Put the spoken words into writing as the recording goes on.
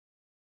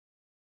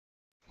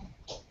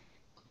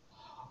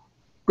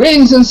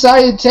Greetings and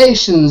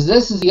salutations.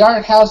 This is the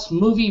Arthouse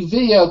movie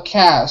video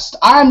cast.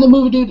 I'm the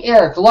MovieDude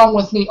Eric. Along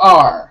with me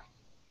are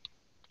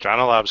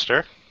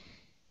Jonolobster,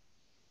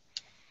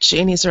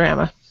 Jeannie.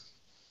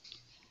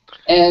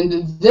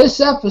 And this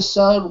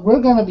episode,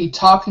 we're going to be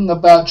talking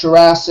about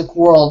Jurassic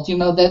World. You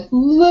know, that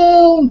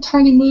little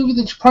tiny movie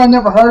that you probably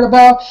never heard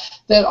about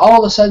that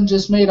all of a sudden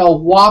just made a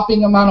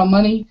whopping amount of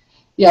money.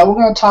 Yeah, we're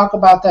going to talk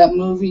about that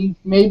movie,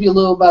 maybe a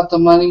little about the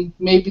money,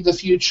 maybe the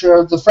future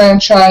of the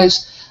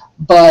franchise.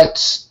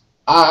 But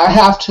I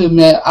have to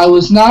admit, I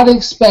was not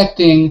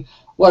expecting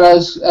what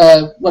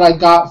I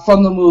got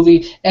from the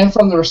movie and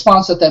from the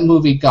response that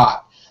movie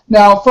got.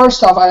 Now,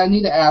 first off, I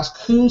need to ask,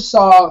 who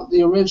saw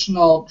the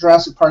original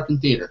Jurassic Park in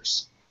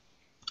theaters?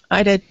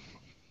 I did.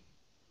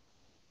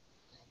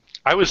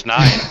 I was 9.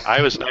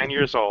 I was 9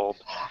 years old.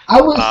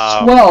 I was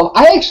 12.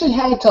 I actually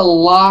had to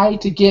lie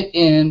to get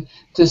in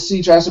to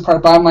see Jurassic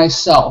Park by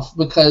myself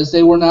because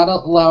they were not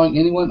allowing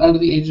anyone under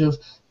the age of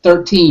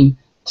 13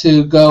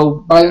 to go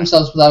by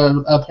themselves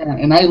without a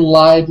parent. And I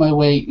lied my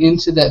way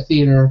into that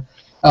theater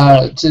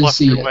to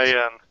see it. Way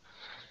in.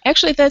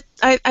 Actually,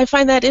 I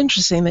find that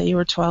interesting that you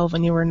were 12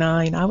 and you were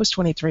 9. I was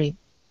 23.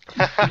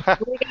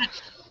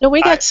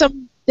 we got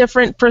some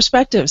different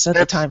perspectives at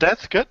the time.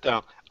 That's good,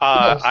 though.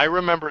 Yes. I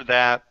remember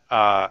that.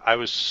 I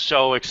was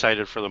so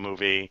excited for the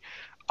movie.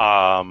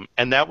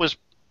 And that was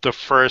the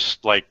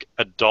first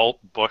adult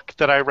book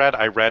that I read.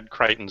 I read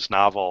Crichton's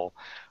novel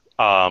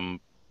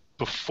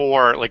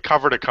before,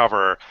 cover to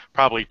cover,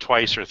 probably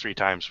twice or 3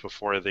 times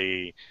before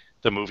the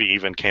movie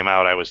even came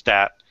out. I was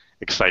that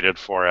excited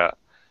for it.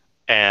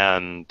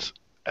 And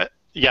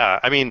yeah,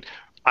 I mean,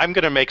 I'm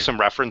going to make some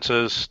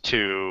references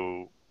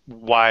to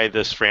why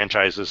this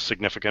franchise is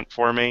significant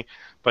for me,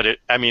 but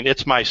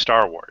it's my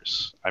Star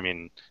Wars. I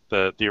mean,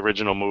 the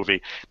original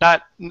movie,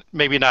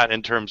 maybe not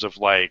in terms of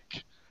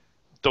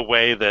the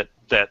way that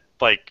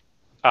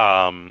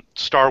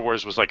Star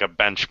Wars was like a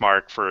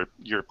benchmark for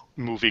your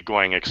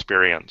movie-going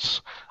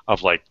experience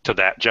of to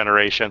that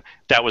generation.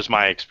 That was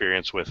my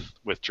experience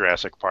with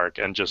Jurassic Park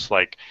and just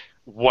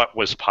what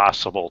was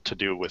possible to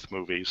do with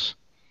movies.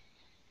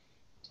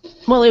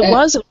 Well, it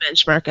was a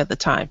benchmark at the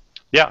time.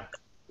 Yeah.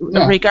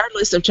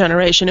 Regardless of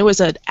generation, it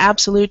was an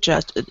absolute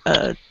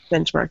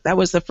benchmark. That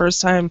was the first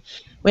time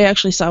we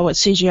actually saw what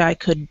CGI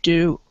could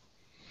do.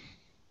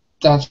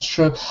 That's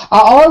true.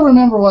 All I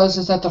remember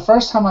is that the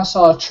first time I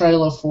saw a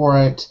trailer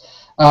for it,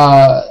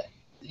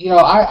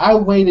 I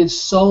waited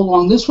so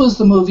long. This was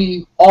the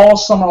movie all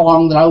summer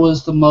long that I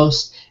was the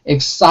most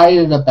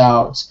excited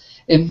about.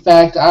 In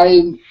fact,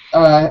 I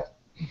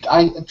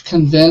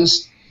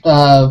convinced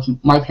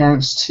my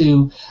parents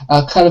to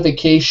cut a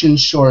vacation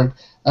short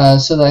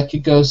so that I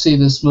could go see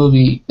this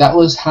movie. That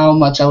was how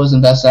much I was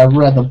invested. I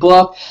read the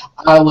book.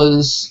 I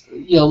was,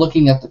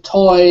 looking at the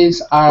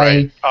toys.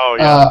 Right. Oh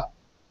yeah.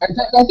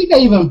 I think I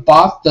even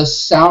bought the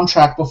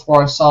soundtrack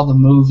before I saw the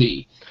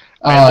movie.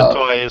 And the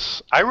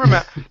toys. I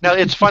remember. Now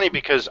it's funny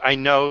because I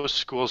know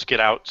schools get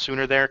out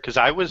sooner there because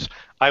I was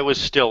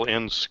still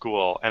in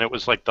school and it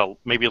was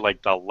maybe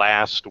the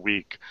last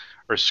week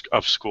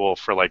of school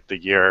for the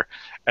year,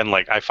 and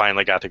I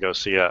finally got to go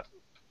see it.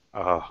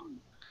 Oh,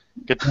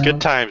 good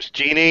times.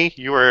 Jeannie,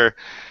 you were.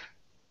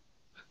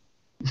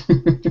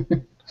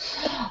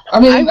 I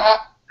mean,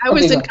 I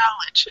was in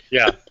college.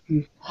 Yeah.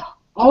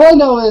 All I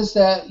know is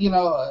that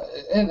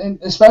and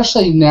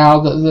especially now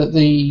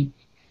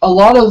a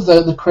lot of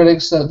the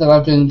critics that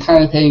I've been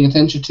kind of paying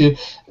attention to,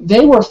 they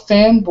were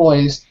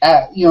fanboys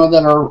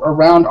that are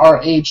around our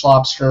age,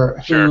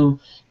 Lobster, Sure. who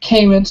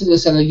came into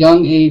this at a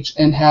young age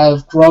and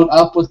have grown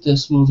up with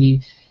this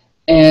movie.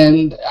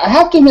 And I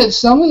have to admit,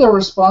 some of their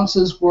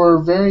responses were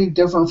very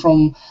different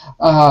from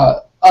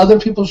other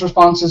people's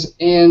responses.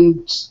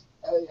 And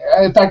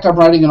in fact, I'm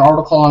writing an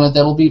article on it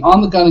that'll be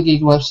on the Gunna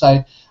Geek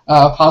website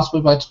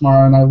possibly by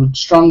tomorrow, and I would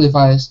strongly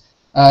advise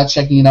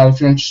checking it out if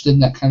you're interested in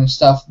that kind of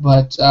stuff.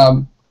 But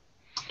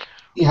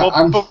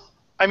yeah,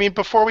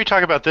 before we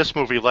talk about this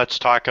movie, let's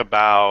talk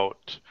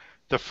about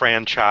the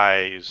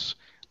franchise,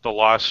 The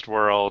Lost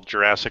World,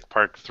 Jurassic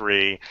Park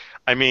 3.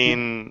 I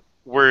mean,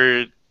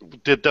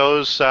 did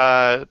those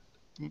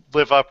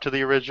live up to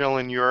the original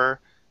in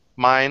your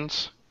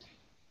minds?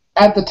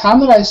 At the time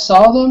that I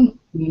saw them,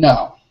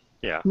 no.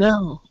 Yeah.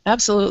 No,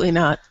 absolutely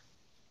not.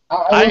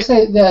 I would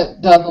say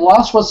that the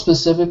Lost World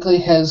specifically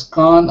has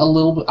gone a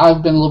little bit.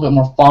 I've been a little bit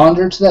more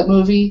fonder to that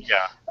movie.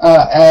 Yeah.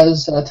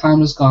 As time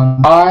has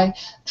gone by.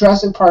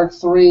 Jurassic Park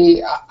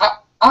 3,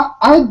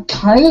 I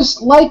kind of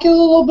like it a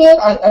little bit.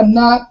 I'm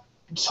not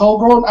so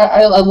grown.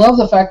 I love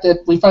the fact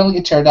that we finally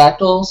get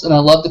pterodactyls, and I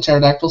love the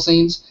pterodactyl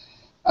scenes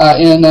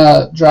in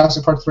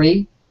Jurassic Park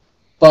 3.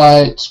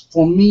 But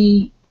for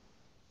me,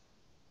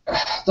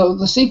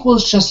 the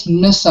sequels just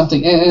missed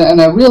something,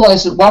 and I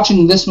realized that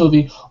watching this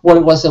movie, what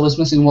it was that was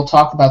missing. We'll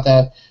talk about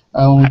that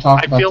when we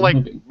talk about the movie. I feel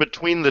like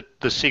between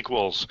the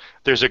sequels,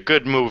 there's a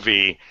good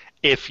movie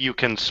if you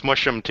can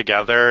smush them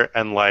together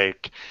and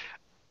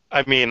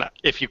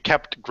if you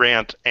kept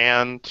Grant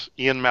and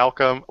Ian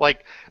Malcolm,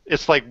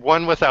 it's like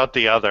one without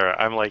the other.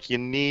 I'm like,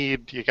 you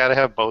got to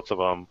have both of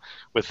them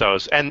with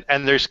those. And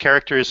there's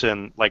characters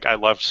in, like, I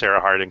love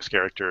Sarah Harding's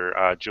character,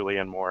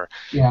 Julianne Moore,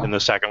 Yeah. in the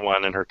second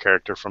one, and her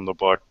character from the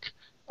book.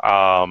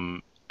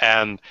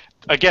 And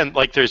again,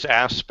 like, there's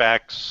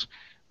aspects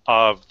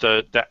of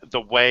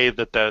the way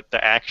that the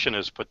action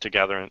is put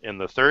together in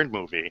the third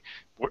movie,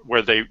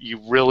 where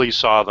you really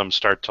saw them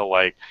start to,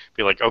 like,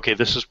 be like, okay,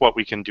 this is what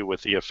we can do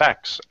with the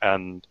effects.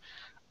 And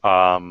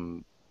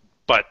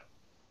but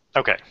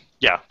okay,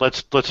 yeah,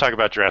 let's talk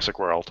about Jurassic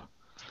World.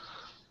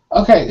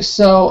 Okay,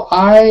 so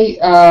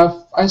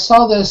I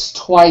saw this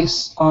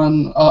twice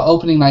on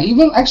opening night.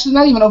 Actually,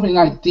 not even opening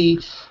night. The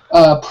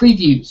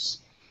previews.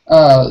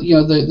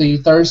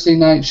 The Thursday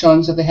night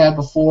showings that they had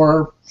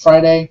before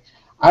Friday.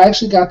 I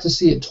actually got to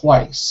see it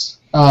twice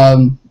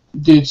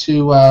due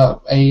to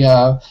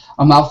a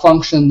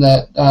malfunction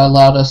that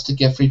allowed us to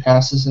get free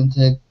passes and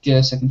to get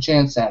a second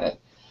chance at it.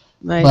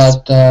 Nice.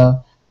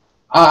 But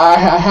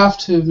I have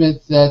to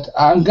admit that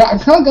I'm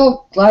kind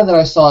of glad that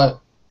I saw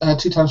it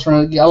 2 times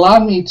around. It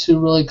allowed me to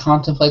really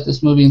contemplate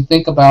this movie and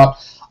think about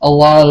a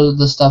lot of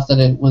the stuff that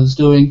it was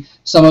doing.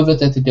 Some of it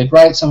that they did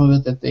right, some of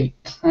it that they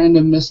kind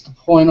of missed the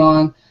point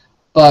on,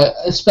 but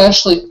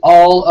especially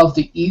all of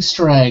the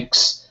Easter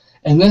eggs.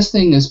 And this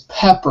thing is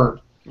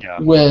peppered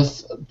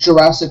with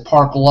Jurassic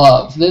Park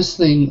love. This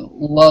thing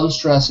loves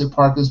Jurassic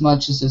Park as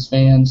much as its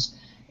fans,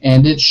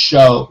 and it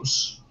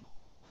shows.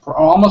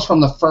 Almost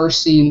from the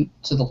first scene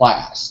to the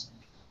last.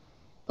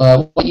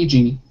 What about you,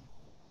 Jeannie?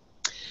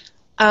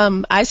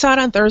 I saw it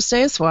on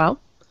Thursday as well.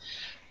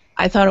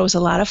 I thought it was a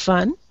lot of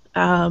fun.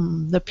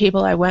 The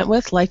people I went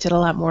with liked it a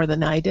lot more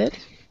than I did.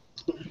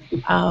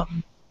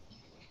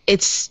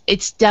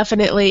 It's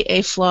definitely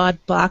a flawed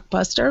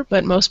blockbuster,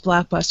 but most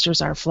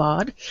blockbusters are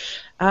flawed.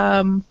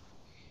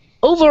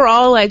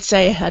 Overall, I'd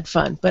say I had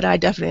fun, but I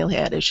definitely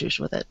had issues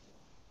with it.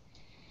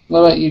 What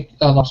about you,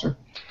 Lobster?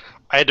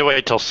 I had to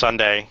wait till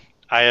Sunday.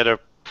 I had a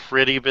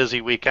pretty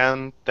busy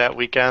weekend that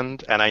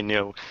weekend, and I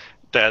knew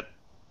that,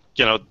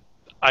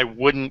 I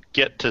wouldn't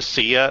get to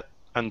see it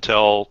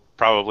until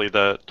probably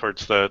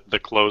towards the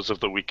close of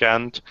the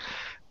weekend.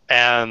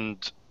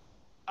 And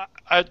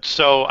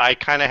so I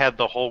kind of had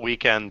the whole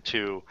weekend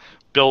to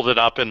build it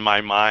up in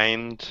my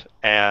mind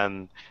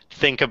and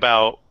think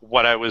about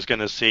what I was going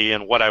to see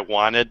and what I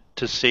wanted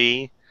to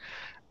see.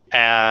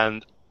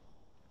 And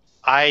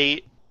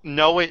I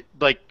know it,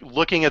 like,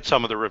 looking at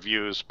some of the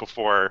reviews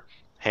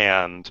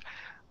beforehand,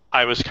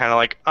 I was kind of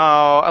like,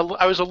 oh,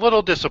 I was a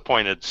little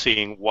disappointed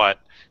seeing what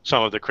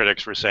some of the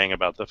critics were saying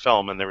about the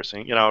film, and they were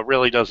saying, it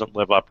really doesn't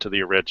live up to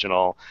the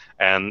original,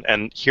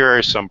 and here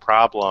are some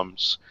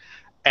problems.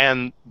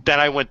 And then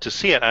I went to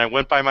see it, and I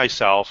went by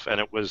myself, and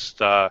it was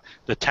the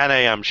 10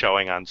 a.m.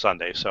 showing on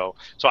Sunday. So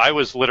I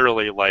was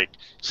literally, like,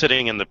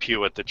 sitting in the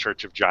pew at the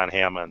Church of John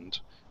Hammond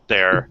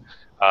there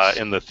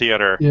in the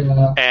theater,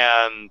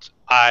 and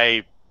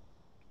I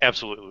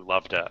absolutely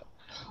loved it.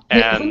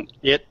 And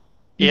Did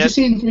you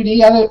see it in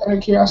 3D out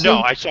of curiosity?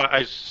 No, I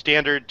saw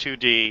standard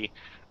 2D.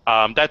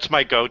 That's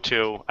my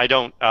go-to. I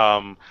don't,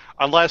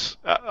 unless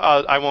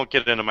I won't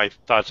get into my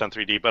thoughts on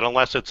 3D, but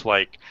unless it's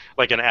like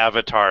an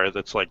Avatar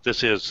that's like,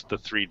 this is the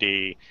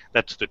 3D,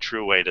 that's the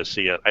true way to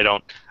see it. I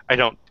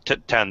don't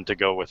tend to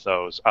go with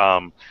those.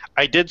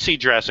 I did see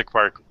Jurassic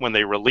Park when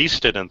they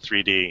released it in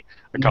 3D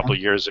a couple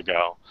years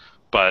ago,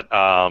 but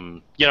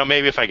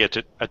maybe if I get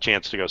a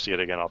chance to go see it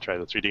again, I'll try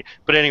the 3D.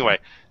 But anyway,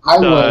 I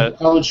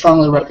would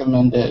strongly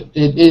recommend it.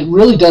 It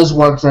really does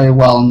work very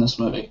well in this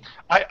movie.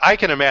 I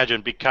can imagine,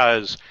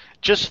 because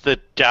just the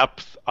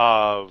depth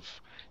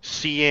of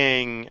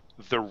seeing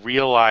the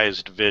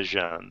realized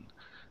vision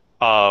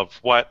of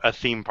what a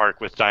theme park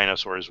with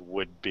dinosaurs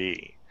would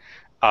be,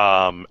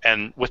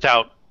 and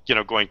without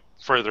going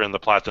further in the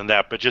plot than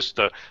that, but just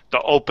the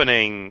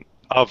opening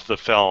of the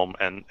film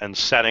and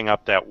setting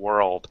up that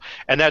world.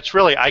 And that's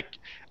really,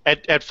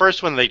 at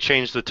first when they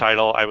changed the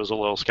title, I was a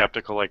little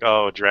skeptical, like,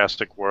 oh,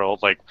 Jurassic World,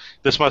 like,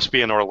 this must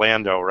be in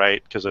Orlando,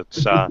 right? Because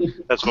it's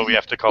that's what we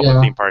have to call the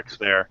theme parks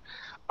there.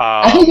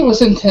 I think it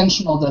was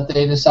intentional that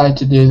they decided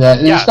to do that,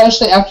 and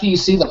especially after you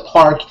see the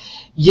park.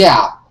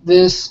 Yeah,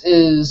 this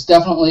is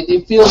definitely,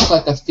 it feels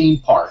like a theme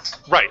park.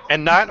 Right,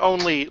 and not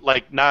only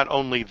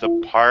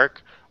the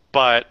park,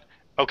 but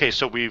okay,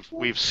 so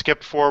we've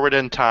skipped forward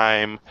in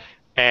time,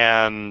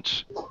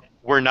 and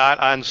we're not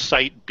on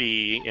Site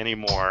B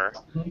anymore.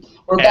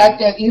 We're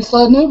back at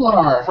Isla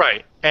Nublar.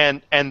 Right.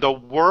 And the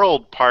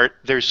world part,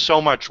 there's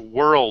so much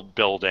world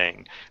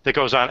building that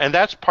goes on. And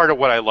that's part of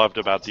what I loved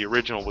about the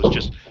original, was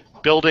just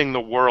building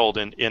the world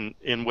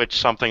in which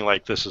something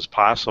like this is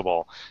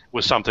possible,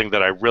 was something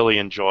that I really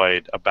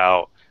enjoyed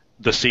about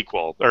the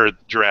sequel, or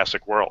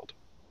Jurassic World.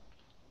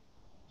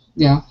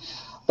 Yeah.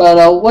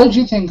 But what did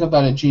you think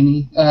about it,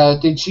 Jeannie?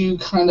 Did you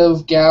kind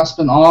of gasp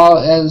in awe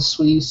as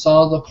we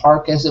saw the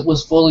park as it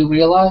was fully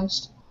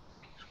realized?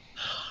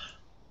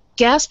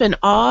 Gasp in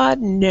awe?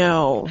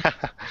 No.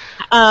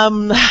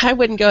 I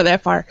wouldn't go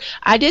that far.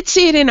 I did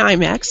see it in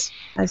IMAX.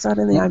 I saw it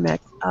in the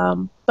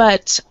IMAX.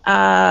 But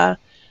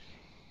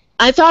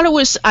I thought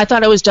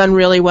it was done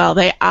really well.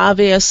 They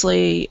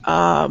obviously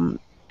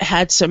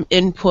had some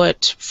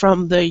input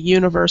from the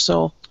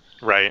Universal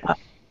Right.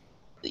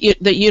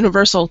 The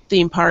Universal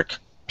theme park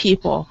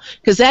people,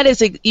 because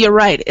you're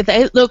right.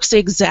 It looks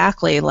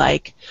exactly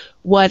like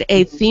what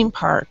a theme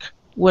park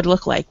would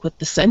look like, with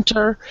the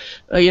center,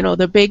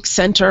 the big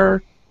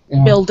center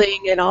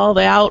building and all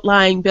the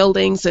outlying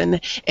buildings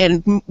and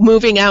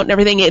moving out and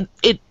everything.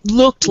 It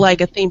looked like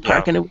a theme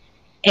park, and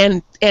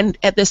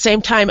at the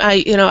same time,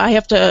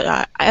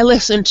 I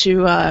listened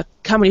to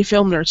Comedy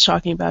Film Nerds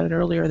talking about it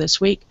earlier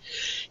this week,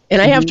 and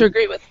I have to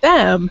agree with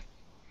them.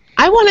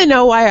 I want to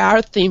know why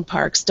our theme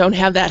parks don't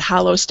have that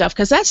hollow stuff,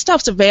 because that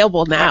stuff's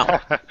available now.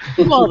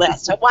 All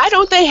that stuff. Why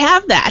don't they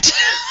have that?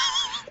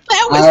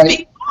 That would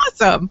be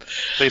awesome.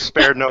 They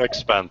spared no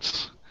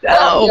expense.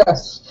 No.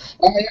 Yes,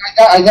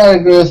 I gotta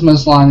agree with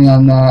Ms. Lonnie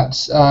on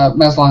that.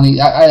 Ms. Lonnie,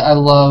 I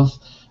love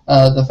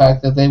the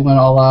fact that they went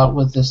all out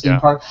with this theme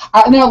park.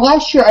 Now,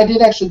 last year I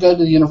did actually go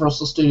to the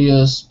Universal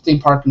Studios theme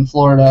park in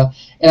Florida,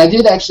 and I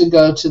did actually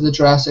go to the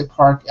Jurassic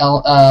Park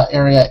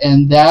area,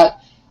 and that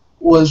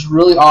was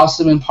really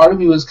awesome. And part of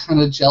me was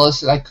kind of jealous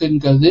that I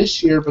couldn't go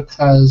this year,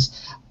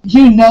 because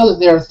that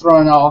they're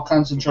throwing out all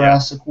kinds of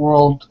Jurassic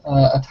World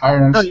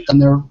attire, and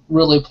they're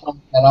really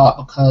pulling that out,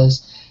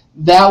 because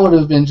that would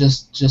have been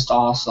just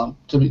awesome,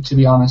 to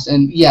be honest.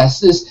 And yes,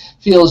 this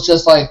feels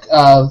just like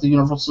the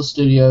Universal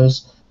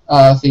Studios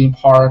theme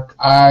park.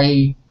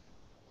 I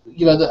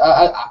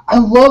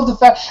love the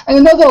fact, and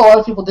I know that a lot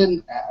of people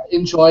didn't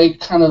enjoy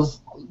kind of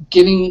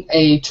getting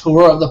a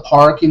tour of the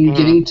park and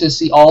getting to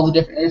see all the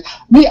different areas.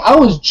 I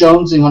was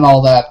jonesing on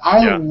all that.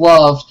 I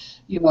loved,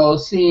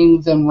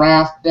 seeing them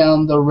raft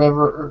down the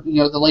river,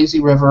 the lazy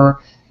river,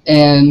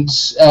 and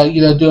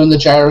doing the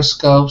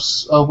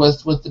gyroscopes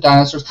with the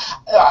dinosaurs,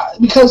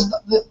 because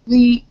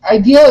the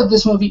idea of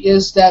this movie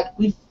is that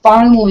we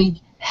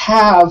finally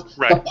have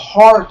the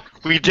park.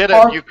 We did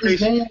it, you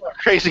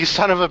crazy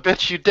son of a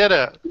bitch! You did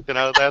it.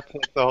 That's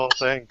like the whole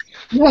thing.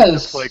 Yes,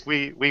 it's like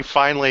we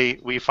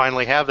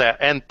finally have that,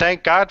 and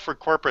thank God for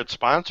corporate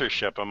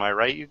sponsorship. Am I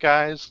right, you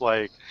guys?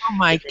 Like, oh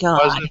my God!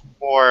 It wasn't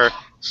for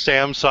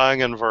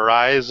Samsung and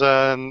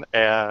Verizon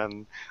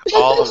and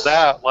all of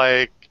that.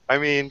 Like, I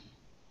mean,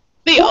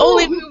 the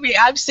only movie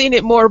I've seen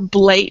it more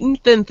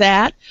blatant than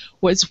that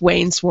was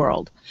Wayne's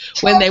World,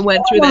 when they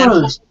went through that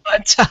whole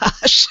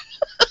montage.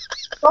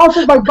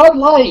 Sponsored by Bud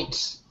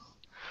Light.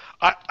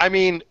 I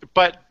mean,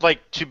 but,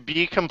 like, to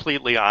be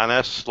completely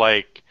honest,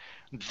 like,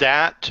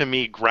 that to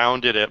me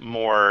grounded it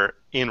more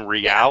in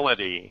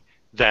reality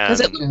than... Because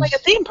it looked like a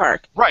theme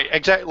park. Right,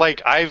 exactly.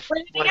 Like, I've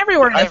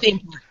everywhere in a theme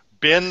park.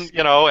 Been,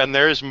 and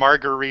there's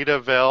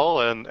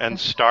Margaritaville and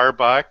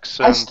Starbucks.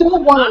 And, I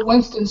still want a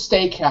Winston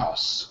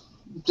Steakhouse.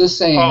 Just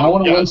saying, I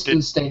want a Winston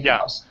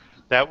Steakhouse.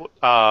 Yeah,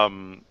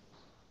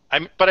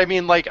 but I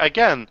mean, like,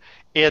 again,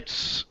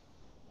 it's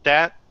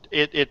that...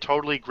 It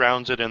totally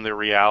grounds it in the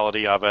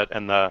reality of it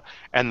and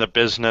the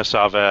business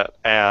of it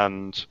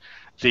and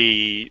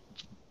really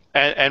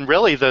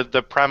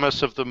the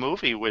premise of the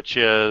movie, which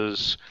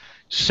is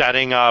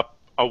setting up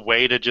a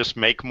way to just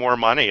make more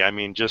money. I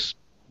mean, just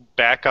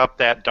back up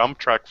that dump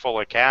truck full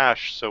of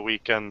cash so we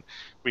can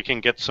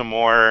get some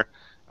more,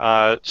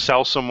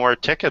 sell some more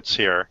tickets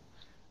here,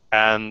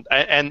 and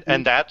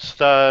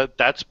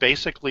that's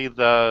basically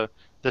the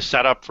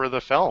setup for the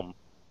film.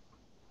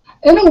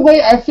 In a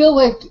way, I feel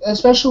like,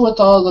 especially with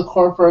all the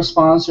corporate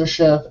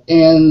sponsorship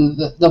and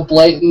the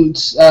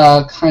blatant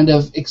kind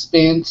of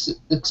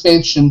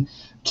expansion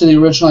to the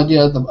original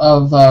idea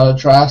of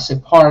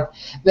Jurassic Park,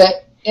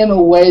 that in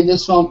a way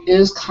this film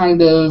is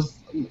kind of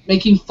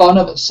making fun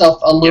of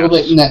itself a little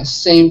bit in that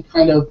same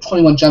kind of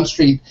 21 Jump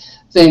Street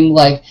thing.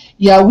 Like,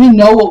 yeah, we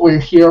know what we're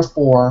here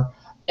for,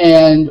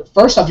 and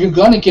first off, you're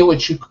going to get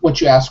what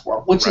you ask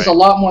for, which is a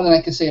lot more than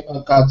I could say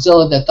about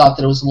Godzilla, that thought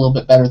that it was a little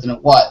bit better than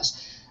it was.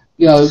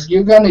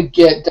 You're going to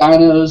get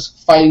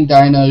dinos fighting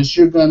dinos.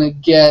 You're going to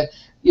get,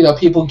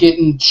 people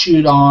getting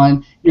chewed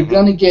on. You're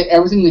going to get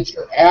everything that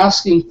you're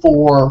asking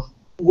for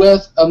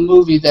with a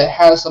movie that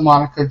has the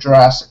moniker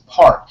Jurassic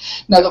Park.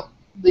 Now,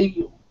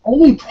 the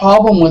only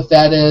problem with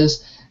that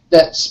is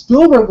that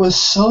Spielberg was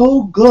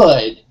so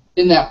good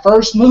in that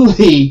first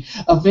movie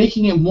of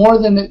making it more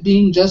than it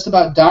being just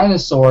about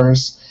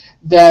dinosaurs,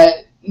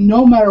 that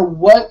no matter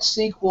what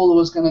sequel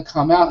was going to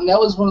come out, and that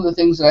was one of the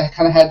things that I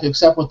kind of had to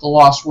accept with The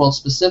Lost World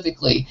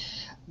specifically,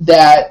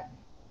 that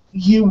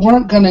it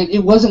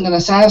wasn't going to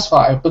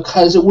satisfy,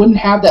 because it wouldn't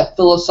have that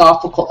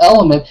philosophical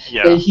element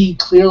that he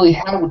clearly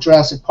had with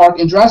Jurassic Park.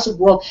 And Jurassic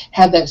World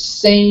had that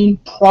same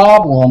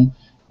problem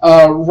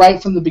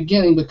right from the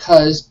beginning,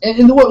 because,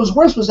 and what was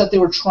worse was that they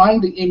were trying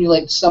to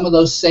emulate some of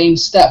those same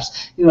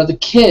steps. The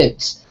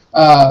kids,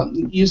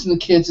 using the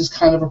kids as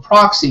kind of a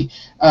proxy,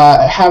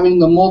 having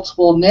the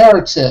multiple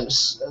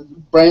narratives,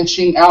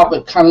 branching out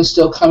but kind of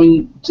still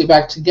coming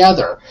back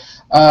together.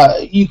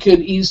 You could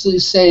easily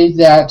say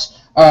that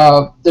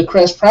the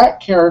Chris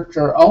Pratt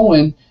character,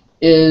 Owen,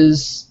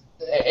 is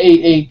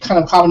a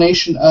kind of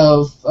combination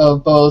of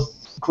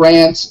both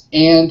Grant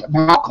and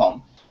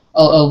Malcolm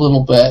a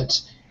little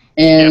bit.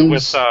 And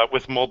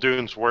with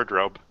Muldoon's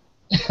wardrobe.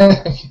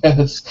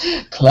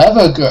 yes,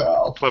 clever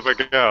girl. Clever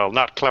girl,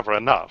 not clever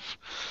enough.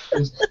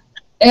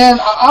 And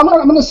I'm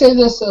going to say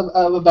this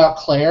about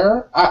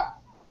Claire.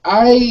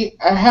 I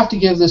have to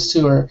give this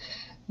to her.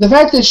 The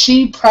fact that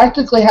she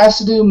practically has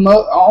to do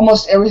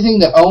almost everything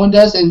that Owen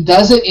does and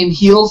does it in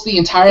heels the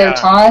entire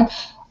time,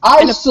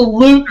 I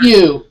salute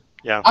you.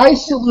 Yeah. I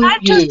salute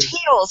Not you. just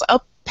heels, a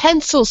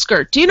pencil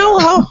skirt. Do you know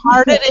how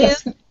hard it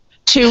is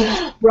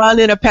to run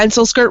in a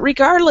pencil skirt,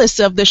 regardless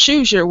of the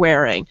shoes you're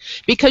wearing?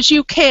 Because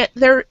you can't.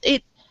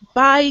 It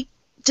by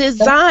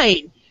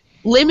design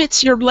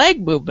limits your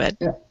leg movement.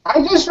 Yeah.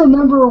 I just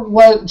remember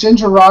what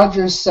Ginger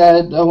Rogers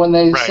said when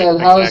they said,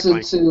 "How is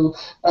it to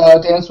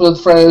dance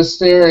with Fred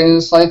Astaire?" And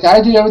it's like,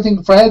 I do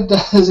everything Fred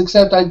does,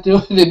 except I do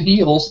it in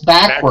heels,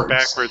 backwards.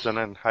 Backwards and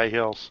in high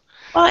heels.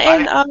 Well,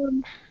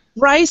 and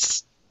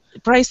Bryce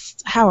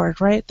Howard,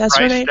 right? That's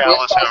her name. Bryce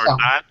Dallas Howard,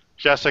 not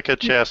Jessica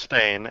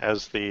Chastain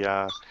as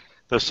the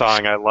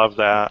song. I love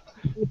that.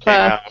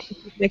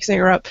 Mixing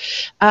her up.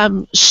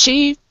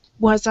 She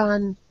was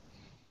on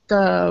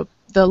the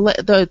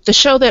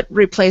show that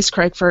replaced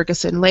Craig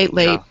Ferguson, Late.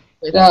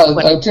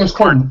 James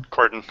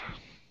Corden.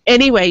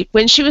 Anyway,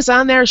 when she was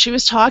on there, she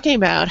was talking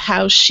about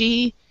how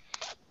she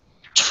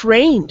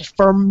trained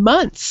for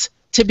months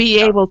to be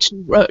able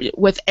to,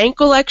 with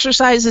ankle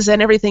exercises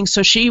and everything,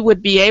 so she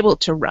would be able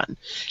to run.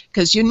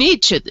 Because you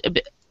need to.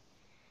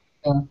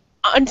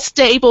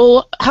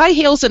 Unstable, high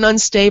heels and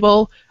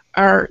unstable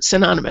are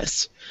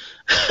synonymous.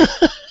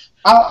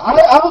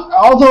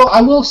 Although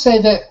I will say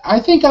that I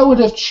think I would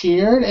have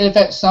cheered if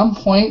at some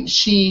point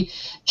she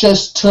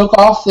just took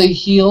off the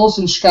heels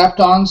and strapped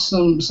on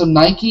some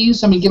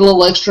Nikes. I mean, get a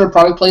little extra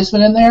product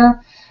placement in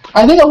there.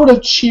 I think I would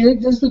have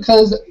cheered just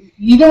because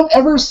you don't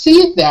ever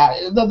see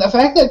that. The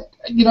fact that,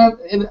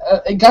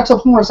 it got to a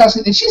point where it's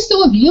asking, is she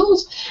still in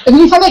heels? And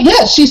then you find out,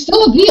 yes, she's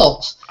still in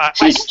heels.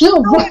 She's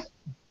still running.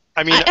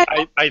 I mean,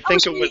 I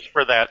think it was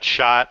for that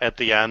shot at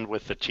the end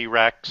with the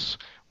T-Rex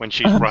when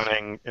she's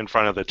running in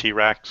front of the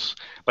T-Rex.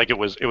 Like it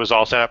was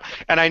all set up.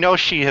 And I know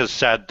she has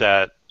said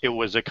that it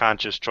was a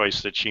conscious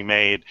choice that she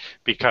made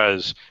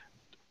because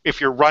if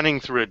you're running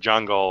through a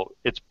jungle,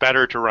 it's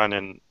better to run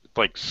in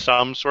like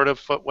some sort of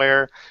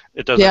footwear.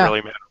 It doesn't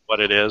really matter what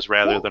it is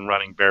rather than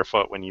running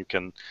barefoot when you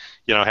can,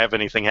 have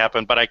anything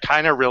happen. But I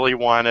kind of really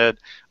wanted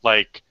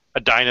like a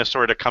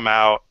dinosaur to come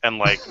out and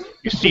like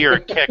you see her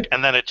kick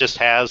and then it just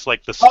has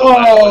like the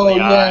stiletto in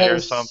the eye or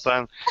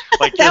something.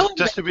 Like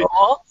just to be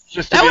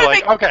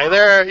like, okay,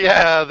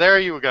 there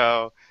you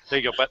go.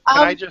 But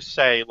can I just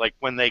say, like,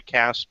 when they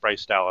cast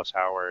Bryce Dallas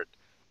Howard,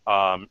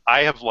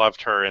 I have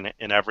loved her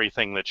in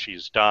everything that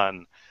she's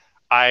done.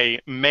 I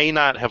may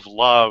not have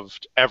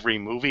loved every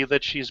movie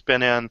that she's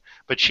been in,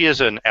 but she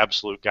is an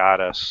absolute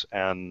goddess,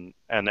 and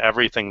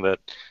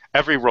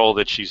every role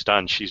that she's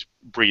done, she's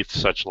breathed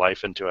such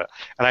life into it.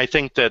 And I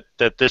think that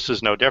this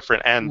is no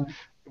different. And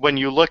when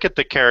you look at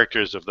the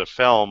characters of the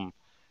film,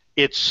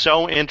 it's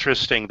so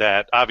interesting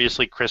that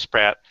obviously Chris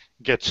Pratt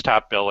gets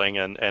top billing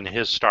and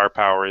his star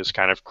power is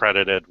kind of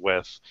credited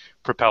with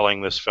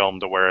propelling this film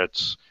to where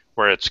it's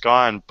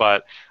gone,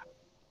 but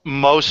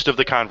most of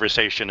the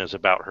conversation is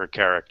about her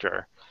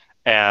character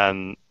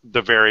and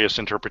the various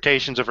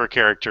interpretations of her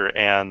character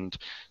and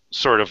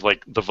sort of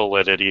like the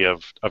validity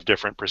of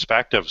different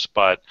perspectives.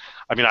 But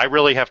I mean, I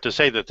really have to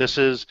say that this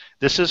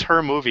is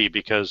her movie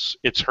because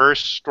it's her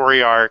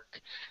story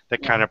arc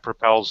that kind of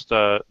propels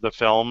the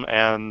film,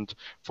 and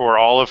for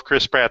all of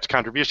Chris Pratt's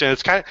contribution,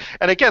 it's kind of,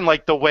 and again,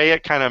 like the way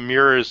it kind of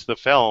mirrors the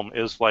film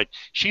is like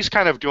she's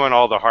kind of doing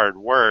all the hard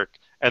work,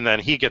 and then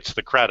he gets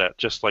the credit,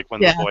 just like when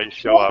the boys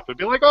show up and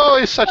be like, "Oh,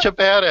 he's such a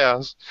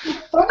badass."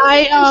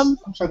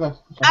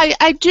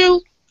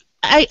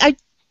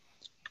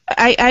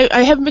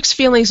 I have mixed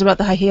feelings about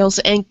the high heels,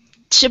 and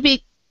to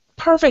be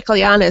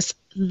perfectly honest,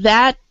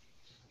 that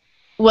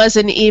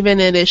wasn't even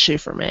an issue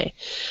for me.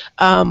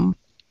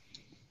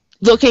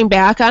 Looking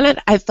back on it,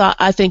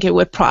 I think it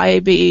would probably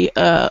be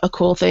a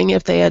cool thing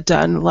if they had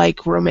done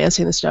like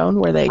Romancing the Stone,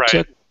 where they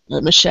took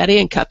the machete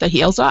and cut the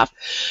heels off.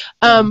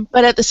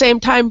 But at the same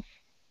time,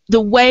 the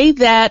way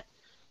that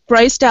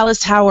Bryce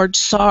Dallas Howard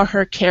saw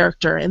her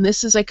character, and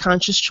this is a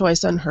conscious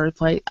choice on her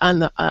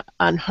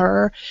on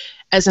her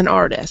as an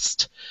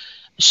artist.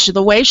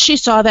 The way she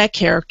saw that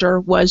character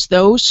was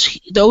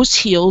those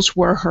heels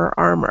were her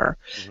armor.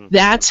 Mm-hmm.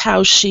 That's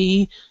how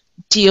she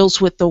deals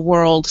with the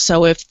world.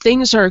 So if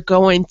things are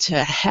going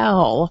to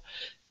hell,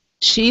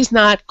 she's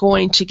not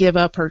going to give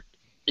up her.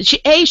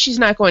 She's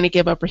not going to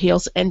give up her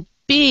heels, and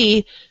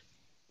B,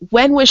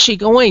 when was she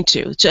going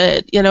to?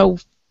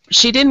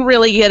 She didn't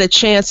really get a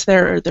chance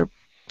there.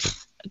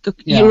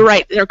 You were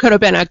right. There could have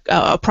been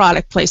a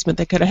product placement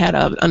that could have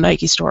had a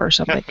Nike store or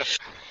something.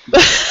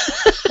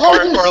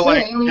 or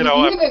like,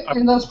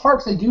 in those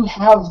parks, they do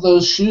have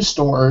those shoe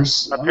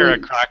stores. A pair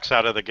of Crocs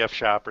out of the gift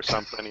shop or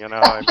something,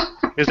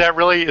 Is that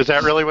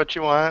really what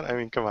you want? I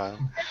mean, come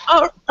on.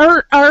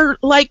 Or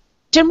like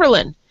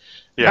Timberland.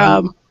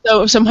 Yeah.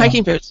 So some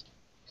hiking boots.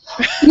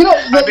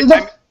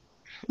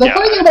 The The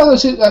funny thing about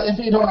this, if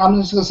you don't, I'm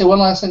just going to say one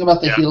last thing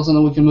about the heels, and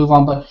then we can move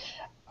on. But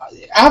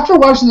after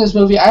watching this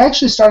movie, I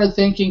actually started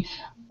thinking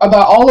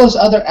about all those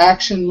other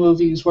action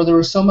movies where there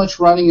was so much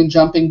running and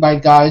jumping by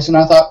guys, and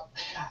I thought,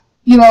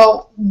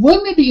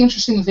 wouldn't it be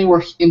interesting if they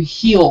were in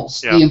heels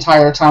the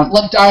entire time,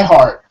 like Die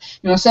Hard?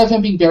 Instead of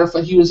him being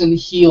barefoot, he was in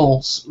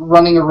heels,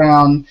 running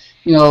around,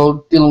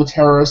 dealing with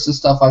terrorists and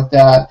stuff like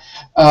that.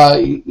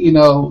 The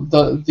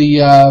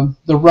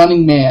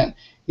Running Man.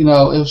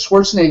 If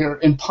Schwarzenegger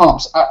in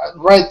pumps,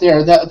 right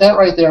there, that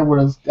right there would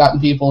have gotten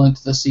people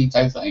into the seats,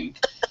 I think.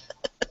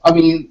 I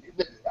mean,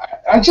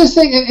 I just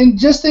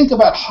think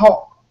about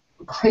how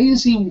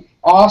crazy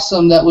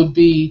awesome that would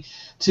be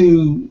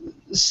to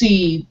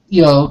see,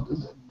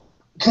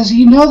 because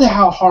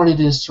how hard it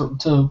is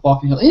to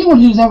walk in heels.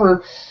 Anyone who's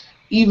ever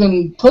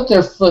even put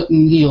their foot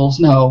in heels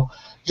know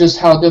just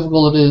how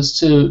difficult it is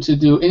to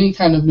do any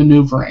kind of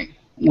maneuvering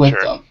with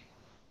them.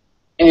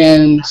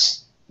 And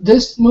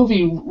this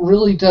movie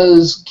really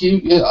does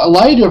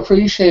allow you to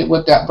appreciate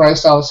what that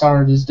Bryce Dallas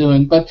Howard is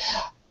doing. But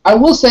I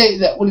will say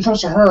that when it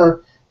comes to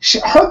her,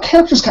 her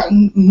character's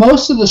gotten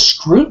most of the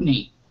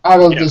scrutiny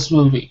out of this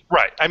movie.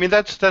 Right. I mean,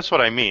 that's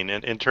what I mean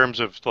in terms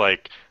of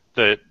like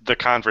the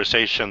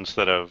conversations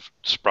that have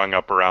sprung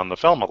up around the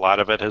film. A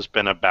lot of it has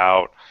been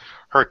about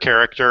her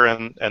character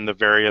and the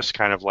various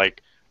kind of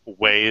like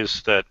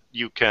ways that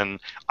you can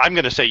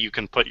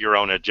put your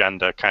own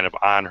agenda kind of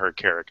on her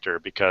character,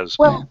 because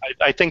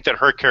I think that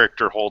her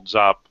character holds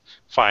up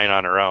fine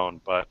on her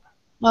own. But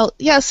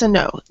yes and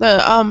no.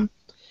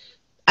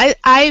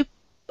 I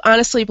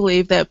honestly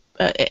believe that,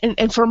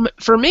 and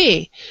for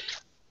me,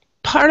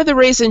 part of the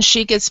reason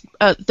she gets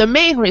the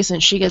main reason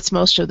she gets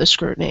most of the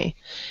scrutiny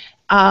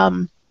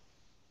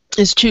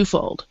is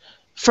twofold.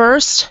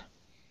 First,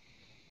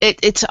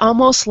 it's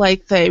almost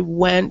like they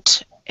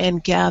went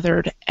and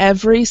gathered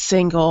every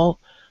single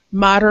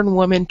modern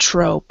woman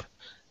trope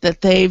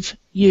that they've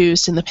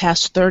used in the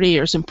past 30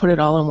 years and put it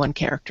all in one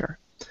character.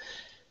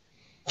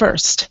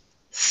 First.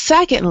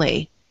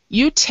 Secondly,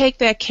 you take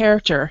that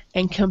character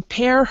and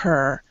compare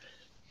her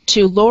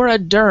to Laura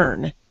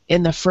Dern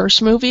in the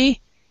first movie,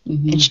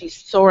 and she's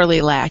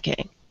sorely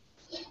lacking.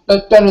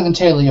 But better than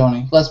Tay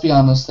Leone, let's be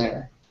honest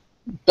there.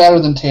 Better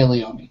than Tay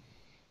Leone.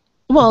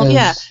 Well,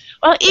 yeah.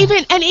 Well,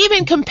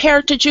 even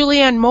compared to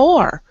Julianne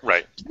Moore.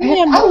 Right.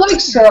 I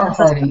like Sarah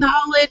Hardy.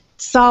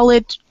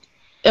 Solid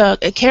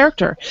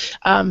character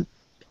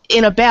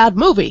in a bad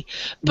movie.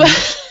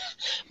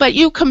 But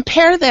you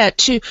compare that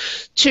to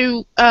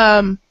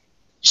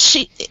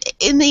she,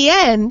 in the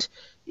end,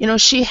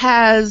 she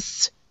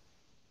has,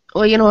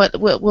 well,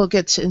 we'll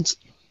get to,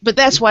 but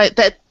that's why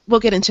we'll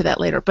get into that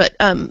later. But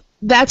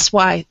that's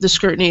why the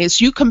scrutiny is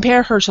you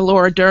compare her to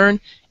Laura Dern,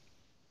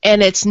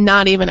 and it's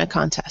not even a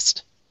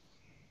contest.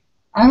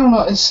 I don't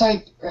know. It's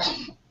like,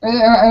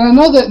 and I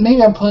know that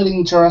maybe I'm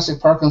putting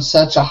Jurassic Park on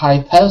such a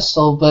high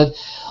pedestal, but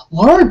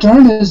Laura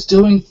Dern is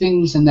doing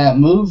things in that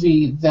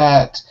movie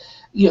that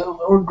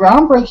were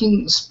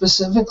groundbreaking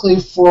specifically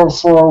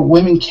for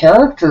women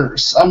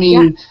characters. I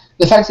mean,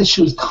 the fact that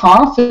she was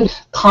competent,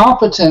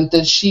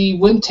 that she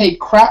wouldn't take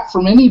crap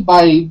from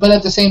anybody, but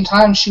at the same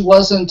time, she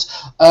wasn't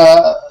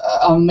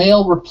a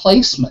male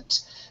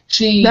replacement.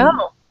 She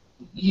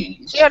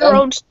had her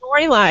own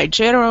storyline.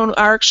 She had her own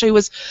arc. She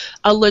was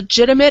a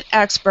legitimate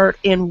expert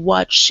in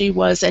what she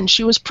was, and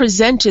she was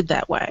presented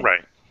that way.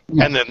 Right.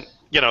 Yeah. And then,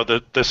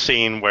 the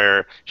scene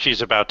where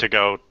she's about to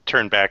go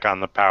turn back on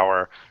the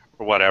power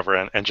or whatever,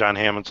 and John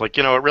Hammond's like,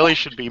 it really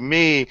should be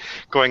me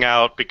going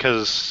out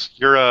because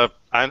you're and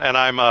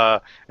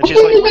she's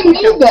like, we didn't even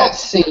need that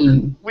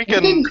scene.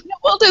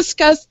 We'll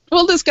discuss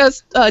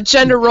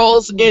gender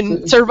roles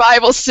in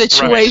survival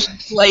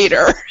situations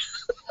later.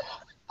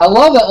 I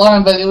love that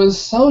line, but it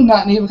was so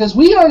not needed because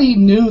we already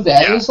knew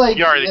that. Yeah, it was like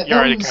you already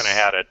kind of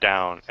had it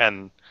down,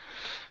 and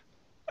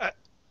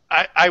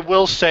I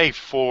will say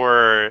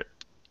for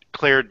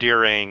Claire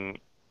Dearing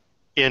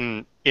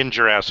in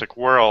Jurassic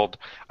World,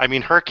 I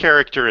mean, her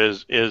character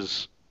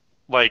is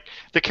like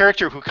the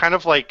character who kind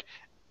of like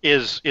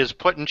is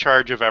put in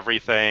charge of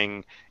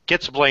everything,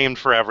 gets blamed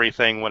for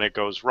everything when it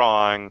goes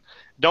wrong.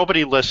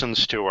 Nobody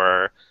listens to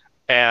her,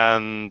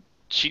 and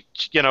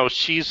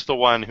she's the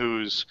one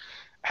who's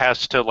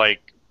has to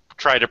like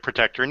try to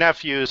protect her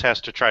nephews,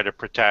 has to try to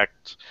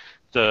protect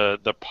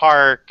the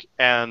park,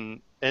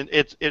 and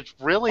it's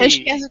really, and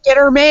she has to get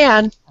her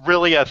man.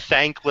 Really a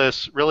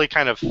thankless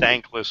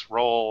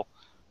role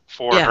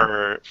for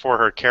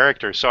her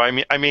character. So I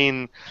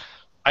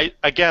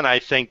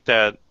think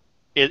that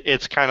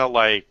it's kind of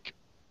like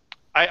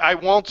I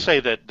won't say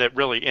that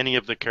really any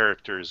of the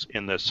characters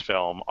in this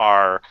film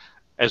are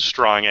as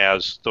strong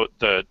as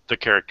the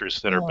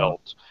characters that are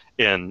built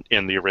in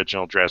the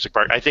original Jurassic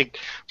Park. I think,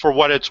 for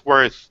what it's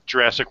worth,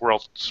 Jurassic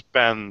World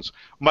spends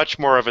much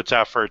more of its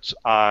efforts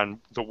on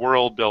the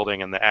world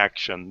building and the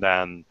action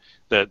than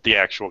the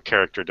actual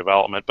character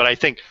development. But I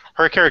think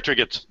her character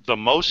gets the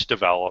most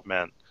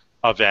development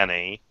of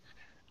any.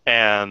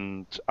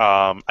 And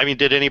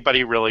did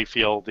anybody really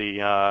feel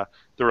the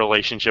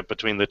relationship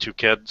between the two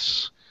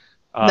kids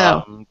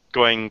No.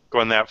 going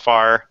that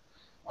far.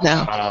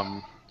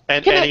 No.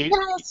 And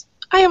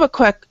I have a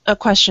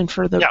question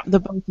for the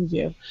both of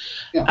you.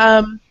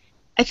 Yeah.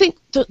 I think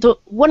the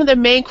one of the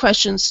main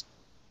questions,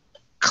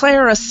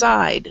 Claire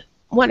aside,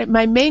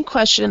 my main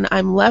question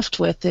I'm left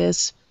with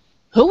is,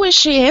 who is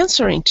she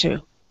answering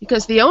to?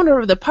 Because the owner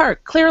of the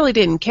park clearly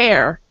didn't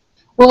care.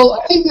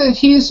 Well, I think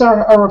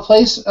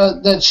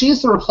that that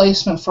she's the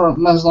replacement for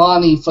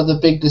Maslany for the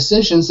big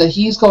decisions. That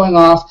he's going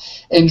off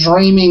and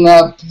dreaming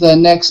up the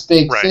next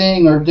big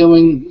thing, or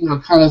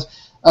doing, kind of,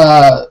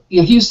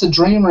 he's the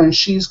dreamer and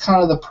she's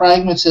kind of the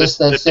pragmatist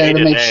that's there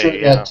to make sure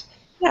that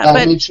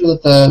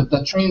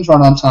the trains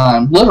run on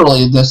time.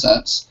 Literally, in this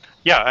sense.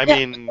 Yeah, I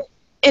mean,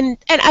 and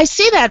I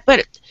see that,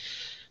 but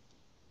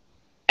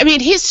I mean,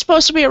 he's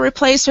supposed to be a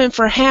replacement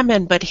for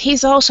Hammond, but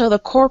he's also the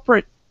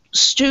corporate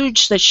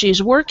stooge that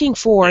she's working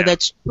for,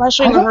 that's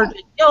rushing her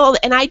to kill,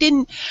 and I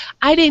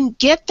didn't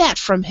get that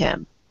from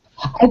him.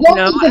 I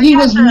don't think that he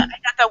was. I got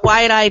the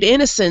wide-eyed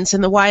innocence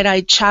and the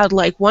wide-eyed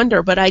childlike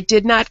wonder, but I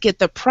did not get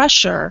the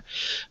pressure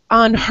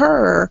on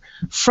her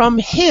from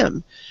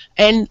him,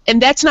 and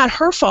that's not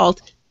her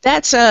fault.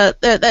 That's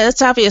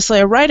obviously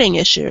a writing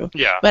issue.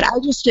 Yeah. But I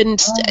just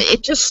didn't.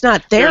 It's just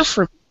not there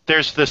for me.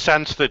 There's the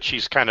sense that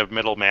she's kind of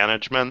middle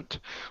management,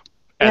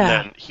 and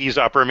then he's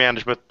upper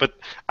management. But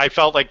I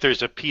felt like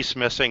there's a piece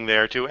missing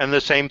there too. And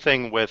the same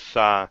thing with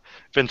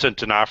Vincent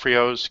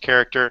D'Onofrio's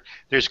character.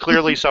 There's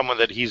clearly someone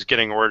that he's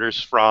getting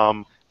orders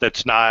from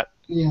that's not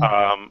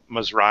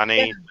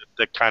Masrani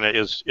that kind of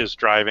is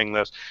driving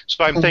this.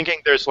 So I'm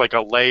thinking there's like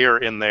a layer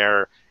in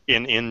there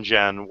in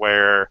InGen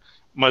where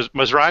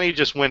Masrani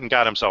just went and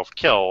got himself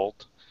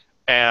killed,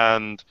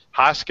 and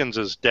Hoskins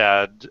is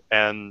dead,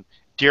 and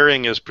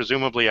Deering is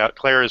presumably out.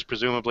 Claire is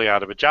presumably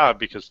out of a job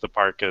because the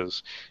park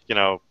is,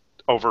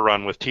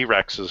 overrun with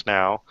T-Rexes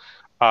now.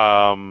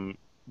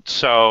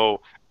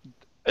 So,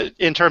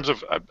 in terms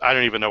of, I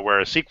don't even know where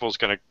a sequel is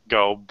going to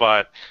go,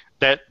 but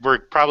that we're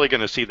probably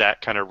going to see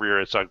that kind of rear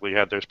its ugly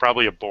head. There's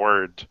probably a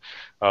board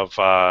of,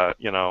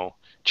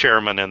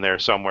 chairman in there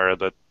somewhere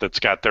that's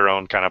got their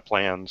own kind of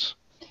plans.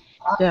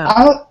 Yeah.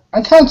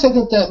 I kind of take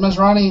it that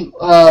Masrani,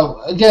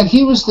 again,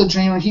 he was the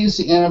dreamer, he's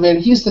the innovator,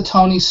 he's the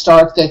Tony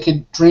Stark that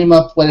could dream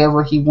up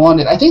whatever he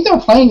wanted. I think they were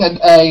playing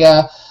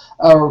a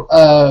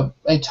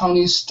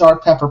Tony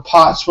Stark Pepper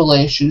Potts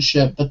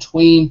relationship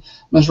between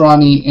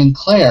Masrani and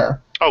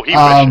Claire. Oh, he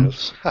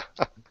wishes.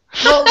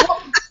 Well,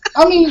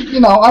 I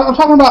mean, I'm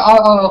talking about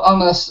on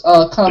this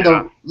kind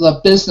of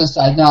the business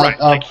side, not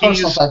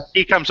personal side.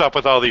 He comes up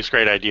with all these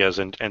great ideas,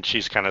 and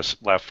she's kind of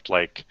left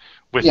like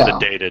with the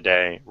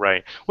day-to-day,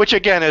 right? Which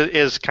again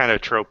is kind of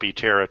tropey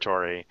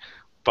territory.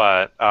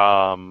 But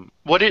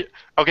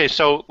okay,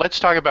 so let's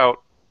talk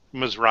about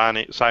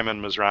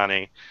Simon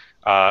Masrani,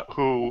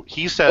 who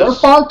he says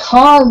Irfan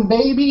Khan,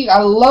 baby,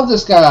 I love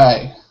this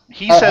guy.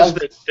 He says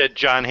that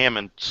John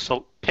Hammond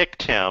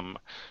picked him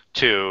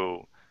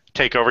to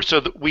take over.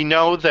 So we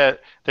know that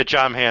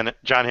John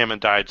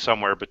Hammond died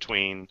somewhere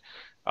between,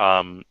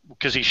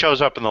 because he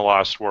shows up in the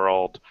Lost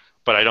World,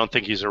 but I don't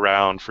think he's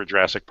around for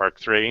Jurassic Park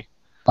 3.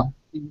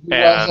 He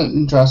wasn't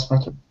in Jurassic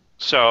Park 3.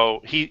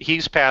 So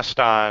he's passed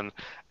on,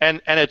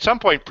 and at some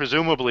point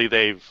presumably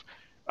they've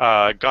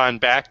gone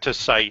back to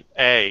Site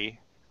A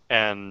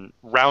and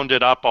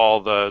rounded up all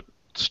the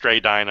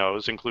stray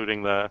dinos,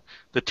 including the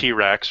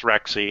T-Rex,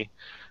 Rexy,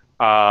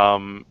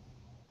 and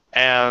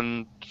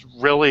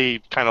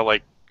really kind of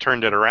like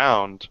turned it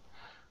around.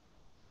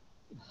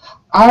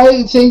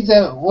 I think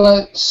that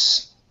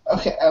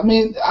okay, I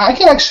mean, I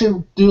could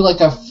actually do like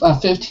a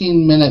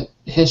 15-minute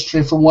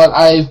history from what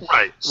I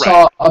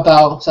saw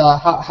about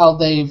how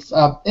they've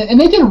and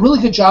they did a really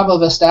good job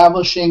of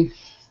establishing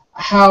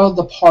how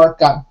the park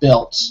got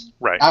built.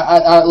 Right.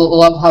 I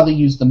love how they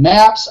use the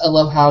maps. I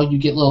love how you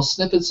get little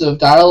snippets of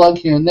dialogue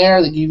here and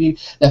there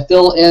that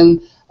fill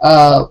in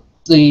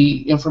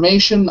the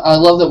information. I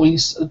love that we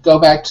go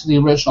back to the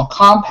original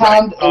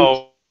compound. Right.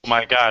 Oh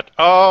my God!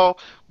 Oh,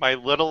 my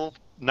little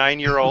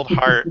 9-year-old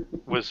heart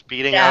was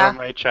beating out of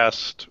my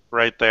chest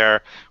right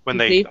there when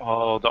the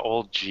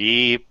old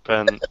Jeep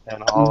and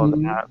all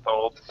of that.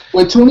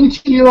 With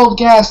 22-year-old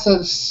gas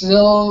that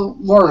still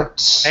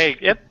works. Hey,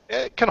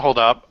 it can hold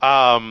up.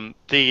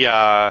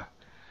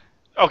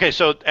 Okay,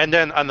 so and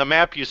then on the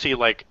map you see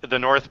like the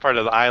north part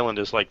of the island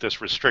is like this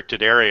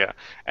restricted area,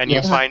 and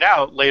you find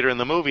out later in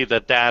the movie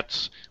that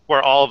that's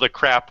where all the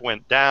crap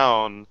went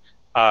down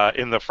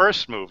in the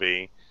first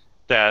movie.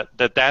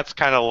 That's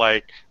kind of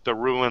like the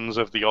ruins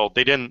of the old.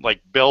 They didn't like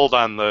build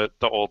on the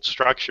old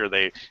structure.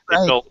 They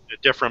built a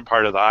different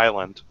part of the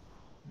island.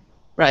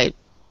 Right.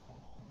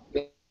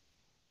 I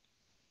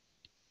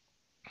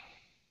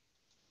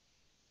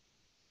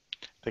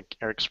think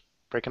Eric's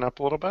breaking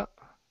up a little bit.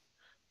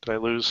 Did I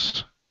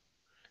lose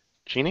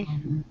Jeannie?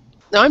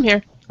 No, I'm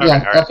here. Okay,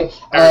 yeah. Okay.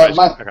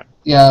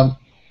 Yeah.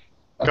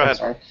 Okay, Go ahead.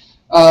 Sorry.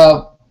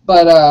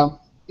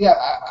 Yeah,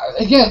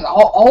 again,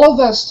 all of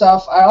that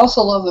stuff. I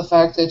also love the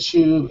fact that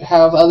you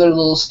have other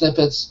little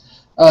snippets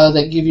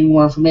that give you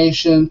more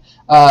information.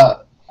 I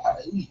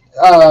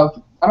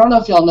don't know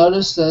if y'all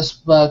noticed this,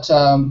 but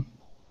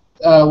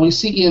we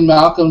see Ian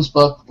Malcolm's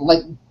book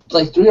like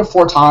 3 or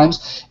 4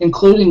 times,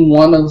 including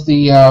one of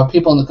the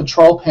people in the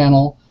control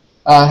panel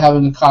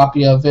having a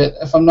copy of it.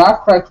 If I'm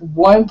not correct,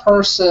 one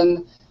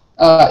person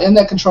in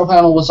that control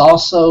panel was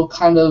also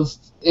kind of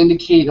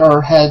indicate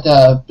or had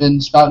been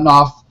spouting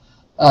off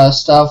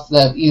stuff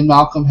that Ian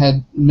Malcolm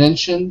had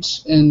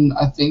mentioned in,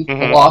 I think,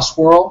 The Lost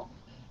World.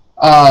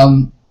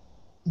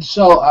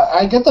 So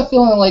I get the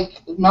feeling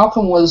like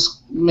Malcolm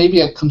was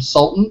maybe a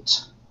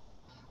consultant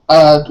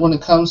when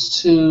it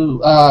comes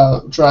to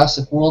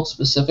Jurassic World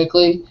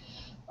specifically.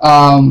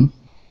 Again,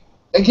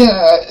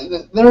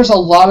 there's a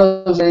lot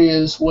of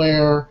areas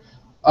where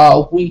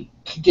we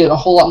could get a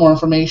whole lot more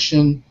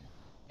information.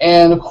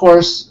 And, of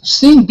course,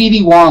 seeing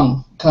B.D.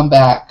 Wong come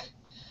back,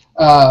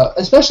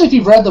 especially if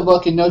you've read the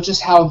book and know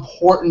just how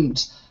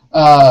important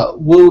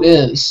Wu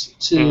is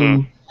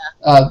to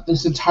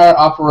this entire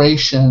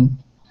operation,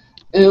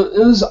 it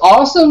was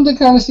awesome to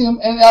kind of see him.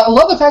 And I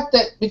love the fact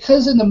that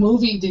because in the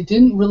movie they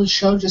didn't really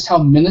show just how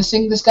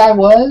menacing this guy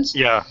was.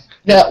 Yeah.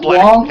 That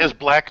his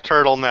black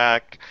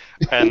turtleneck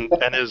and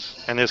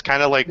his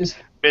kind of like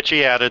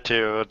bitchy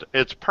attitude.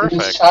 It's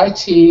perfect. His chai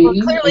tea.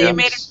 Well, clearly he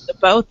made it to the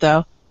boat,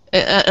 though.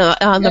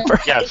 The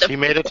first. Yes, he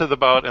made it to the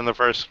boat in the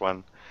first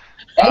one.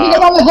 And he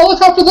got on the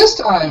helicopter this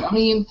time. I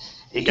mean,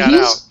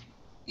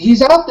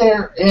 he's out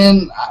there,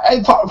 and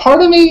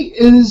part of me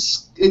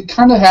is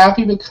kind of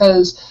happy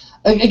because,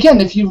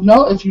 again, if you've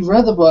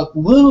read the book,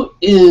 Wu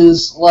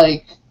is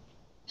like,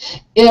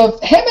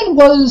 if Hammond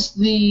was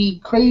the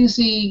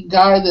crazy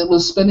guy that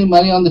was spending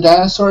money on the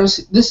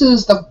dinosaurs, this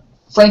is the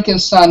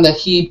Frankenstein that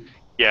he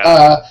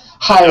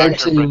hired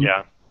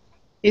to.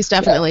 He's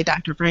definitely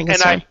Dr.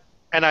 Frankenstein.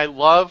 And I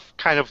love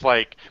kind of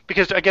like,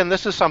 because again,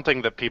 this is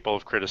something that people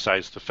have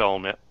criticized the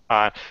film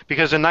on,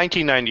 because in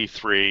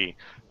 1993,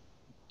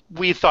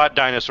 we thought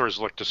dinosaurs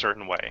looked a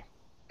certain way.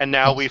 And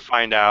now we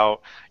find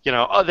out,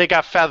 they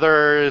got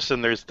feathers,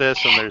 and there's this,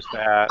 and there's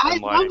that. I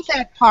love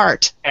that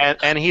part.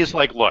 And he's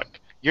like, look,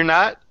 you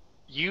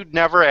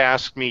never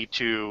asked me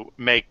to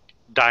make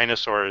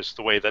dinosaurs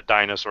the way that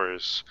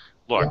dinosaurs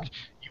look. Yeah.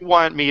 You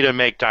want me to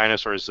make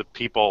dinosaurs that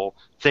people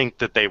think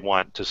that they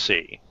want to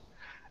see.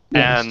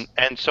 Yes.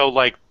 And so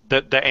like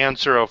the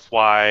answer of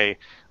why,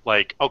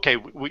 like, okay,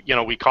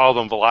 we call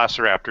them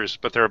velociraptors,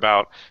 but they're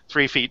about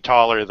 3 feet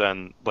taller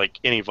than like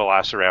any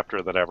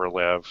velociraptor that ever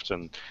lived,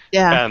 and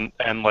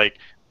like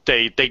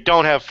they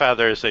don't have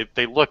feathers,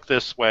 they look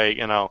this way,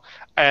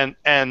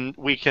 and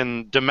we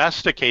can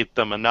domesticate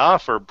them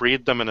enough or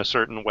breed them in a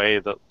certain way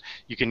that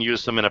you can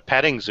use them in a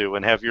petting zoo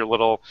and have your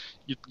little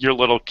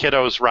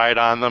kiddos ride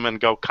on them and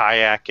go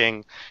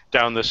kayaking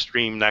down the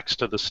stream next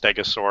to the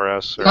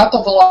Stegosaurus. Not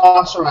the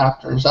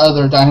velociraptors,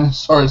 other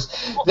dinosaurs.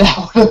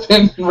 That would have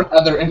been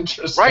rather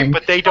interesting. Right,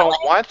 but they don't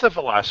want the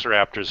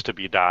velociraptors to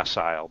be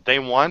docile. They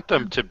want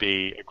them to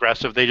be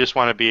aggressive. They just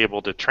want to be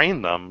able to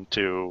train them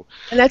to.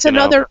 And that's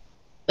another.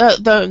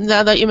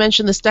 Now that you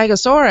mentioned the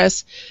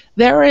Stegosaurus,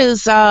 there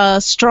is a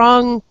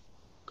strong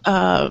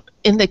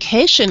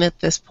indication at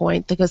this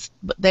point, because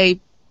they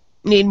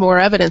need more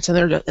evidence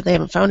and they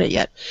haven't found it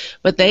yet.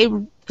 But they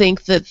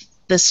think that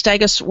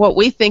what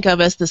we think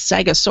of as the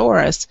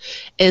Stegosaurus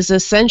is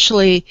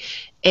essentially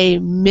a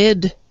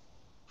mid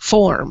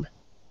form.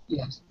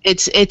 Yes.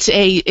 It's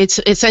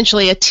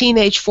essentially a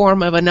teenage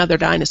form of another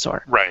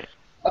dinosaur. Right.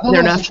 I thought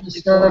the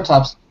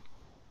Triceratops.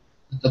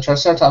 The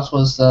Triceratops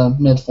was the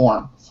mid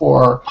form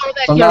for.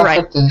 Oh, you're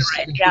right.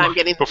 Yeah, I'm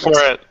getting before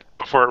it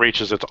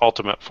reaches its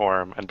ultimate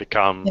form and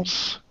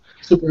becomes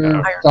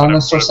Super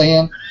Dinosaur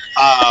Saiyan.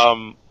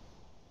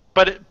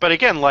 But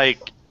again, like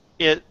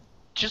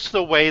just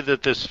the way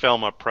that this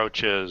film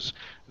approaches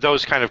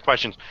those kind of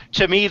questions,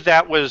 to me,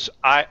 that was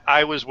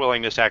I was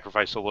willing to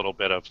sacrifice a little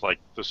bit of like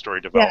the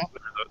story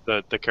development,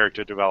 the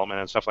character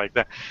development and stuff like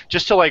that,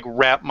 just to like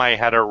wrap my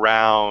head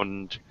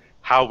around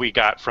how we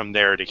got from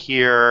there to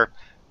here,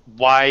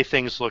 why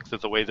things look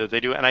the way that they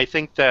do. And I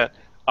think that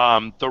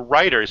the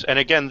writers, and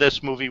again,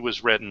 this movie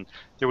was written,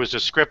 there was a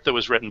script that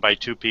was written by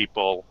 2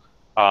 people,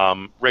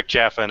 Rick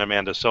Jaffa and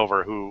Amanda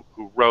Silver, who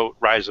wrote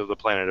Rise of the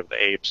Planet of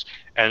the Apes,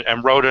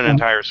 and wrote an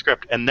entire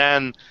script. And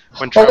then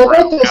when Trevor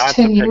got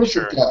 10 the years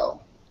picture,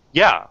 ago.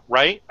 Yeah,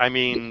 right? I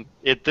mean,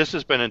 this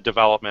has been in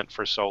development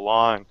for so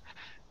long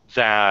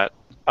that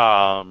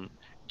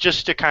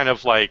just to kind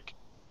of like,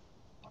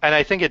 and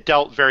I think it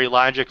dealt very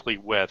logically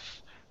with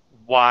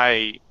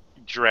why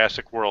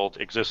Jurassic World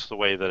exists the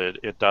way that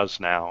it does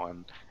now,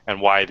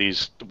 and why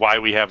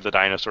we have the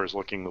dinosaurs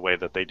looking the way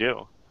that they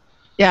do.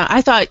 Yeah,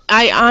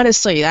 I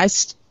honestly,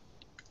 that's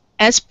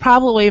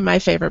probably my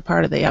favorite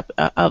part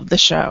of the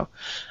show,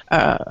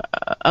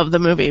 of the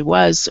movie,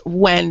 was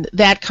when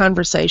that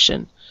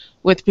conversation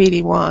with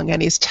B.D. Wong,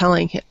 and he's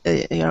telling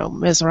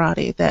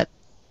Maserati that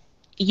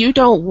you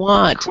don't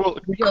want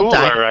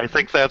cooler. I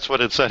think that's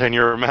what it said in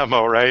your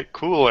memo, right?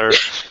 Cooler,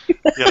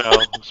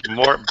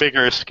 more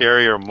bigger,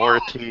 scarier, more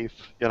teeth.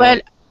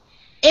 But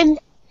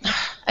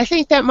I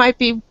think that might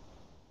be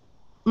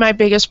my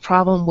biggest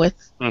problem with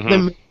the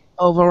movie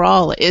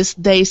overall, is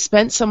they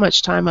spent so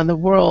much time on the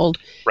world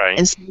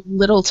and so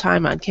little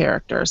time on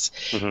characters.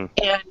 And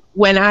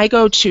when I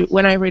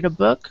read a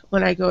book,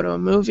 when I go to a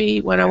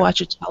movie, when I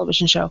watch a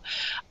television show,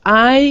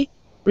 I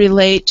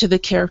relate to the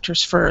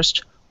characters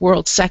first,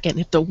 world second.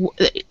 If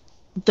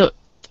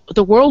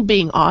the world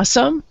being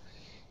awesome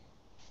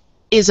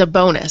is a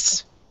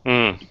bonus,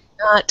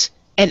 not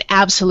an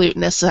absolute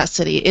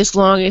necessity, as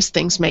long as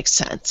things make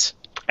sense.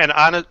 And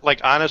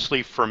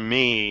honestly, for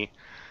me,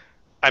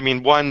 I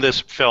mean, this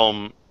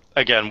film,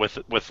 again, with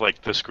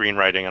like the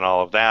screenwriting and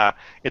all of that,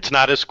 it's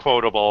not as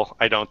quotable,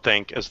 I don't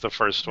think, as the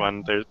first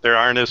one. There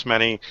aren't as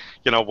many,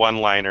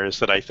 one-liners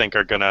that I think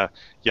are gonna,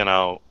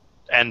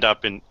 end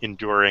up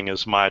enduring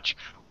as much.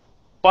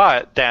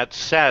 But that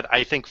said,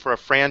 I think for a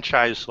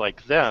franchise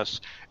like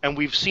this, and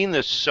we've seen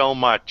this so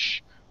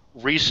much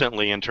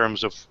recently in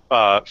terms of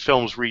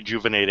films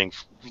rejuvenating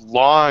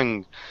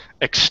long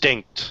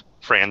extinct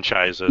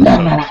franchises,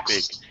 so to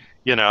speak.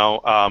 You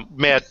want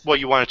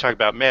to talk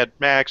about Mad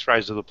Max,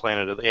 Rise of the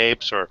Planet of the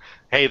Apes, or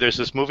hey, there's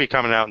this movie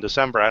coming out in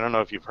December. I don't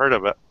know if you've heard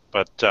of it,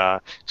 but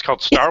it's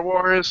called Star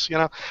Wars.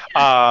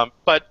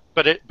 But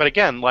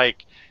again,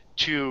 like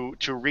to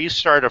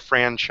restart a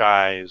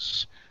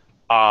franchise,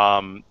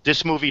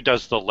 this movie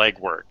does the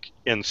legwork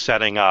in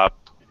setting up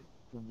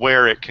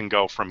where it can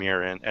go from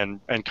here,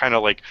 and kind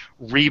of like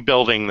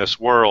rebuilding this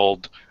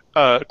world,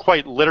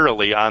 quite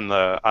literally on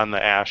the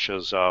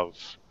ashes of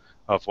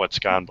what's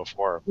gone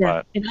before. Yeah.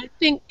 But and I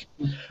think,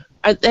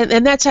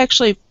 and that's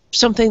actually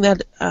something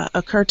that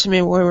occurred to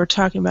me when we were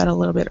talking about it a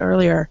little bit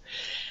earlier.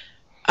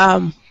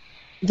 They're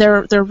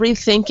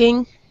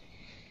rethinking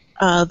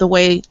the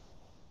way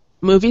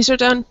movies are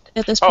done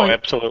at this point. Oh,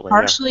 absolutely.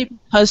 Partially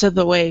because of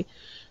the way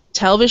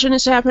television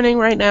is happening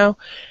right now,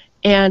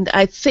 and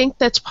I think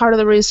that's part of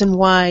the reason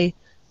why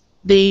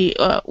the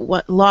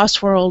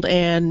Lost World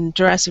and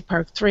Jurassic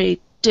Park 3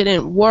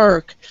 didn't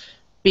work,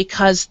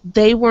 because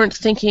they weren't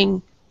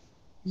thinking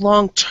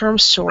long-term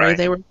story. Right.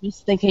 They were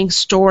just thinking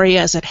story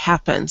as it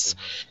happens,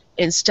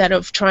 instead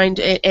of trying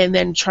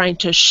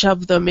to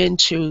shove them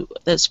into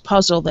this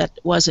puzzle that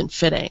wasn't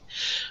fitting.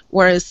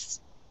 Whereas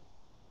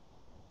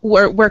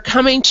we're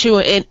coming to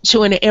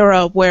an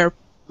era where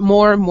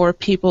more and more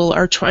people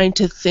are trying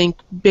to think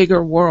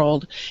bigger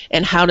world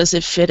and how does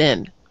it fit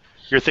in.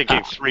 You're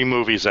thinking 3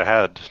 movies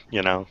ahead,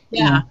 Yeah.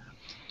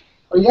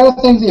 Well, you got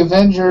to thank the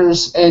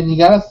Avengers, and you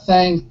got to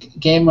thank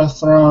Game of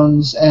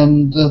Thrones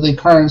and the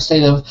current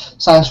state of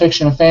science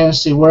fiction and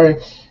fantasy, where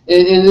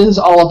it is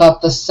all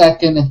about the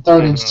second and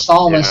third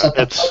installments. That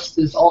the first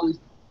is always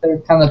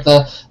kind of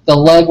the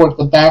legwork,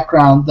 the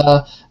background,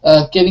 the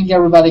getting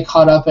everybody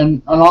caught up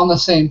and on the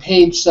same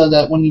page, so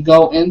that when you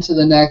go into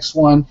the next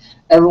one,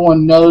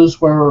 everyone knows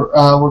where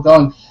we're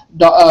going.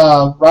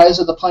 Rise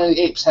of the Planet of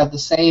the Apes had the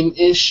same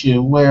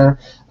issue, where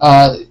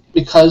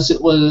because it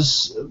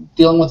was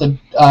dealing with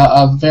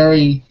a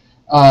very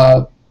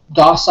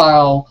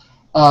docile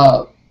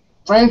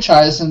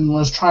franchise and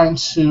was trying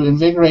to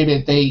invigorate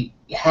it, they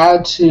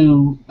had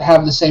to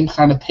have the same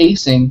kind of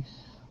pacing,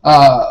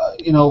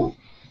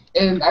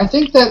 and I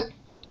think that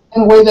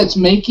in a way that's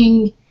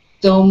making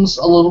films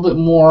a little bit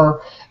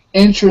more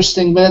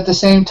interesting, but at the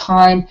same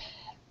time,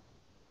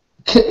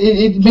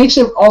 it makes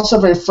it also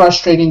very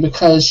frustrating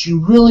because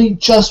you really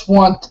just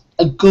want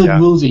a good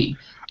movie.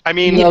 I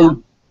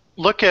mean,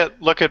 look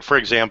at for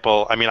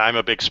example. I mean, I'm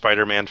a big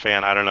Spider-Man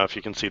fan. I don't know if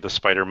you can see the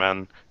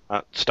Spider-Man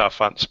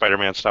stuff on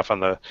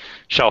the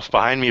shelf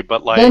behind me,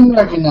 but like, didn't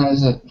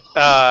recognize it.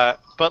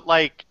 But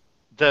like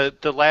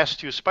the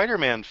last 2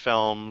 Spider-Man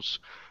films,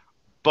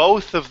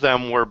 both of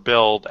them were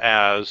billed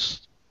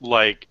as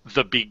like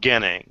the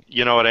beginning.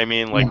 You know what I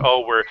mean? Like,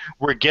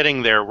 we're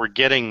getting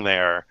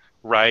there.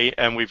 Right,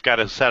 and we've got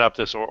to set up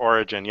this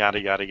origin, yada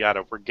yada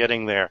yada. We're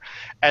getting there,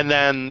 and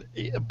then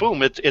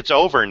boom, it's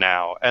over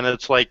now, and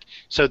it's like,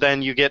 so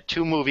then you get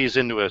 2 movies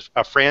into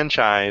a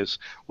franchise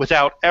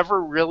without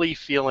ever really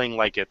feeling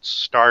like it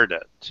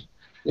started,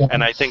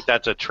 and I think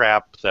that's a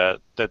trap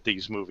that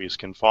these movies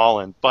can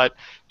fall in. But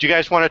do you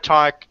guys want to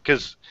talk?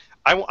 Because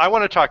I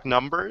want to talk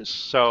numbers.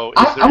 So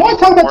I want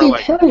to talk about the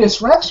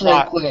Imperious Rex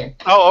really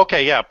quick. Oh,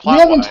 okay, yeah. We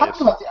haven't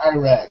talked about the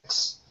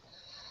IREX.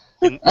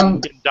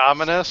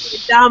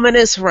 Indominus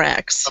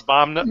Rex.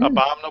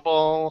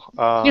 Abominable.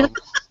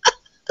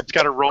 It's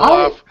got to roll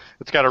off.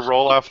 It's got to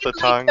roll off the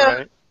tongue,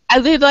 right? I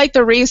did like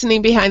the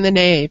reasoning behind the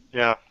name.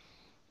 Yeah.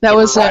 That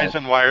was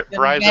Verizon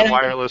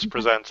Wireless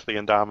presents the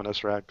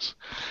Indominus Rex.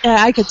 Yeah,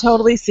 I could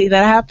totally see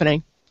that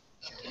happening.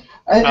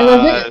 I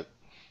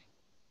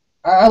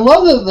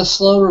love the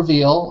slow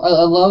reveal. I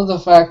love the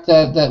fact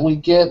that we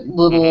get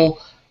little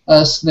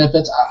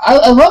snippets.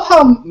 I love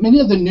how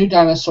many of the new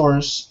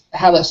dinosaurs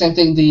have that same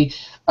thing.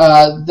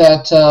 I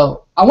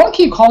want to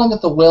keep calling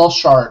it the whale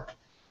shark,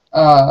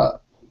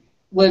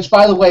 which,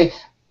 by the way,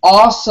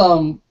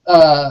 awesome.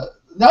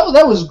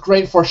 That was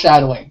great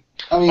foreshadowing.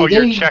 I mean,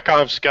 your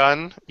Chekhov's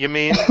gun, you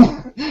mean?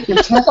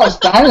 Your Chekhov's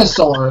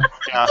dinosaur.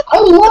 Yeah. I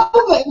love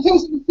that,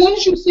 because as soon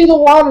as you see the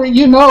water,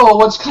 you know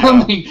what's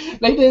coming. Yeah.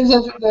 They did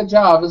such a good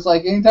job. It's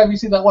like anytime you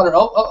see that water,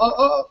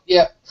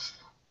 yeah.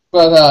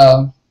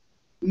 But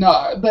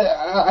No, but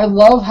I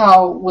love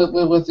how with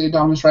the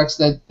Indominus Rex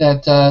that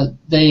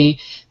they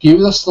give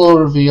you the slow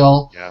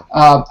reveal. Yeah.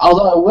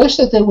 Although I wish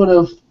that they would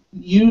have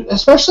used,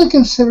 especially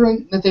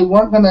considering that they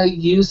weren't going to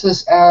use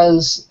this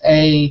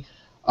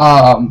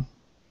um,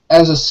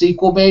 as a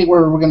sequel bait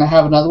where we're going to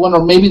have another one,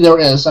 or maybe there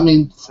is. I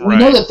mean, we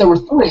know Right. that there were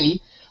three.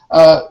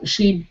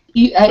 She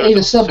There's ate a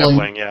a sibling.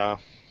 sibling, yeah.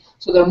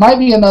 So there might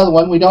be another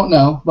one. We don't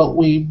know, but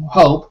we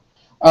hope.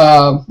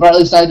 Or at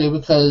least I do,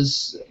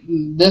 because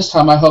this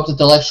time I hope that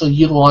they'll actually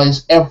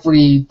utilize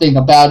everything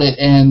about it,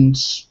 and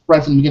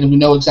right from the beginning we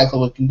know exactly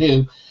what it can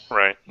do.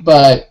 Right.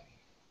 But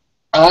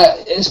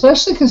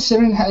especially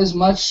considering as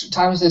much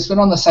time as they spent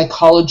on the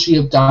psychology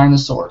of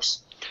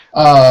dinosaurs,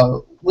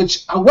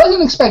 which I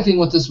wasn't expecting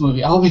with this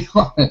movie. I'll be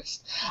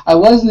honest. I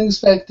wasn't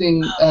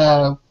expecting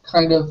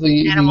kind of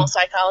Animal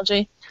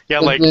psychology.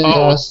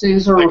 Yeah,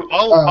 Caesar.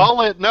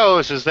 All it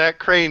knows is that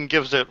crane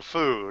gives it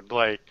food.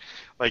 So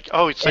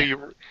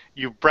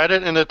you bred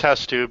it in a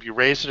test tube, you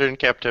raised it in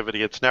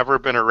captivity. It's never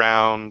been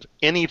around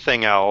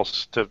anything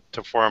else to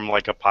form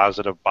like a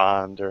positive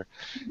bond, or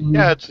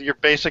you're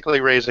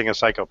basically raising a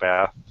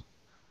psychopath.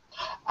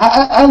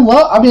 I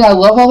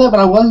love all that, but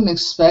I wasn't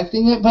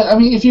expecting it. But I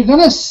mean, if you're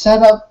gonna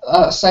set up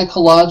a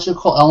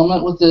psychological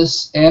element with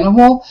this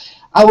animal,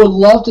 I would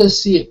love to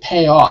see it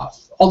pay off.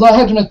 Although I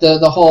have to admit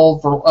the whole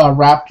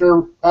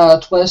raptor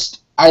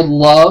twist, I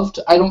loved.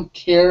 I don't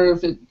care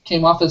if it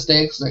came off as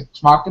Deus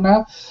Ex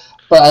Machina,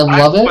 but I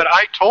love it. But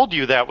I told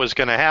you that was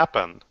going to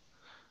happen.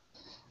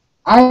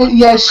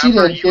 She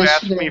did. You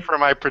asked me for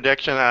my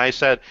prediction, and I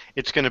said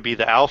it's going to be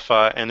the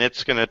alpha, and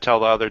it's going to tell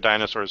the other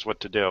dinosaurs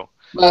what to do.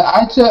 But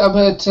at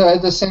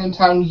the same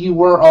time, you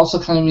were also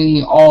kind of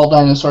meaning all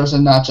dinosaurs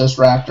and not just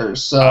raptors.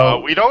 So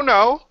we don't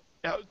know.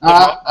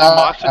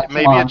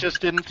 Maybe it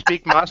just didn't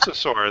speak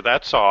Mosasaur.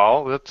 That's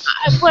all. It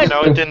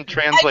didn't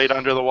translate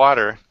under the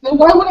water. Then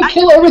why would it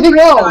kill everything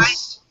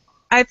else?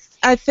 I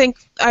think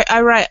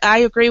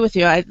I agree with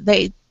you.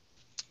 They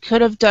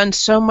could have done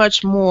so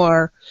much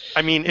more.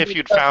 I mean, if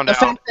you'd found out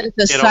fact that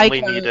it's it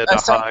only needed a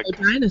hug.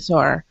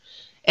 Dinosaur,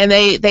 and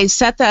they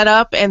set that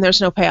up, and there's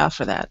no payoff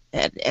for that,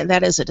 and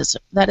that is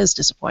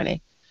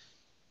disappointing.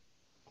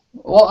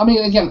 Well, I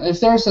mean, again,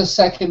 if there's a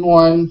second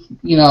one,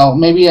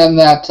 maybe on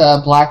that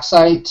black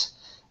site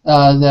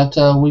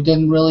that we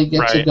didn't really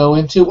get to go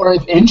into, or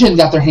if Engine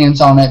got their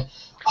hands on it,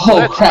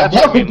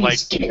 that would be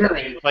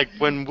scary. Like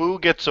when Wu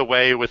gets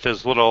away with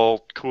his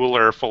little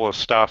cooler full of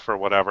stuff or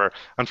whatever.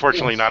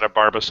 Unfortunately, not a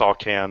Barbasol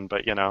can,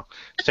 but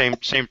same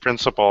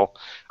principle.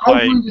 I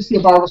would like to see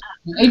a Barbasol,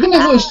 even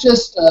if it was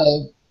just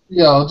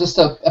just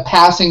a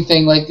passing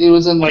thing, like it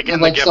was in the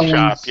gift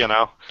shop,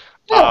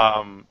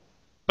 Yeah.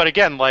 But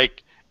again,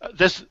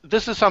 this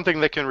is something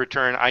that can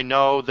return. I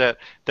know that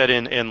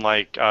in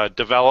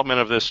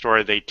development of this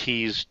story, they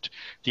teased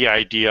the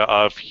idea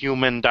of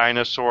human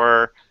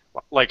dinosaur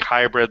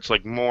hybrids,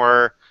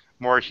 more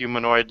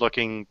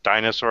humanoid-looking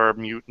dinosaur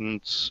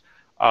mutants.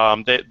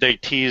 They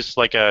teased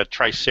a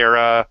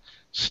Tricera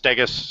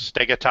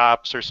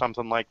Stegatops or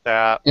something like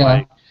that.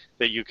 Yeah.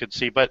 That you could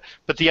see, but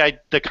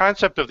the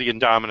concept of the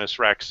Indominus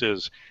Rex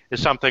is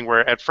something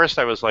where at first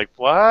I was like,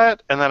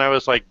 what? And then I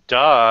was like,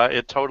 duh,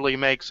 it totally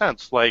makes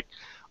sense.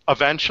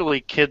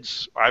 Eventually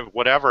kids,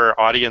 whatever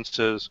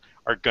audiences,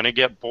 are going to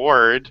get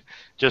bored,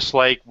 just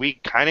like we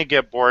kind of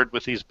get bored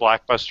with these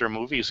blockbuster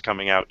movies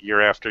coming out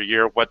year after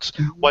year. What's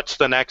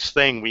the next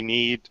thing? We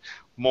need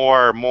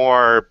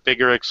more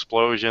bigger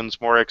explosions,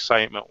 more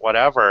excitement,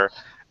 whatever.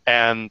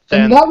 And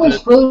that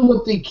was really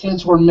what the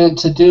kids were meant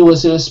to do.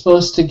 Was it was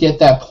supposed to get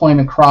that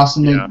point across,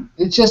 and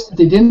it's just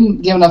they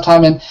didn't give enough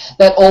time. And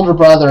that older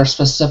brother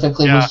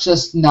specifically was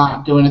just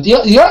not doing it.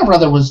 The younger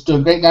brother was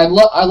doing great. And I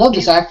love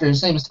this actor.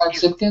 His name is Ty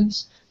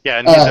Simpkins. Yeah,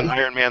 and he's in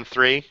Iron Man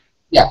 3.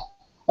 Yeah,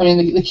 I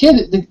mean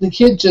the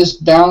kid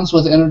just bounced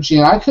with energy,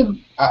 and I took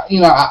him as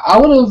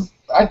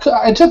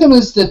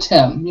the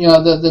Tim,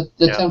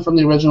 the Tim from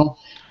the original,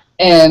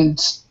 and.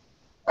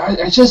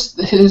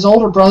 His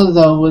older brother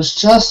though was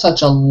just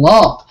such a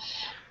lump,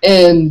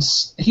 and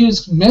he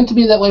was meant to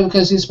be that way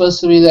because he's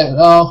supposed to be that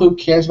who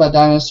cares about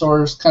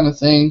dinosaurs kind of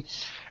thing.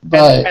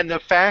 But and the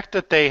fact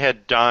that they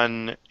had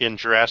done in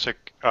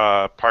Jurassic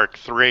Park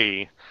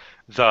 3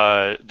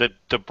 the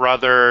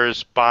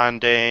brothers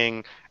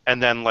bonding,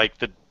 and then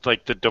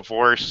the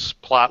divorce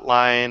plot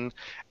line,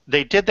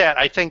 they did that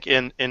I think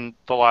in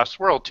The Lost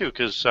World too,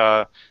 because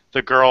the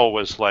girl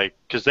was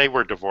because they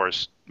were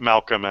divorced,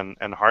 Malcolm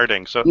and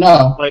Harding. So she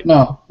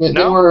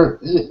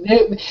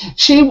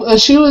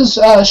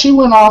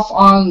went off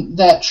on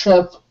that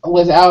trip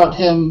without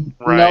him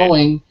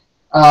knowing,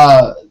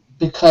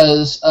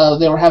 because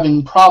they were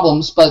having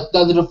problems. But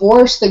the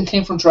divorce thing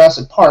came from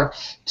Jurassic Park.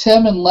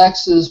 Tim and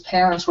Lex's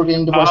parents were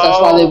getting divorced. That's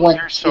why they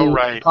went to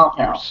the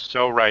compound. You're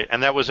so right,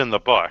 and that was in the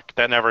book.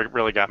 That never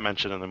really got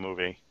mentioned in the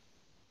movie.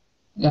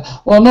 Yeah.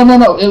 Well, no.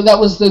 That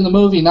was in the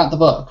movie, not the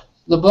book.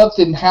 The book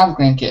didn't have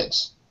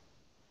grandkids.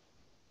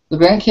 The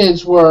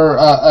grandkids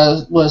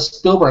was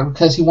Spielberg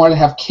because he wanted to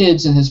have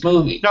kids in his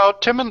movie. No,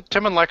 Tim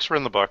and Lex were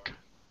in the book.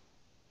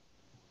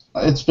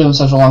 It's been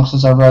such a long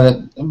since I've read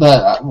it,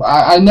 but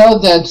I know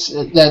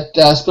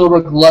that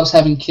Spielberg loves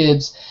having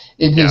kids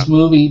in his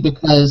movie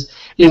because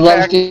he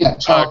loves getting that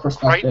child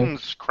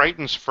perspective.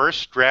 Crichton's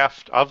first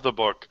draft of the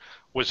book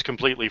was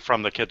completely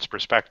from the kid's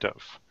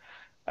perspective,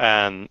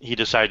 and he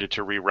decided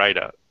to rewrite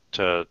it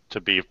to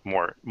be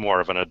more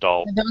of an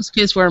adult. And those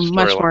kids were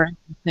much more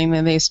interesting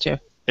than these two.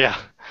 Yeah.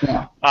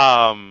 Yeah.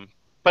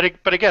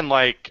 But again,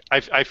 like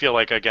I feel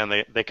like again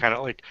they kind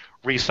of like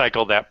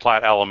recycled that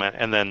plot element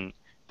and then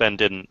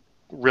didn't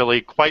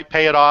really quite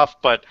pay it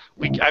off. But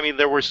I mean,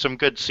 there were some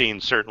good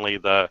scenes. Certainly,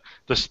 the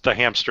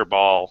hamster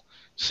ball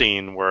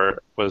scene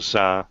was.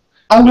 I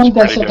want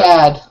that so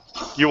bad.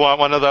 You want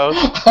one of those?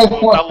 As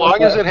long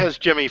as it has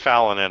Jimmy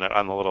Fallon in it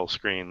on the little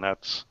screen,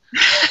 that's.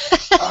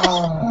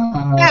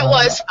 That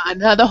was fun.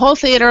 The whole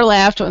theater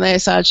laughed when they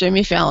saw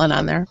Jimmy Fallon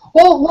on there.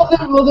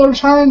 Well, they're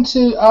trying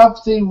to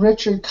up the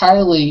Richard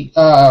Kiley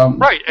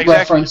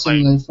reference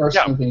in the first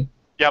movie.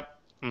 Yep.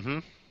 Mm-hmm.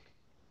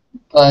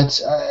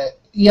 But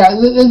yeah,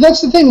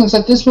 that's the thing is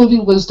that this movie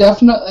was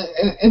definitely,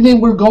 and they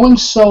were going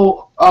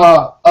so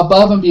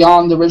above and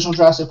beyond the original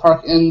Jurassic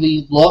Park in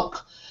the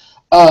look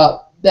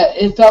that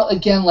it felt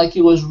again like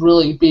it was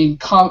really being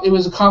it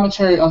was a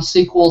commentary on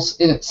sequels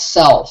in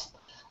itself.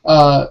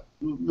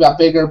 Got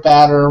bigger,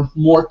 badder,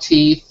 more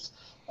teeth.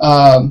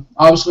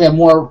 Obviously, we have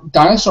more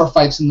dinosaur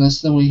fights in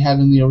this than we had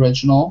in the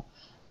original.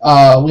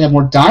 We have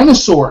more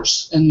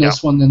dinosaurs in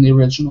this one than the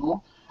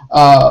original,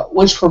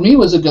 which for me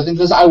was a good thing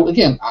because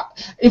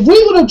if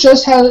we would have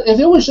just if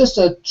it was just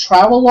a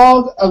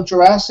travelogue of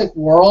Jurassic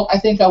World, I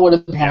think I would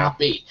have been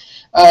happy.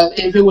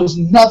 If it was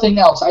nothing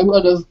else, I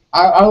would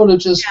have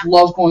just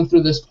loved going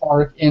through this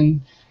park, and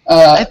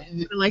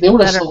they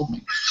would have sold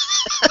me.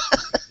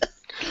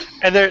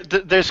 And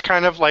there's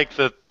kind of like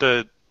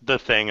the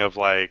thing of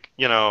like,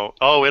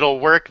 it'll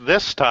work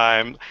this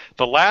time.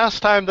 The last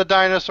time the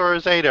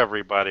dinosaurs ate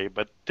everybody,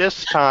 but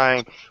this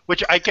time,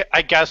 which I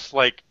guess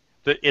like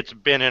it's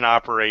been in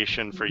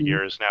operation for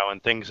years now,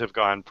 and things have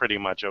gone pretty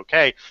much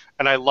okay.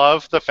 And I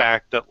love the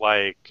fact that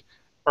like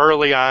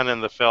early on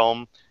in the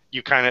film,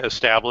 you kind of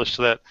established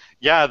that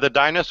the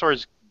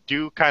dinosaurs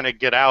do kind of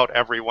get out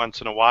every once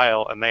in a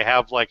while, and they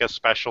have like a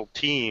special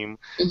team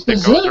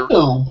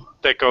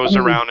that goes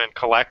around and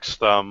collects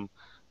them,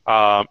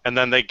 and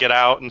then they get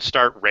out and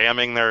start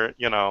ramming their,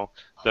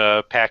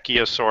 the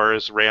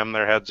Pachyosaurs ram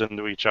their heads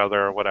into each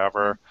other or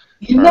whatever.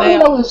 You know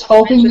what I was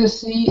hoping to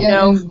see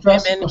in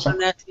women on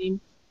that team?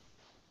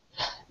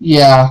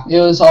 Yeah,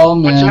 it was all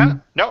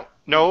men.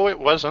 No, it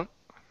wasn't.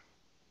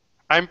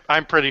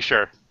 I'm pretty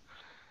sure.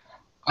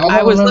 I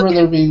don't remember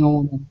there being a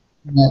woman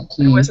on that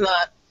team. It was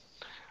not.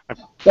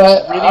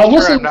 But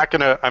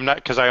I'm not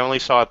because I only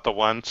saw it the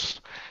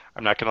once.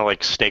 I'm not gonna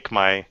like stake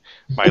my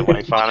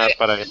life on it,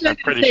 but I'm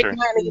pretty sure.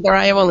 Either.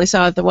 I only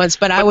saw it the once,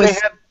 but I was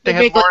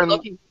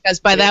looking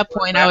because by that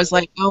point I was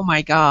like, oh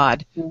my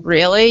god,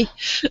 really?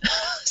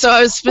 So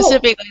I was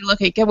specifically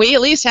looking. Can we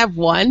at least have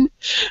one?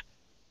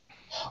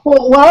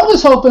 Well, what I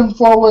was hoping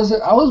for was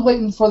I was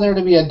waiting for there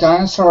to be a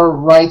dinosaur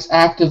rights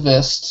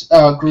activist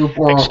group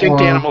or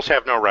extinct animals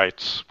have no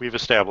rights. We've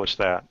established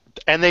that.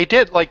 And they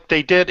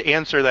did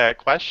answer that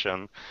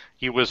question.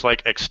 He was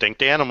like,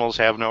 extinct animals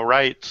have no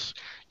rights.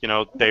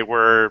 They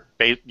were,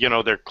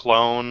 they're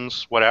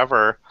clones,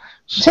 whatever.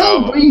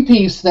 Tell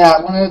Greenpeace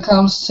that when it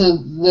comes to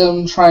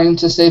them trying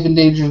to save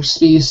endangered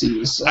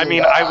species. I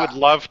mean, I would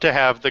love to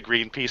have the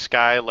Greenpeace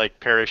guy like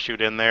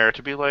parachute in there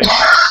to be like,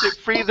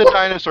 free the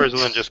dinosaurs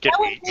and then just get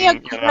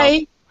eaten.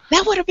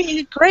 That would have been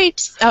a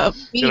great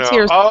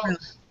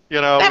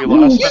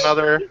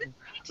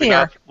we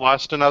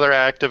lost another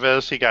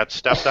activist. He got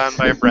stepped on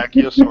by a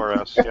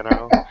brachiosaurus.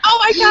 Oh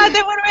my god,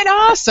 that would have been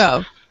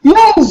awesome.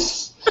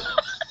 Yes.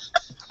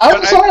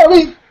 I'm sorry. I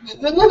mean,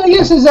 the thing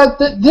is that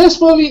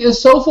this movie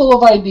is so full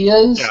of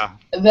ideas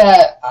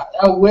that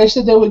I wish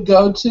that they would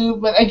go to.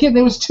 But again,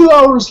 it was 2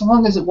 hours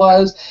long as it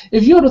was.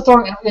 If you would have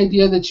thrown every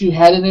idea that you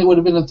had in it, would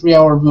have been a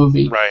 3-hour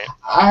movie. Right.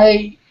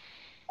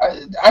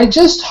 I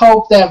just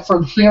hope that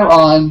from here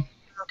on.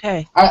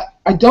 Okay.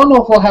 I don't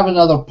know if we'll have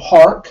another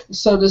park,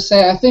 so to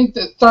say. I think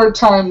that third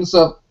time's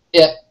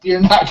it. You're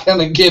not going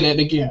to get it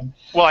again.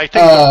 Well, I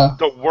think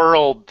the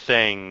world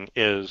thing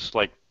is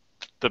like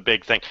the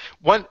big thing.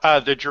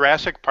 The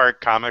Jurassic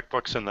Park comic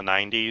books in the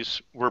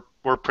 90s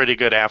were pretty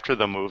good after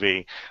the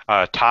movie.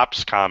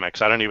 Topps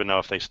Comics, I don't even know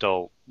if they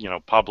still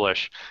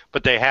publish,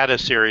 but they had a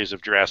series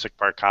of Jurassic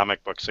Park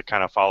comic books that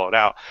kind of followed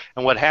out.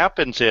 And what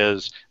happens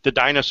is the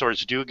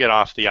dinosaurs do get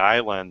off the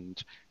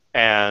island,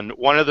 and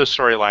one of the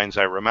storylines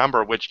I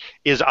remember, which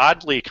is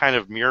oddly kind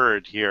of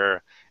mirrored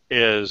here,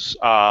 is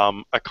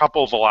a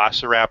couple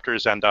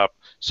velociraptors end up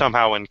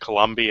somehow in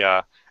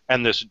Colombia,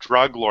 and this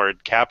drug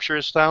lord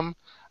captures them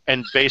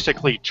and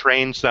basically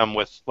trains them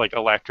with like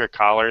electric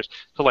collars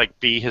to like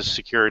be his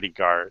security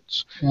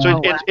guards. So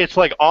it's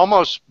like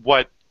almost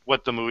what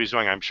the movie's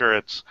doing. I'm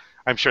sure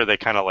they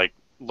kind of like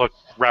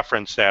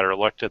referenced that or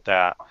looked at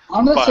that.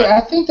 Honestly,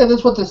 I think that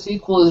is what the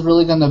sequel is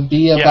really going to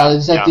be about.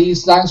 Is that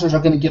these dinosaurs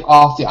are going to get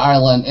off the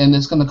island and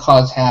it's going to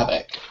cause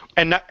havoc.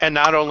 And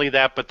not only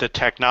that, but the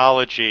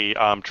technology.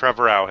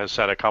 Trevor Rao has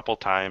said a couple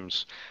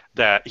times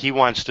that he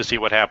wants to see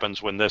what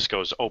happens when this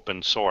goes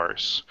open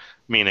source,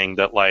 meaning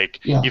that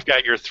you've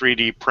got your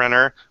 3D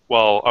printer.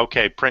 Well,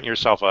 okay, print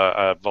yourself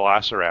a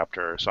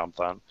Velociraptor or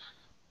something.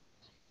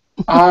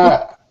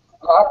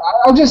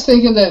 I'm just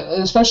thinking that,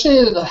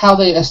 especially how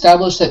they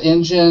established that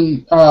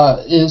engine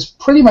is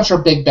pretty much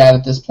our big bad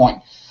at this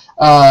point.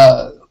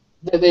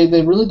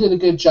 They really did a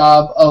good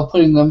job of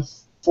putting them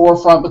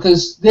forefront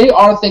because they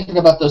are thinking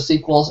about those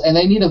sequels and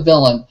they need a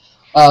villain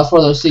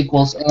for those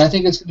sequels, and I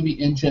think it's going to be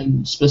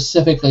InGen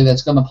specifically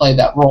that's going to play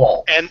that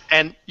role.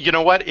 And you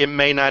know what? It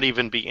may not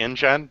even be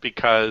InGen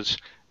because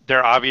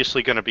they're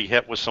obviously going to be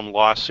hit with some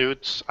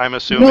lawsuits, I'm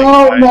assuming,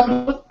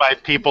 by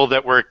people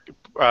that were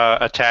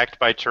attacked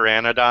by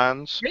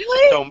pteranodons.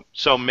 Really?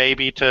 So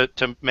maybe to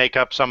make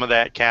up some of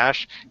that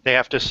cash, they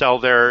have to sell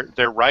their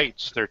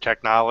rights, their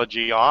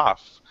technology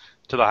off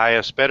to the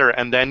highest bidder,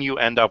 and then you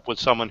end up with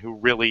someone who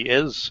really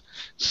is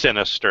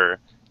sinister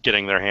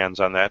getting their hands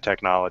on that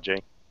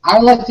technology. I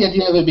like the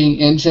idea of it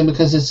being InGen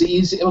because it's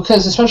easy.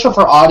 Because especially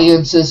for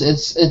audiences,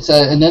 it's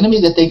an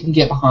enemy that they can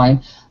get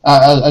behind.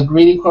 A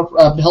greedy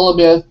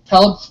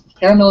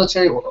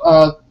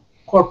paramilitary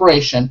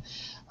corporation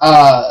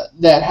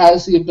that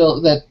has the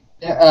ability that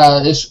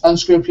is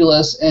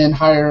unscrupulous and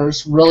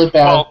hires really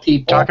bad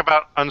people. Talk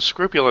about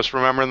unscrupulous.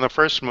 Remember in the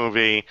first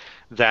movie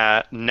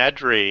that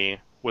Nedry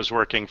was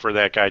working for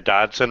that guy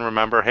Dodson.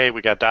 Remember, hey,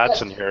 we got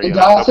Dodson here. And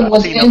Dodson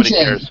was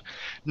InGen.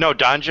 No,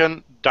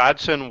 Dodson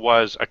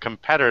was a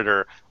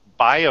competitor,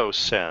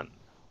 Biosyn.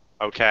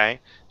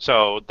 Okay,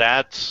 so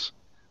that's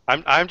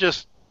I'm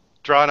just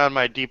drawing on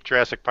my deep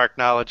Jurassic Park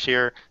knowledge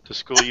here to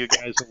school you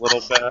guys a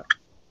little bit.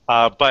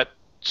 But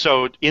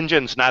so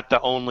InGen's not the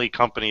only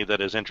company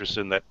that is interested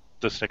in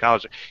this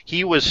technology.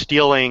 He was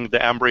stealing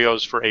the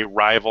embryos for a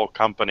rival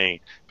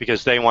company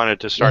because they wanted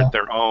to start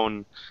their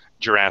own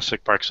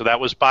Jurassic Park. So that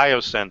was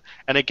Biosyn.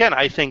 And again,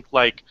 I think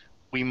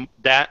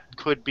that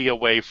could be a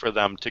way for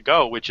them to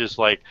go, which is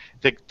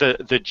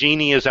the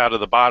genie is out of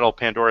the bottle.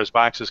 Pandora's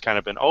box has kind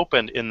of been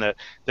opened in that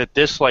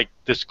this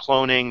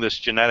cloning, this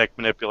genetic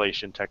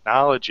manipulation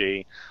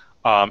technology,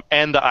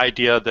 and the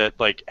idea that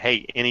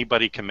hey,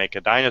 anybody can make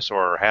a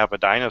dinosaur or have a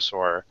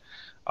dinosaur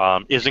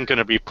isn't going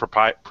to be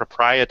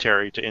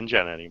proprietary to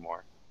InGen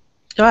anymore.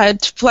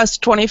 Plus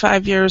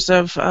 25 years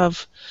of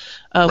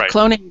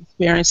cloning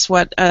experience,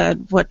 what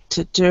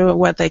to do,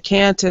 what they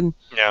can't, and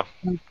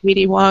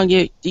Weedy Wong,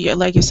 you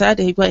like you said,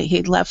 he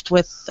left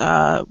with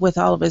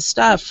all of his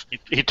stuff.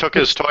 He took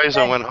his toys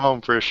and went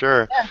home for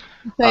sure.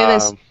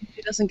 Yeah,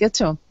 he doesn't get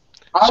to him.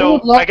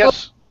 I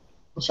guess.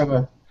 Sorry, go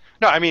ahead.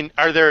 No, I mean,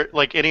 are there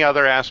any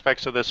other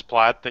aspects of this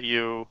plot that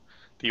you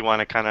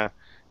want to kind of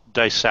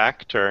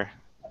dissect or?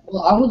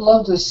 Well, I would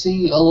love to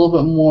see a little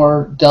bit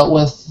more dealt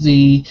with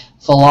the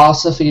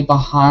philosophy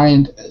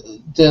behind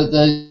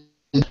the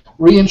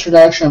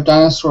reintroduction of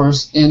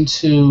dinosaurs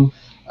into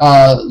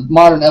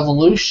modern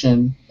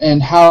evolution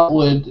and how it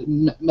would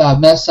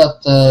mess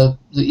up the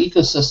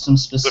ecosystem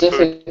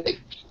specifically.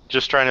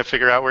 Just trying to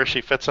figure out where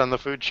she fits on the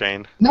food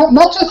chain.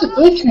 Not just the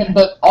food chain,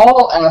 but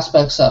all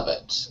aspects of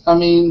it. I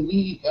mean,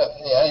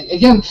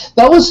 again,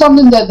 that was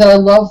something that I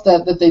love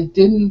that they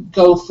didn't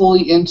go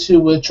fully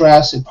into with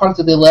Jurassic Park,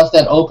 that they left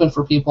that open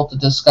for people to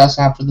discuss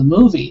after the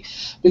movie.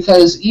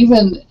 Because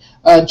even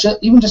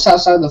just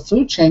outside of the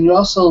food chain, you're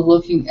also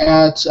looking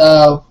at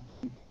the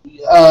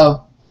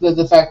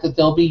fact that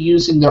they'll be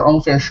using their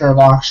own fair share of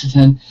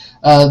oxygen.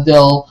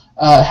 They'll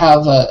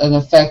have an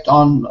effect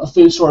on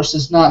food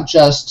sources, not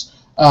just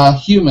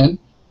human,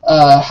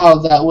 how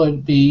that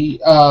would be.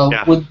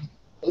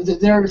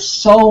 There's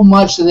so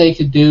much that they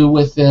could do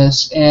with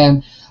this,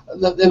 and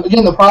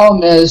again, the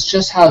problem is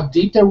just how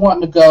deep they're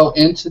wanting to go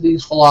into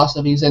these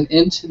philosophies and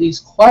into these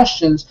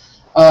questions,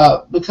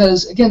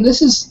 because again,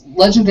 this is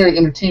Legendary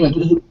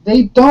Entertainment.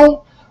 They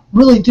don't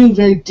really do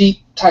very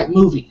deep type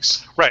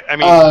movies. Right. I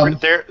mean,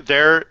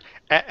 they're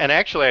and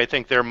actually, I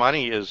think their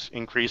money is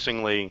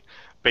increasingly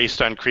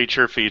based on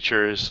creature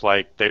features,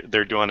 like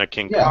they're doing a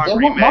King Kong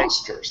remake.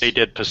 Monsters. They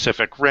did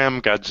Pacific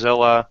Rim,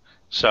 Godzilla,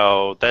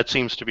 so that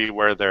seems to be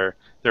where their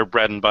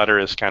bread and butter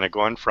is kind of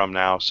going from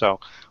now. So,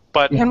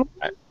 but can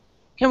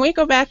we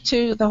go back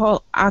to the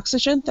whole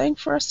oxygen thing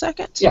for a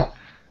second? Yeah.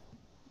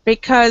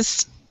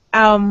 Because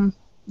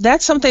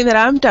that's something that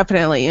I'm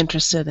definitely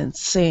interested in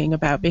seeing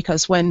about,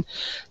 because when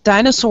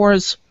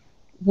dinosaurs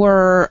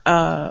were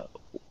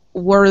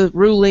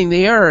ruling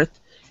the Earth,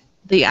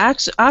 the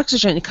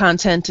oxygen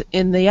content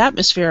in the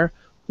atmosphere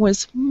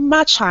was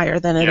much higher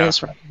than it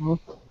is right now,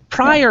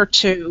 prior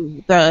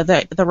to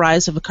the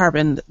rise of the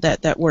carbon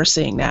that we're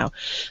seeing now.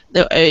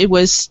 It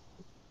was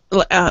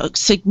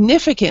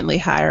significantly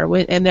higher,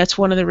 and that's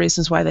one of the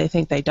reasons why they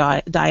think they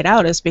died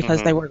out, is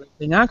because they were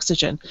losing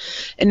oxygen.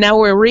 And now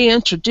we're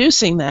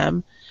reintroducing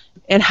them,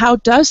 and how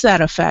does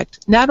that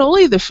affect not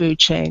only the food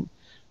chain,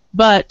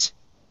 but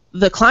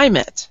the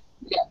climate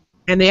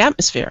and the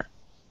atmosphere?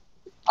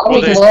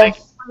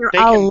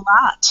 a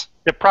lot.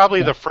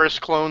 Probably the first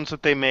clones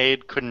that they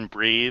made couldn't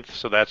breathe,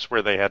 so that's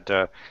where they had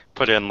to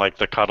put in like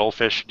the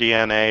cuttlefish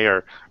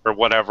DNA or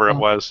whatever it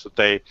was that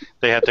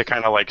they had to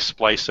kind of like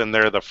splice in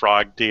there the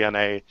frog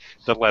DNA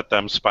that let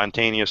them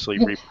spontaneously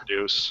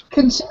reproduce.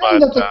 Considering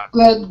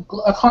that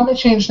climate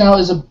change now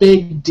is a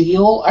big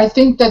deal, I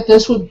think that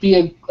this would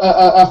be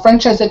a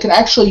franchise that could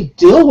actually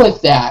deal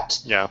with that.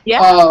 Yeah.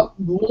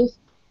 With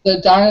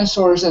the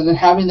dinosaurs and then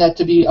having that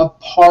to be a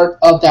part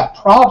of that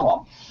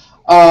problem.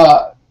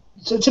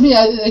 So to me,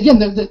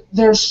 again,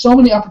 there's so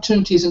many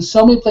opportunities and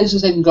so many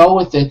places they can go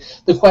with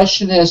it. The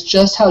question is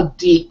just how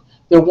deep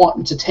they're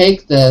wanting to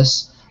take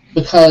this,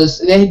 because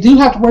they do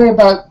have to worry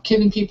about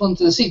getting people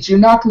into the seats. You're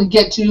not going to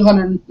get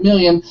 200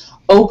 million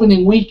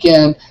opening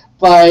weekend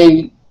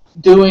by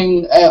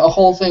doing a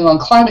whole thing on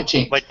climate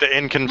change. Like the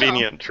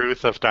inconvenient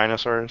truth of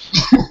dinosaurs.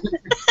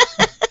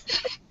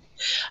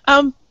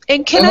 And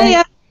can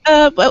I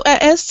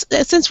ask,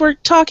 since we're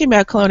talking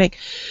about cloning,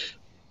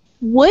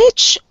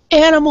 which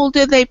animal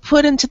did they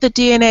put into the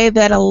DNA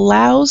that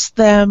allows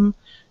them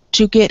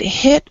to get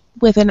hit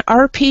with an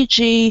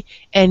RPG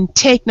and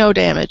take no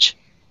damage?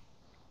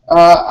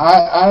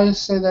 I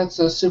say that's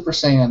a Super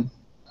Saiyan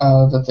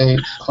that they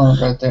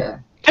cloned right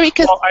there. I mean,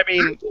 because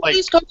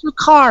these go through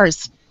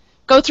cars,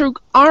 go through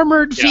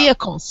armored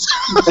vehicles.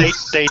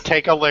 They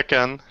take a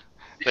licking,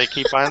 they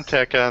keep on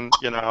ticking.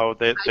 You know,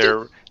 they're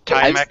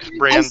Timex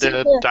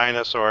branded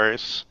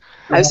dinosaurs.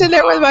 I was sitting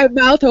there with my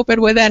mouth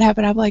open when that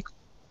happened. I'm like,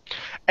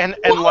 and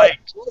I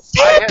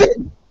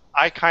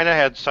kind of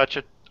had such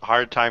a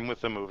hard time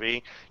with the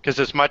movie because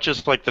as much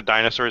as like the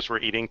dinosaurs were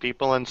eating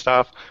people and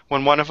stuff,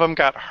 when one of them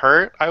got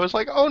hurt, I was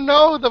like, oh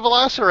no, the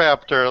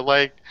velociraptor!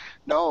 Like,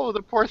 no,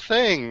 the poor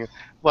thing.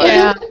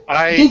 Like,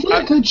 they did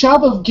a good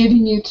job of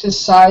getting you to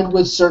side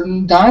with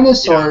certain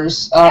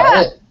dinosaurs.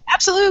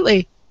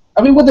 Absolutely.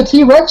 I mean, when the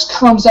T-Rex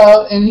comes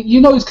out and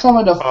you know he's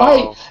coming to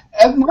fight,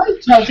 at my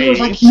time he was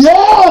like,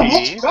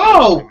 let's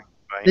go!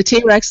 The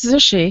T-Rex is a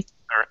she.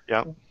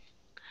 Yeah.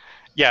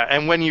 Yeah,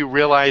 and when you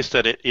realize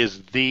that it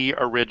is the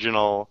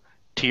original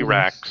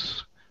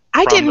T-Rex,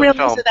 I didn't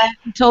realize that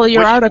until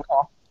your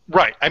article.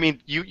 Right. I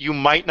mean, you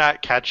might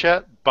not catch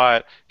it,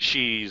 but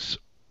she's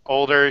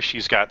older.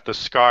 She's got the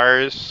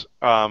scars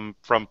from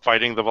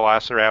fighting the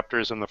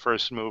velociraptors in the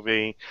first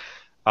movie.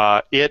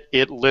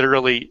 It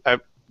literally,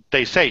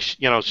 they say,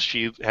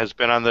 she has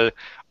been on the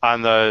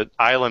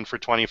island for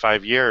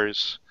 25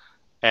 years,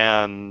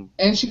 and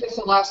she gets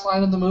the last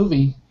line of the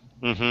movie.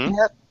 Mm-hmm.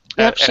 Yep.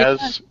 As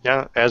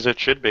it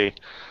should be.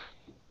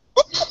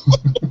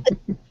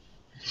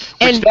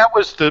 And that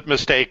was the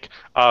mistake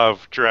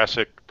of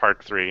Jurassic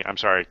Park 3. I'm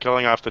sorry,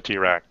 killing off the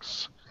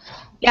T-Rex.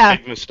 Yeah.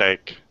 Big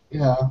mistake.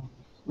 Yeah.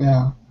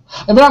 But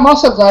I'm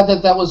also glad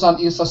that was on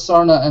Isla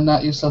Sorna and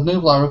not Isla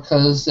Nublar,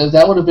 because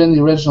that would have been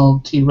the original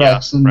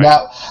T-Rex, and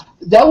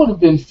that would have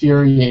been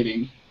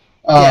infuriating.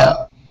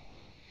 Although,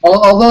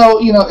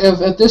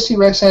 if this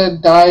T-Rex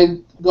had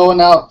died going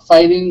out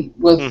fighting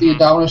with the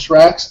Indominus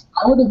Rex,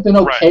 I would have been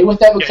okay with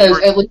that,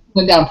 because at least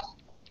went down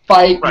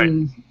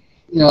fighting,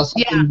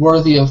 something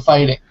worthy of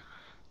fighting.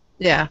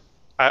 Yeah.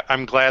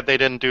 I'm glad they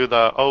didn't do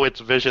the,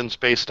 it's visions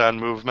based on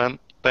movement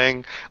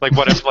thing. Like,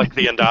 what if, like,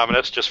 the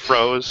Indominus just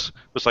froze?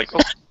 It was like,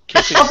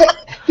 Okay.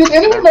 Did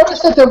anyone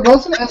notice that there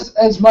wasn't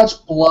as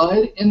much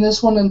blood in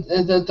this one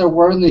that there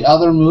were in the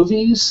other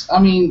movies? I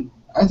mean,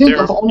 I think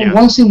of only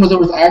one scene where there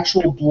was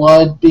actual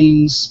blood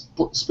being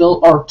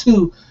spilled, or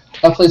two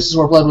places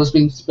where blood was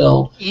being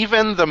spilled.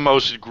 Even the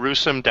most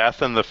gruesome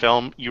death in the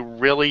film, you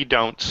really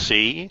don't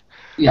see.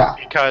 Yeah.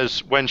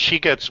 Because when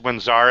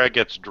Zara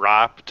gets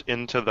dropped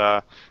into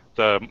the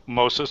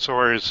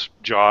mosasaur's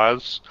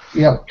jaws,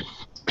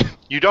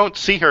 you don't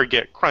see her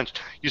get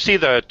crunched. You see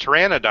the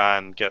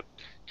pteranodon get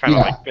kind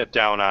of like bit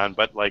down on,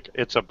 but like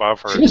it's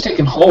above her. She was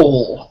taken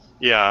whole.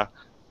 Yeah.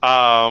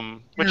 But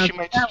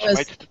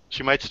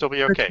she might still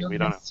be okay. We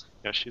don't know.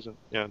 Yeah, she's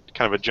kind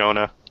of a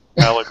Jonah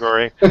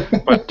allegory,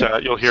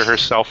 but you'll hear her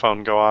cell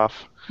phone go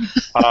off.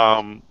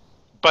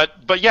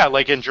 But yeah,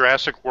 like in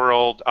Jurassic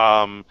World,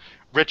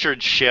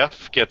 Richard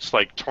Schiff gets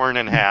like torn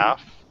in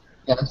half.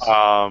 Yes.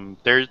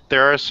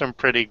 There are some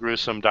pretty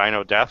gruesome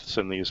dino deaths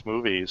in these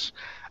movies,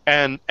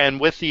 and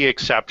with the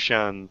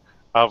exception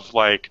of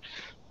like,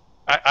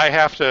 I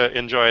have to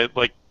enjoy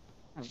like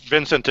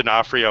Vincent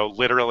D'Onofrio,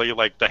 literally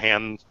like the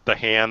hand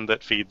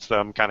that feeds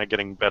them kind of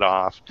getting bit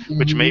off,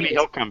 which maybe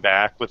he'll come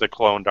back with a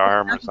cloned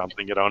arm or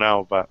something, you don't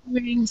know, but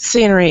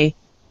scenery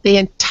the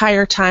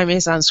entire time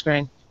he's on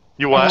screen.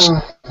 You what?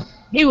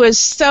 He was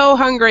so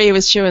hungry he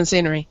was chewing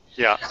scenery.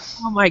 Yeah.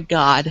 Oh my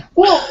God.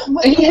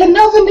 Well, he had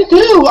nothing to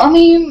do. I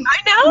mean,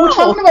 I know. We're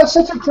talking about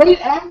such a great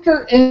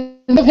actor and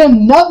give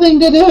him nothing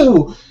to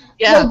do.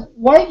 Yeah. Like,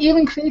 why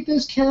even create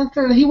this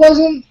character? He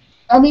wasn't.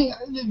 I mean,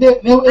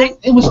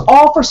 it was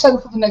all for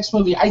setup for the next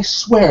movie. I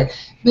swear,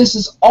 this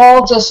is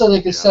all just so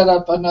they could set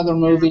up another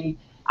movie.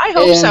 I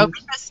hope so,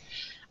 because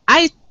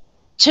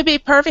to be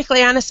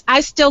perfectly honest, I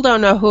still don't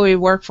know who he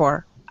worked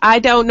for. I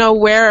don't know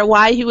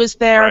why he was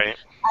there. Right.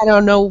 I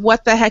don't know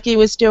what the heck he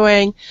was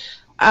doing.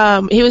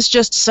 He was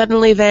just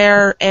suddenly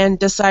there and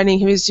deciding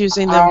he was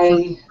using them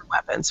for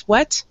weapons.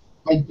 What?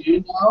 I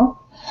do know,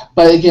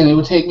 but again, it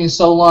would take me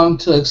so long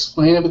to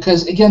explain it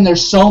because, again,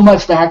 there's so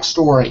much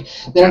backstory.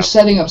 They're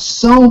setting up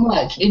so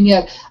much, and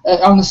yet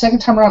on the second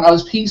time around, I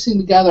was piecing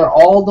together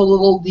all the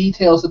little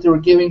details that they were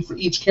giving for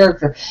each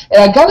character.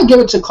 And I got to give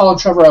it to Colin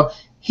Trevorrow.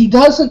 He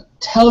doesn't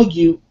tell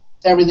you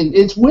everything.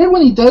 It's weird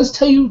when he does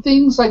tell you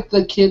things like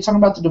the kid talking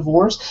about the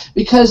divorce,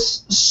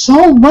 because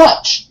so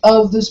much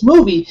of this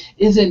movie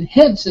is in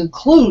hints and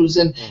clues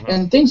and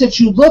things that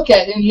you look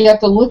at, and you have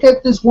to look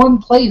at this one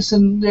place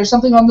and there's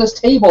something on this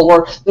table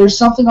or there's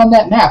something on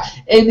that map,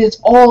 and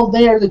it's all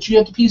there that you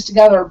have to piece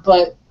together.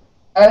 But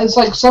it's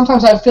like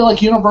sometimes I feel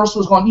like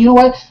Universal is going, you know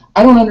what,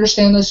 I don't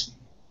understand this,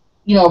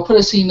 put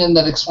a scene in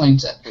that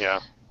explains it. Yeah.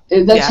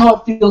 That's how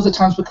it feels at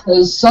times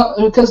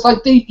because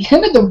like they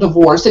hinted the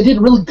divorce. They did a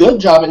really good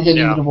job at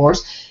hinting the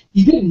divorce.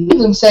 You didn't hear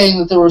them saying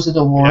that there was a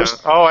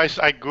divorce. Yeah. Oh, I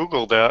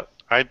googled it.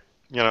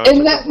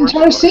 And that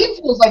entire scene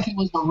feels like it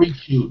was a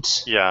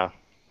reshoot. Yeah.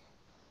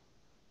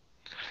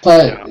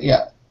 But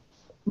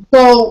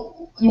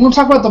So you want to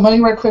talk about the money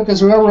right quick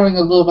because we are running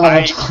a little bit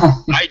out of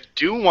time. I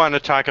do want to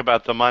talk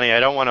about the money. I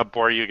don't want to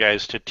bore you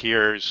guys to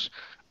tears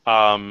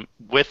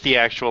with the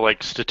actual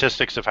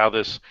statistics of how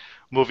this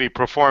movie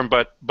performed,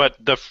 but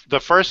the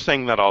first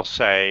thing that I'll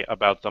say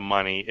about the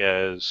money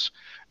is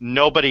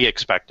nobody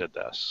expected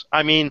this.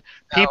 I mean,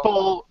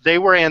 people, they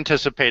were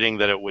anticipating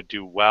that it would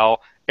do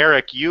well.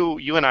 Eric, you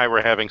and I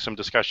were having some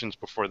discussions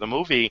before the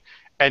movie,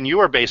 and you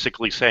were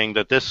basically saying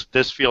that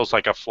this feels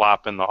like a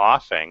flop in the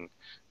offing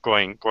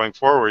going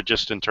forward,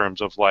 just in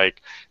terms of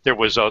there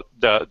was an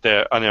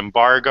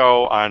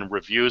embargo on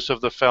reviews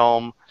of the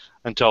film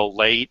until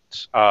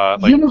late.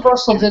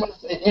 Universal didn't.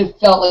 It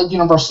felt like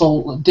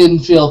Universal didn't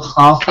feel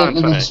confident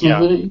in this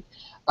movie.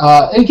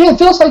 Again, it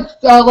feels like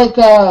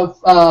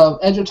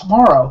Edge of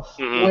Tomorrow,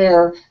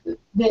 where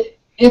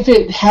if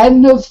it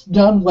hadn't have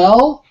done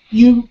well,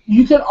 you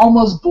could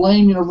almost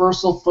blame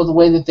Universal for the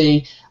way that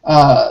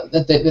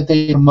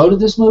they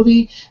promoted this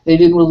movie.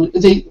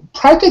 They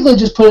practically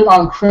just put it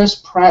on Chris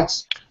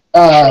Pratt's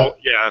to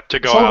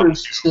go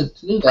shoulders out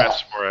to do that.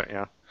 press for it.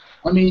 Yeah.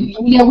 I mean,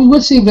 we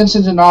would see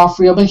Vincent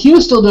D'Onofrio, but he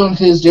was still doing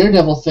his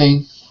Daredevil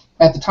thing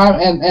at the time,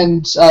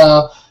 and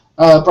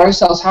Bryce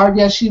Dallas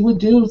Howard, she would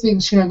do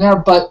things here and there,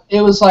 but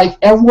it was like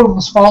everyone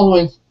was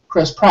following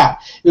Chris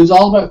Pratt. It was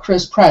all about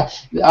Chris Pratt.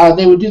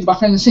 They would do the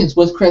behind the scenes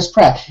with Chris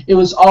Pratt. It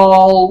was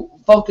all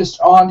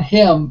focused on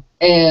him,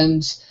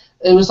 and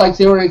it was like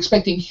they were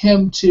expecting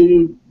him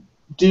to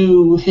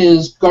do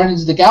his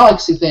Guardians of the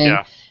Galaxy thing,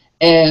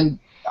 and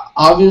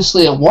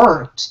obviously it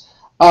worked.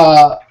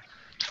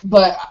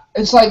 But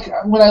it's like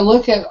when I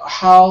look at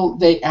how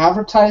they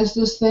advertised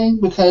this thing,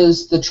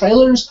 because the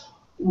trailers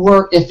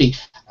were iffy.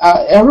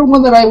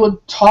 Everyone that I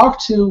would talk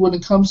to when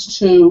it comes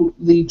to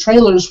the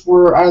trailers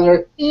were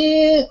either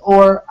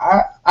or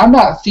I'm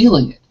not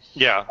feeling it.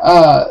 Yeah.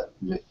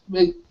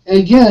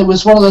 Again, it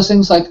was one of those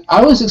things like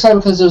I was excited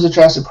because it was a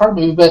Jurassic Park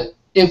movie, but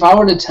if I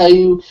were to tell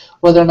you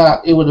whether or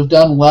not it would have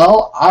done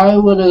well, I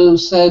would have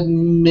said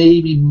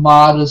maybe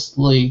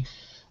modestly.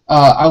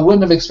 I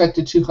wouldn't have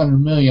expected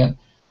 $200 million.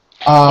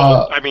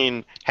 Well, I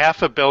mean,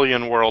 $500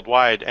 million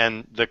worldwide,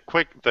 and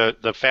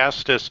the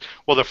fastest.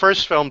 Well, the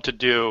first film to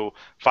do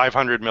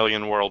 $500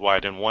 million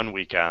worldwide in one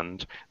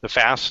weekend, the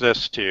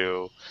fastest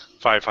to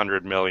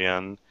 $500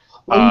 million.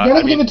 Well, you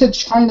got to give it to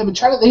China, but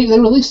China they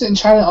released it in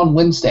China on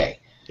Wednesday.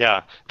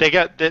 Yeah, they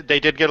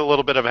did get a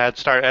little bit of a head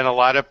start, and a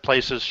lot of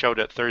places showed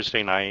it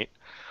Thursday night.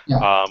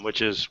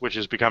 Which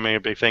is becoming a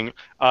big thing.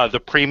 The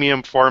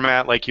premium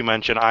format, like you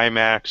mentioned,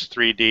 IMAX,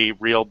 3D,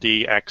 Real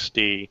D,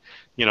 XD,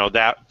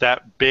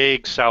 that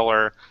big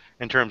seller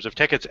in terms of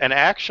tickets. And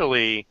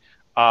actually,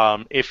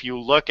 if you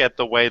look at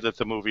the way that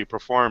the movie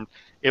performed,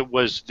 it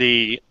was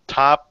the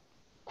top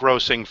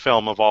grossing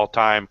film of all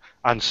time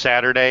on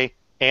Saturday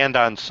and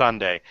on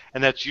Sunday.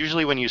 And that's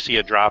usually when you see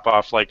a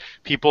drop-off. Like,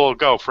 people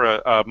go for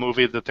a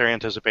movie that they're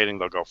anticipating.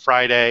 They'll go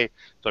Friday.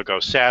 They'll go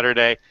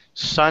Saturday.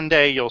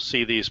 Sunday, you'll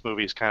see these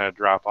movies kind of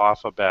drop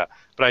off a bit.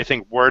 But I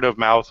think word of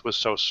mouth was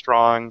so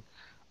strong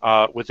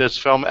with this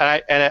film.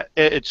 And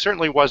it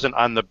certainly wasn't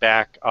on the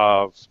back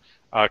of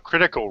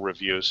critical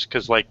reviews,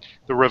 because,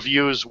 the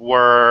reviews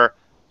were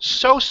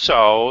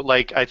so-so,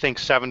 I think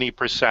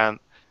 70%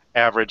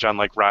 average on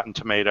Rotten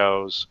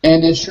Tomatoes.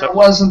 And it sure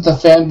wasn't the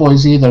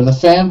fanboys either. The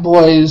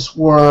fanboys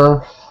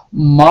were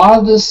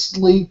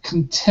modestly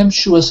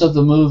contemptuous of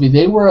the movie.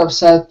 They were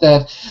upset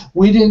that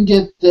we didn't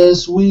get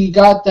this, we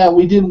got that,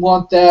 we didn't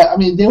want that. I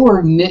mean, they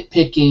were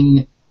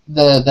nitpicking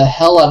the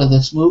hell out of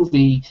this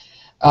movie.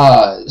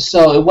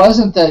 So it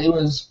wasn't that it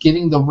was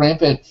getting the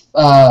rampant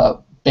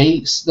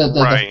base.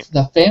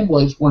 The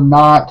fanboys were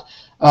not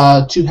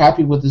too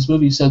happy with this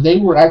movie, so they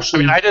were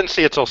actually. I mean, I didn't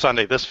see it till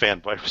Sunday. This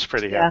fanboy was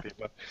pretty happy,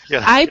 but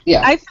I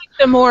think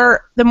the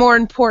more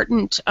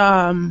important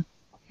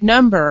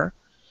number,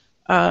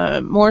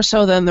 more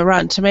so than the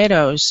Rotten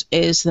Tomatoes,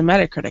 is the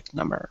Metacritic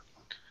number.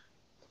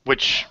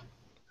 Which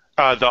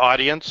the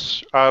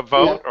audience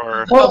vote,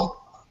 or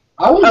well,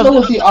 I would go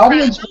with the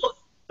audience.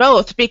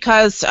 both,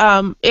 because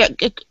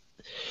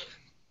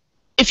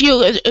if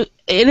you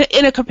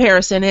in a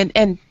comparison,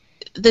 and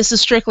this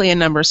is strictly a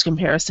numbers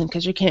comparison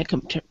because you can't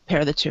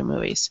compare the two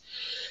movies.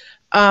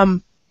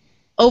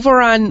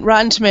 Over on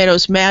Rotten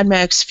Tomatoes, Mad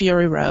Max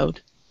Fury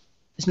Road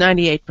is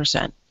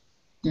 98%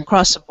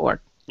 across the board.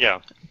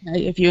 Yeah.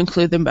 If you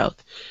include them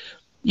both.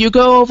 You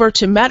go over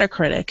to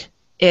Metacritic,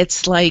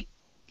 it's like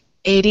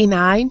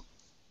 89.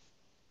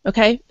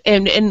 Okay?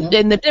 And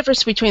the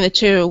difference between the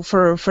two,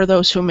 for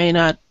those who may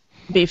not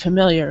be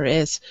familiar,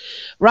 is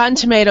Rotten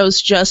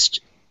Tomatoes just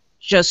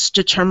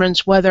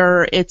determines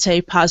whether it's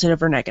a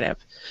positive or negative.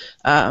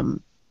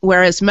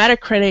 Whereas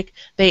Metacritic,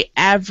 they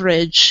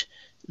average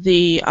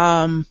the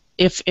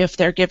if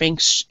they're giving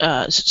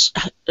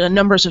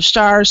numbers of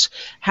stars,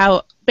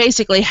 how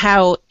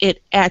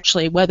it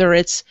actually, whether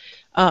it's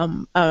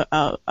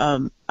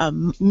a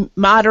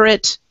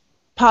moderate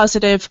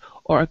positive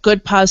or a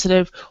good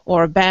positive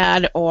or a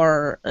bad,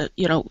 or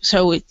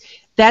so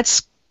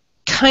that's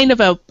kind of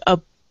a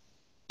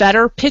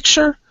better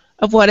picture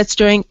of what it's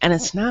doing, and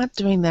it's not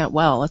doing that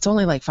well. It's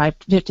only like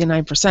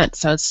 59%,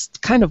 so it's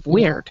kind of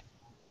weird.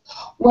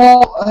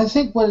 Well, I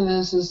think what it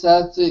is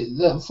that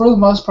for the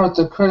most part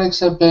the critics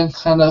have been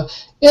kind of,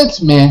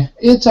 it's meh,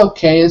 it's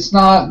okay, it's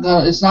not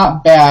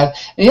bad,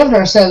 and you have to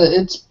understand that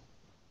it's,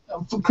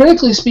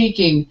 critically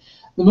speaking,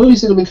 the movies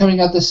that have been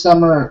coming out this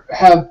summer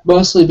have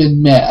mostly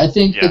been meh. I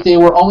think that they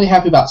were only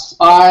happy about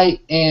Spy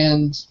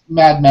and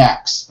Mad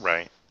Max.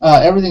 Right.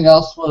 Everything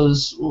else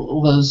was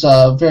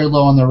very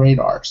low on their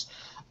radars.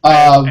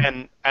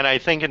 And I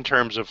think in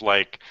terms of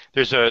like,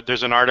 there's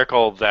an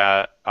article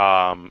that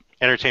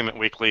Entertainment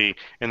Weekly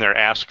in their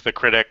Ask the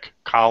Critic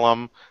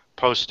column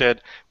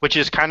posted, which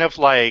is kind of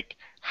like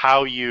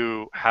how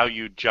you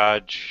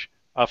judge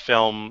a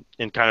film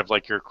in kind of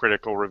like your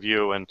critical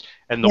review, and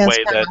the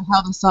way that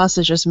how the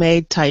sausage is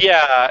made type.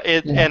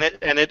 And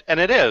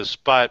it is,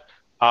 but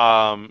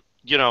a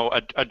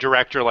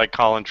director like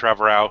Colin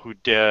Trevorrow, who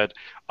did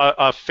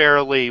a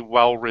fairly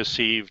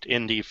well-received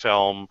indie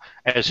film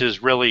as his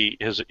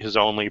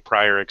only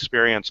prior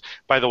experience.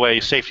 By the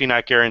way, Safety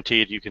Not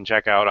Guaranteed, you can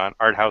check out on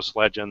Arthouse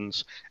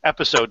Legends,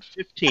 episode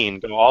 15.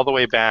 Go all the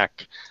way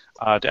back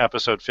to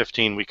episode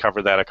 15. We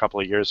covered that a couple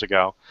of years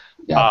ago.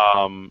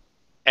 Yeah.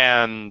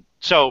 And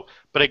so,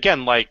 but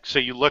again, like, so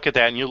you look at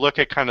that and you look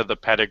at kind of the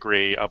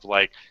pedigree of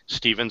like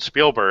Steven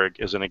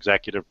Spielberg as an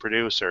executive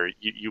producer,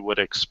 you would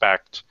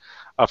expect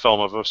a film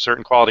of a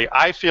certain quality.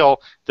 I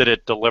feel that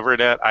it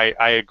delivered it.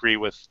 I agree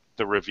with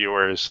the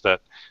reviewers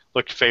that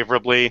looked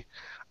favorably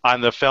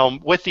on the film,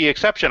 with the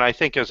exception, I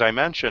think, as I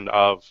mentioned,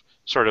 of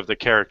sort of the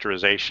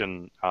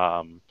characterization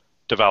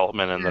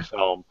development in the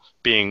film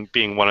being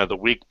one of the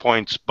weak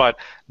points, but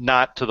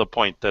not to the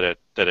point that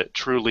it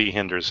truly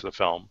hinders the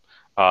film.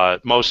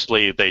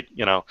 Mostly, the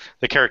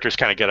characters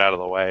kind of get out of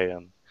the way,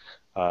 and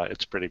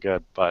it's pretty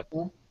good. But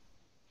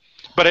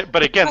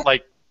again,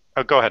 like,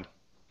 go ahead.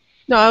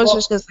 No, I was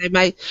just going to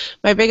say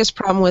my biggest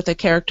problem with the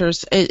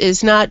characters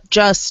is not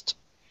just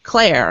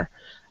Claire.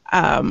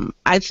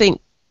 I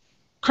think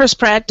Chris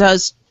Pratt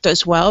does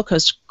well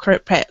because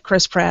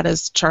Chris Pratt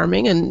is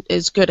charming and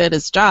is good at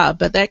his job,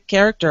 but that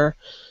character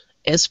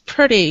is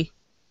pretty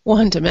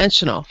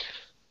one-dimensional.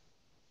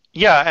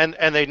 Yeah,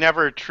 and they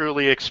never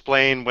truly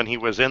explain when he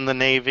was in the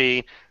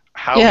Navy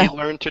how he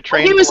learned to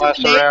train the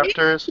lesser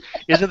raptors.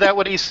 Isn't that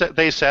what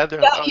they said? You're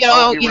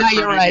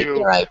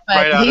right.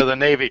 Right out of the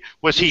Navy.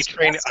 Was he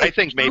training? I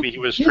think maybe he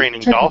was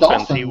training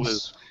dolphins.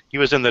 He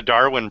was in the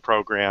Darwin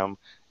program.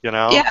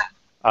 Yeah.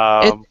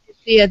 Does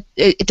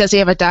he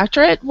have a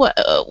doctorate?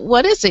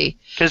 What is he?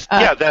 Because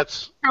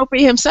that's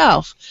Trophy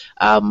himself.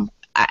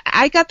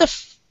 I got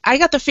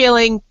the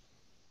feeling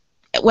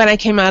when I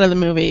came out of the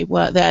movie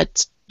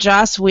that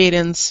Joss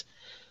Whedon's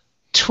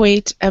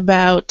tweet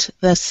about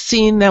the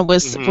scene that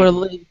was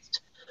released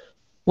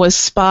was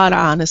spot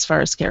on as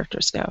far as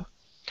characters go.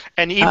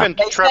 And even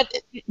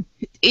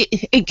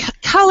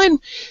Colin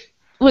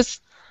was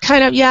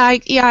kind of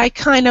I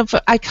kind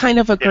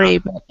of agree,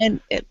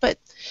 but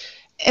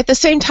at the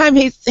same time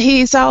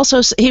he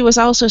was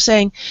also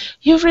saying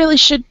you really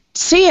should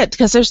see it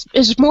because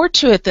there's more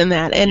to it than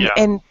that,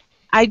 and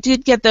I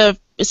did get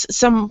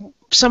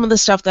some of the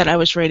stuff that I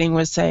was reading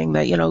was saying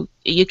that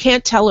you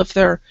can't tell if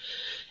they're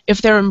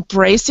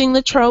embracing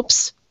the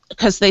tropes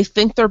because they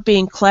think they're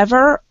being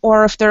clever,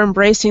 or if they're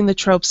embracing the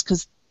tropes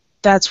because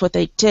that's what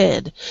they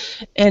did.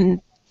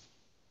 And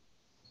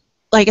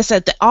like I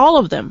said, all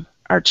of them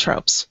are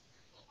tropes.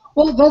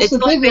 Well, that's it's the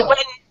thing. They went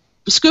and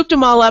scooped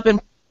them all up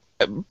and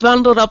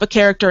bundled up a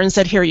character and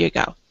said, "Here you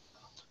go."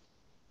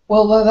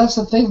 Well, that's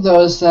the thing,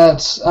 though, is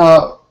that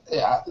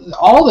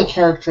all the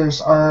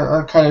characters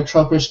are kind of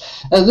tropish.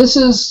 And this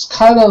is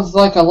kind of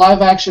like a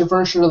live-action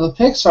version of the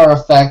Pixar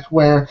effect,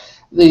 where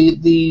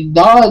the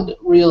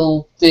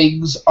non-real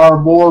things are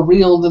more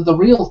real than the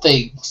real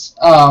things.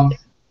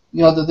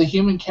 That the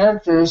human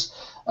characters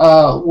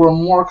were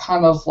more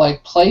kind of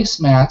like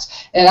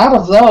placemats. And out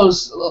of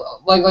those,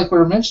 like we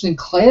were mentioning,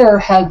 Claire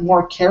had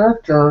more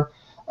character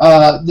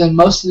than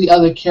most of the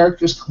other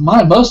characters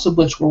combined, most of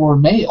which were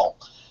male.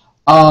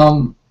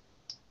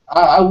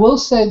 I will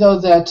say though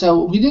that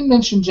we didn't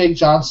mention Jake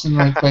Johnson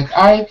right quick.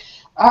 I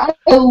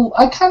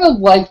kind of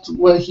liked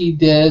what he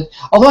did,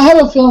 although I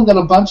have a feeling that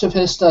a bunch of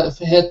his stuff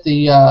hit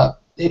the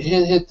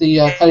hit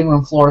the cutting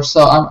room floor.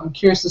 So I'm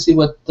curious to see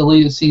what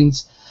deleted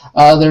scenes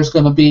there's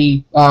going to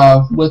be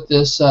with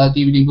this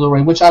DVD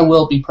Blu-ray, which I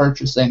will be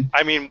purchasing.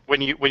 I mean,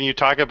 when you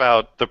talk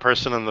about the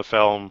person in the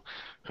film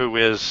who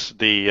is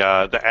the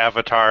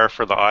avatar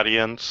for the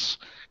audience,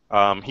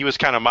 he was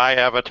kind of my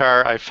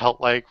avatar. I felt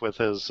like with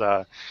his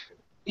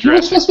He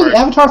was Jurassic supposed to be Park the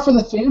avatar for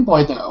the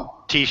fanboy, though.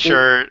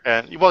 T-shirt,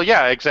 and well,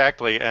 yeah,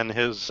 exactly, and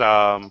his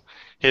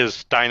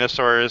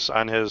dinosaurs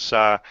on his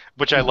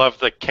which I love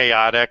the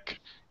chaotic.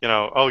 You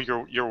know, oh,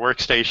 your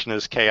workstation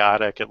is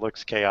chaotic. It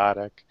looks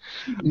chaotic,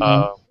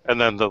 Mm-hmm.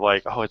 and then the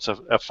like, oh, it's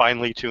a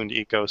finely tuned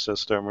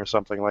ecosystem or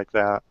something like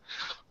that.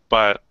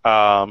 But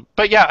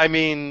yeah, I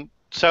mean,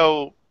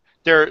 so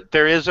there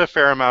is a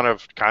fair amount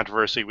of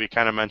controversy. We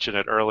kind of mentioned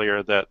it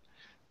earlier that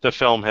the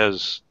film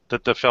has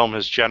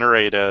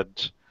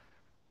generated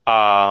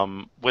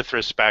with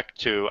respect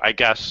to, I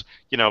guess,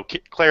 you know,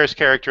 Claire's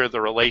character, the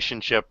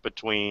relationship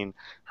between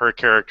her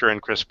character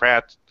and Chris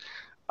Pratt's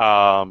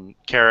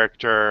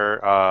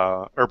character,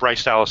 or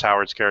Bryce Dallas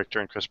Howard's character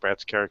and Chris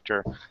Pratt's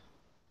character,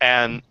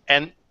 and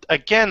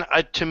again,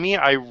 to me,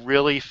 I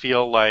really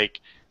feel like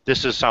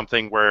this is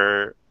something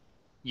where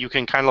you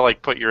can kind of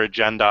like put your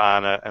agenda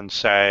on it and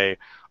say,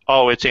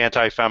 oh, it's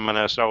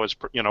anti-feminist, oh, it's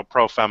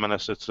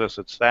pro-feminist, it's this,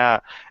 it's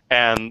that,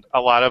 and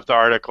a lot of the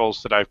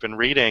articles that I've been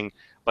reading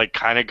like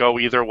kind of go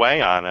either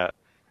way on it,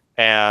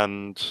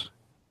 and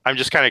I'm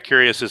just kind of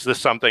curious: is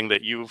this something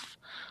that you've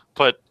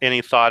put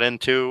any thought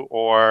into,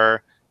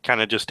 or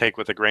kind of just take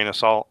with a grain of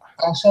salt?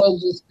 I shall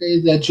just say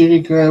that Judy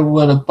Greer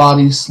would have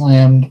body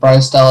slammed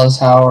Bryce Dallas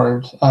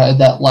Howard in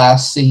that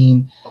last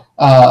scene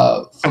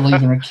for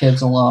leaving her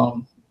kids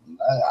alone.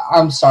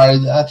 I'm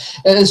sorry,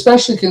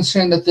 especially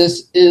considering that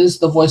this is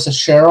the voice of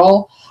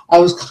Cheryl. I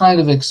was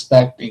kind of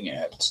expecting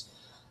it,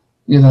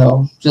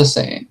 just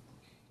saying.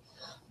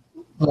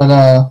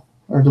 But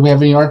or do we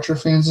have any Archer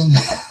fans in?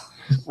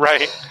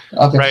 Right,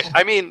 Okay. right.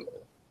 I mean,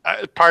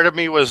 part of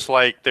me was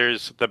like,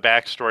 there's the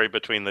backstory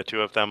between the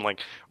two of them. Like,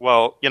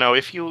 well,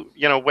 if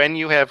when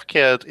you have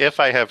kids, if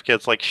I have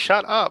kids, like,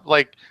 shut up.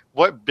 Like,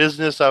 what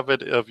business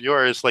of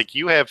yours? Like,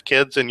 you have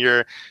kids and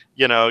your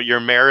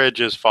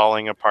marriage is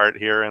falling apart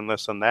here and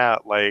this and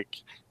that. Like,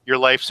 your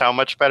life's how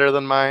much better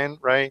than mine,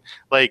 right?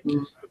 Like,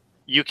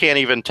 you can't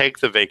even take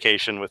the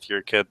vacation with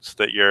your kids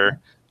that you're,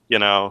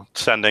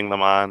 sending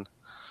them on.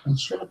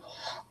 That's true.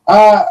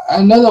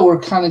 I know that we're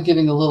kind of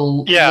getting a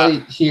little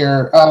late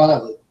here.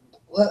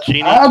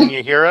 Jeannie, can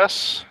you hear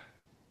us?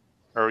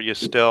 Or are you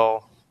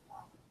still?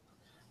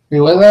 Are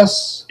you with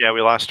us? Yeah,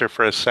 we lost her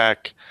for a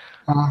sec.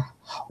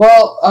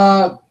 Well,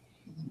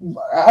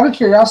 out of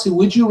curiosity,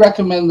 would you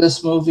recommend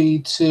this movie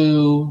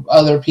to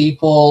other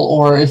people,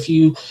 or if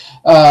you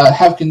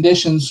have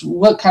conditions,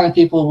 what kind of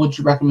people would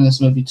you recommend this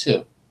movie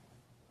to?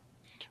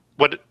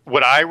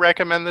 Would I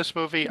recommend this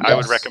movie? Yes. I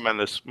would recommend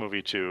this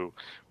movie to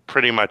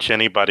pretty much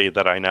anybody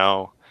that I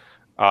know.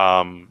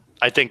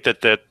 I think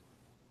that the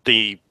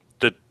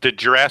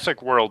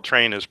Jurassic World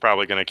train is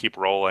probably going to keep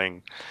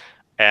rolling,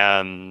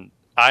 and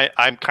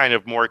I'm kind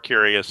of more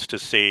curious to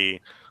see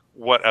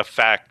what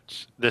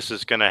effect this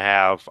is going to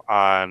have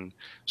on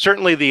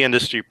certainly the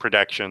industry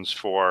predictions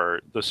for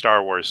the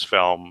Star Wars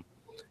film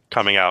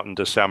coming out in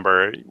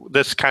December.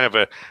 This is kind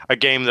of a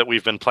game that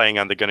we've been playing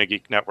on the Gonna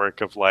Geek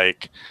Network of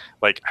like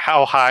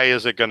how high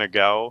is it going to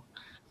go?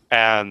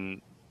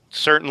 And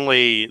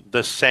certainly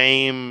the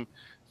same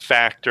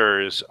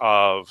factors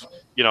of,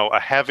 a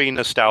heavy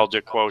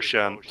nostalgic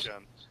quotient,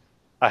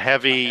 a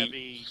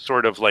heavy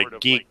sort of like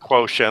geek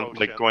quotient,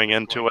 like going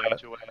into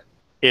it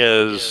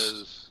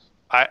is,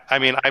 I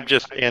mean, I'm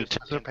just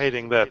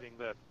anticipating that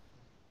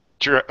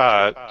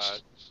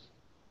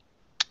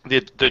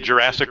the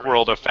Jurassic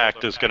World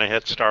effect is going to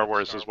hit Star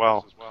Wars as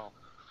well.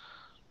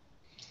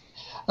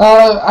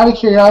 Out of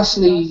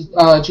curiosity,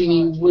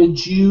 Jeannie,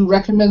 would you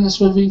recommend this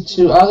movie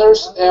to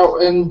others?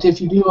 And if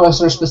you do,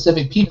 is there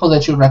specific people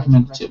that you would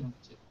recommend it to?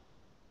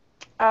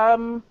 I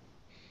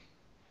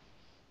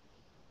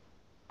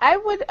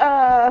would,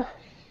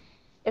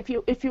 if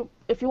you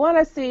want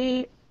to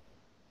see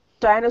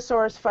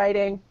dinosaurs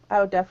fighting, I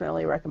would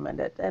definitely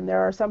recommend it. And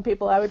there are some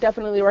people I would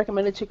definitely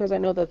recommend it to because I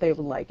know that they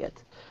would like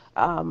it.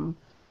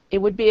 It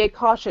would be a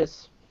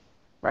cautious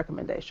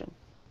recommendation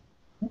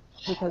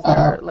because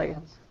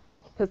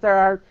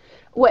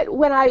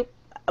when I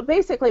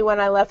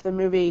left the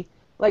movie,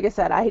 like I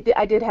said,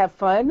 I did have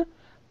fun,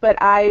 but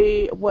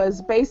I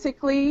was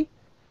basically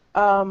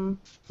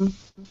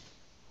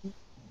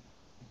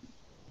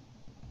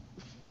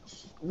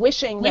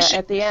wishing that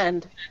at the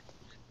end.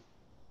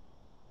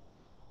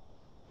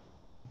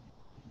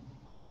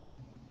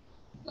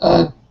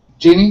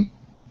 Jeannie?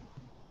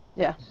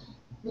 Yeah.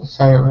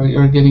 Sorry,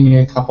 we're getting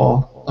a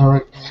couple.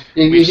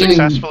 We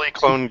successfully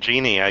cloned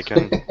Jeannie. I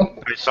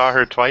saw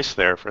her twice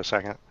there for a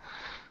second.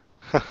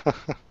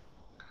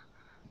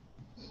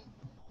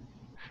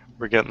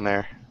 We're getting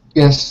there.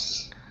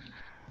 Yes.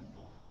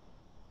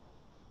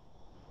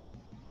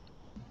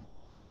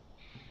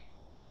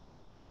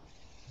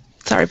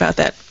 Sorry about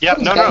that. Yeah,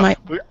 no, Got no.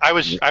 my- I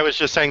was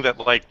just saying that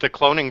like the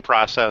cloning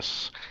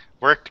process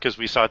worked because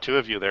we saw two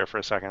of you there for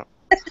a second.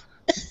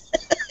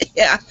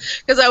 Yeah,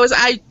 because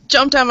I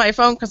jumped on my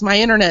phone because my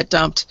internet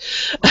dumped,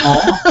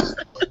 Oh.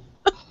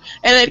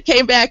 and it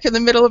came back in the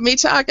middle of me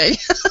talking.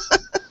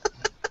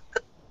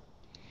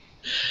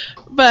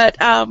 But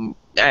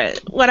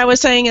what I was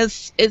saying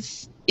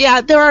is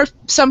yeah, there are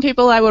some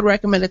people I would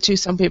recommend it to,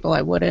 some people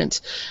I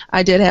wouldn't.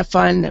 I did have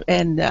fun,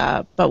 and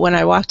but when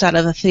I walked out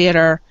of the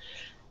theater,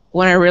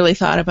 when I really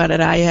thought about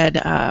it,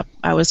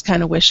 I was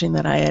kind of wishing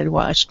that I had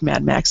watched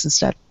Mad Max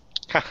instead.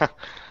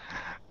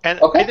 And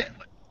Okay.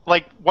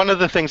 like one of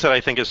the things that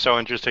I think is so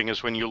interesting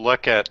is when you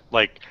look at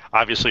like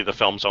obviously the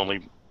film's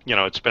only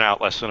it's been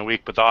out less than a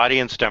week, but the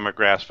audience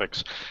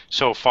demographics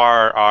so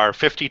far are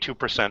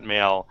 52%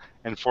 male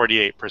and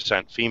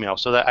 48% female.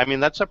 So that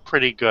that's a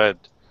pretty good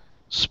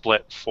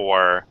split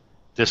for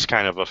this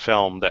kind of a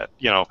film. That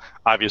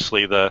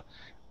obviously the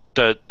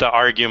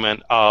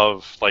argument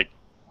of like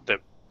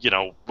that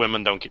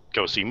women don't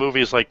go see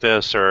movies like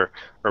this or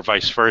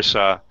vice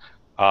versa.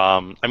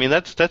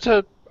 That's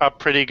a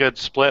pretty good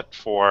split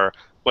for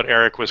what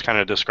Eric was kind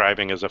of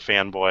describing as a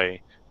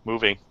fanboy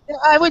movie.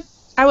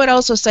 I would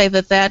also say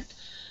that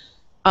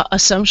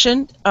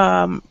assumption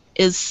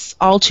is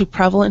all too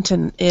prevalent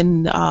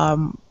in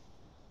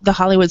the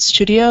Hollywood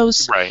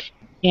studios, Right.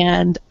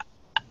 and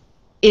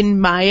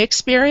in my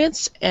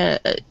experience,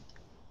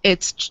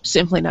 it's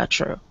simply not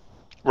true.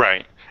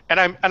 Right. And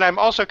I'm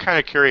also kind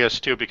of curious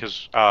too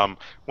because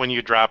when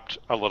you dropped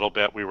a little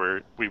bit,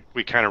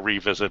 we kind of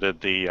revisited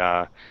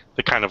the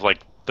kind of like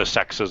the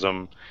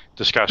sexism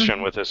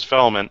discussion with this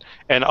film,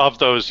 and of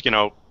those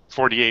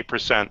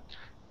 48%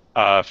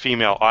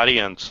 female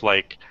audience,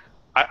 like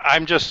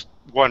I'm just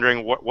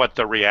wondering what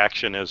the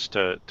reaction is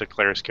to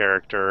Claire's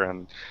character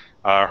and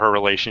her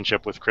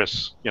relationship with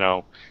Chris,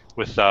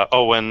 with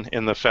Owen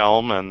in the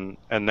film, and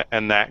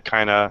that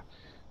kind of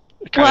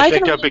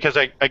think of, because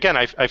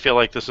I feel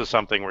like this is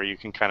something where you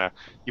can kind of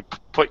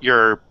put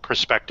your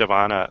perspective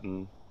on it.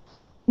 And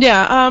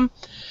yeah,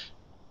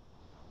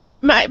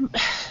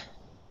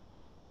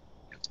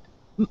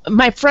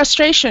 my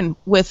frustration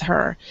with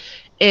her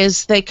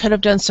is they could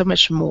have done so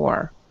much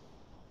more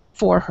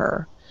for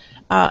her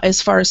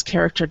as far as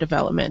character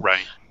development.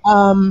 Right.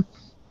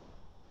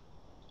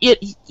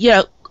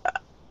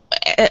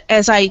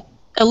 As I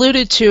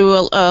alluded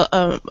to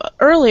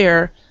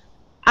earlier,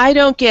 I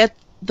don't get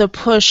the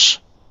push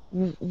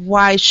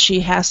why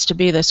she has to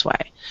be this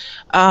way.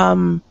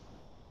 And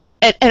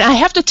I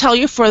have to tell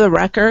you for the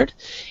record,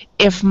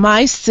 if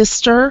my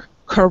sister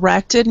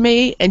corrected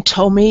me and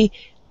told me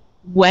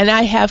when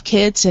I have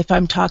kids, if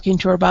I'm talking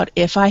to her about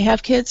if I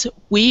have kids,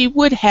 we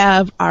would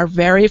have our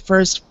very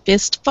first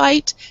fist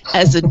fight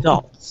as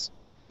adults.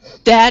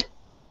 That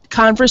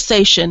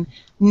conversation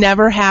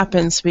never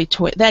happens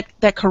between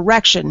that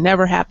correction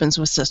never happens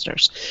with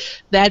sisters.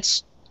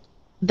 That's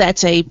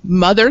a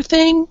mother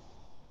thing,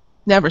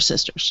 never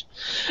sisters.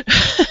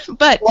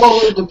 But well,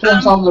 it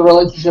depends on the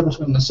relationship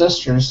between the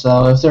sisters.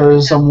 So if there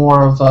is a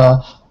more of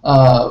a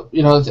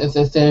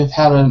if they've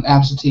had an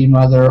absentee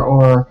mother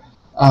or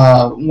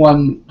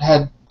one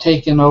had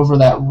taken over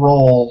that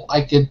role,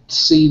 I could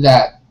see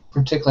that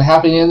particularly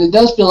happening. And it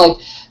does feel like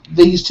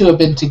these two have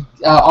been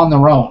on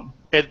their own.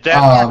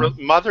 That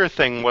mother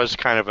thing was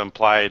kind of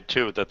implied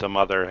too, that the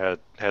mother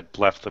had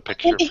left the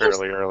picture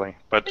fairly early.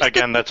 But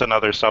again, that's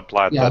another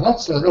subplot. Yeah,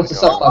 that's a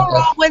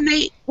subplot.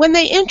 When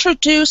they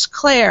introduce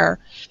Claire,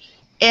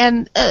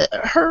 and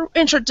her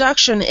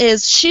introduction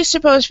is she's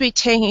supposed to be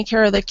taking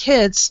care of the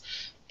kids,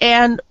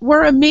 and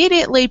we're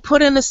immediately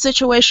put in a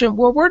situation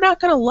where we're not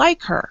going to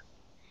like her.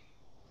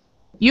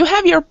 You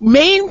have your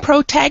main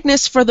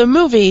protagonist for the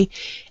movie,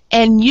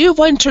 and you've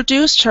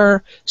introduced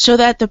her so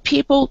that the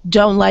people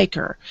don't like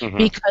her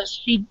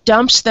because she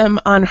dumps them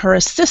on her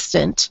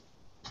assistant.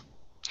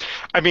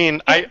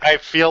 I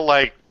feel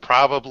like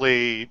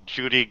probably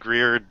Judy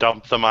Greer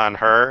dumped them on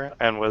her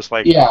and was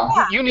like,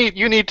 you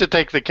need to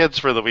take the kids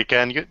for the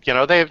weekend.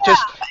 They've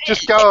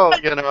just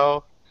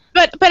go.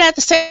 But at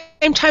the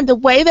same time, the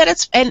way that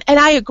it's and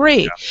I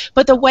agree,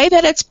 but the way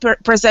that it's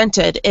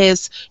presented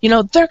is,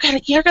 you're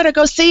gonna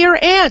go see your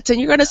aunt and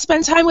you're gonna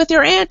spend time with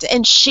your aunt,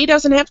 and she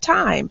doesn't have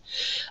time.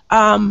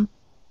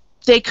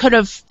 They could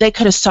have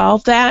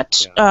solved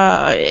that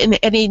in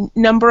any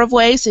number of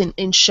ways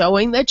in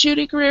showing that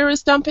Judy Greer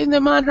is dumping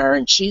them on her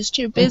and she's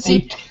too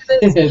busy to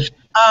do this.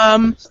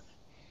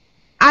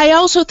 I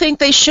also think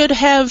they should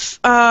have.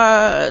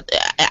 I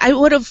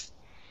would have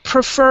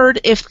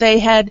preferred if they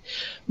had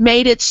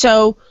made it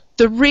so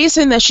the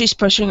reason that she's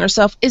pushing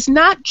herself is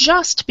not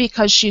just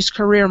because she's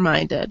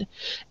career-minded,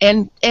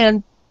 and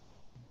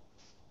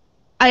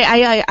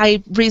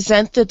I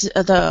resent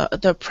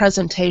the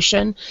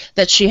presentation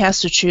that she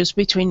has to choose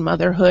between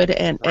motherhood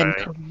and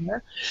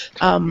career.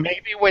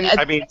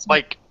 Maybe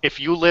if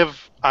you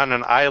live on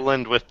an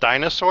island with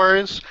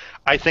dinosaurs,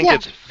 I think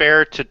it's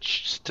fair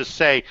to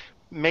say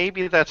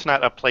maybe that's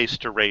not a place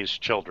to raise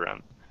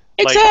children.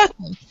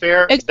 Exactly.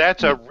 Fair.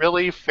 That's a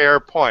really fair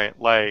point.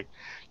 Like,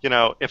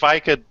 if I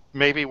could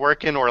maybe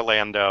work in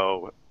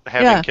Orlando,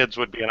 having Yeah. kids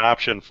would be an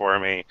option for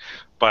me.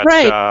 But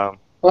Right.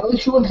 Well, at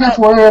least you wouldn't have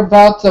to worry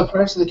about the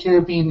Pirates of the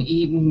Caribbean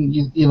eating,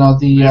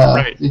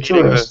 right, the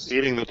tourists.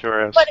 eating the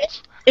tourists.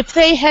 But if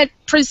they had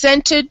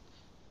presented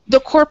the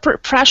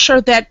corporate pressure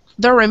that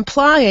they're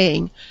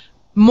implying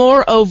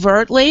more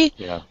overtly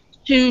Yeah.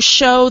 to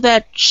show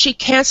that she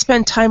can't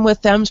spend time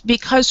with them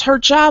because her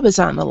job is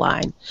on the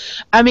line.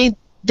 I mean,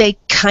 they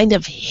kind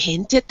of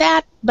hint at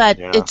that, but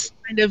Yeah. it's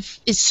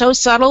so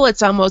subtle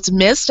it's almost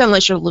missed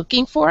unless you're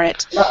looking for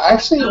it. No,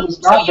 actually, it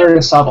was not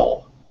very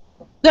subtle.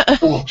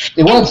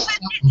 It was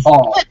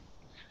all.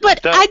 But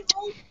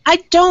I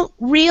don't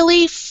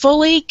really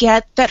fully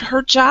get that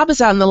her job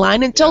is on the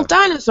line until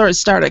dinosaurs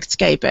start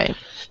escaping.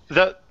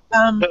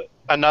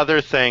 Another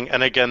thing,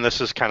 and again,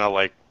 this is kind of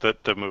like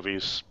the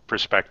movie's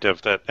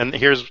perspective, and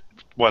here's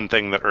one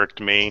thing that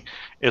irked me,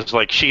 is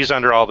like she's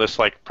under all this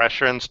like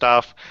pressure and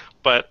stuff,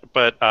 but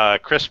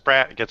Chris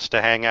Pratt gets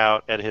to hang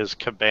out at his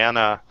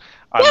cabana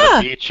on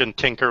the beach and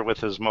tinker with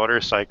his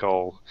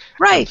motorcycle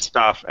and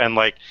stuff, and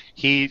like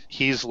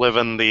he's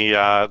living the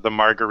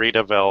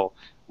Margaritaville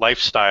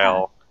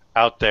lifestyle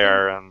out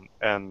there,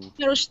 and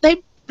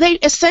they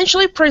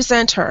essentially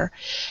present her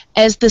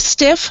as the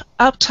stiff,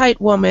 uptight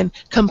woman,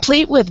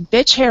 complete with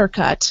bitch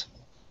haircut.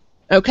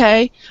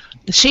 Okay,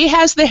 she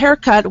has the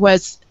haircut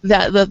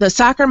the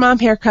soccer mom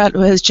haircut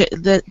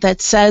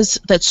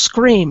that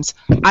screams,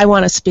 "I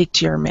want to speak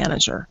to your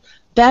manager."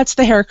 That's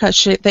the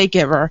haircut they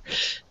give her.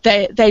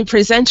 They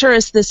present her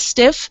as this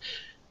stiff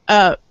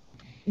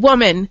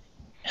woman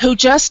who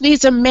just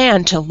needs a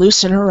man to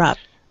loosen her up.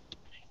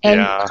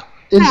 And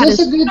is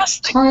this a good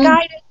time?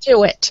 Guy to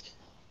do it.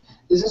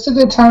 Is this a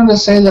good time to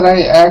say that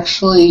I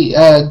actually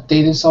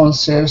dated someone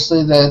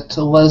seriously that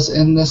was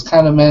in this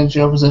kind of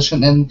managerial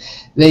position, and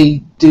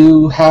they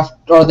do have,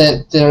 or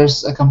that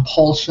there's a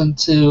compulsion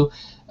to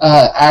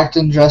act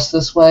and dress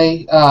this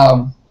way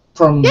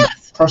from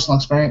personal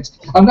experience?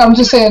 I'm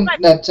just saying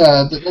that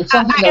that's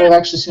something that I've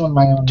actually seen with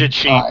my own eyes. Did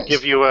she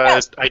give you a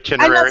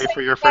itinerary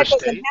for your first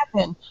date?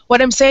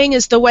 What I'm saying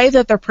is the way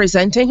that they're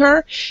presenting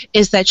her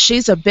is that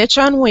she's a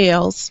bitch on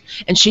wheels,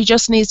 and she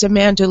just needs a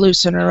man to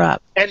loosen her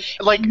up. And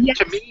like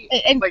to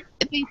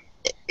me,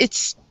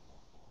 it's.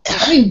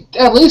 I mean,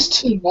 at least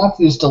two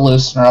nephews to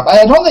loosen her up.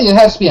 I don't think it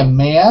has to be a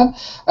man.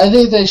 I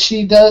think that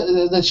she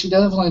does. That she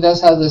definitely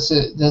does have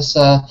this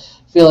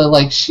feeling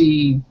like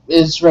she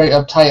is very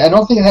uptight. I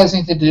don't think it has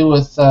anything to do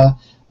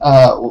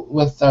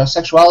with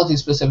sexuality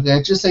specifically.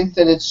 I just think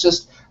that it's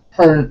just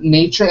her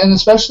nature, and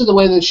especially the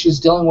way that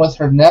she's dealing with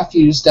her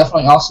nephews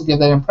definitely also give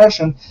that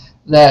impression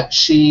that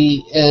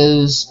she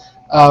is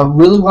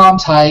really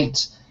wound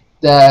tight.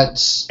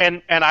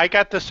 And I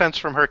got the sense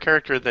from her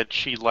character that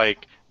she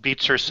like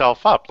beats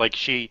herself up. Like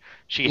she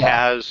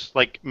has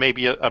like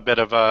maybe a bit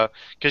of a,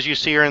 because you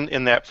see her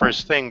in that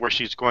first thing where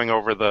she's going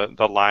over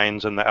the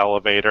lines in the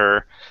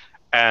elevator.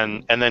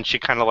 And then she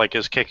kind of like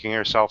is kicking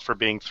herself for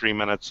being 3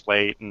 minutes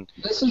late, and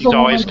she's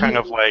always kind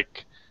of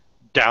like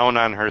down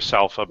on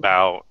herself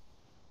about.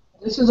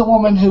 This is a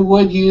woman who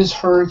would use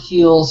her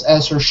heels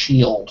as her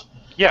shield.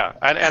 Yeah,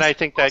 and I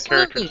think that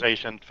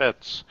characterization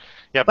fits.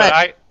 Yeah, but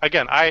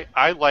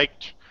I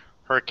liked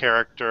her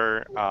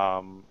character.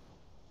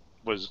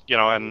 Was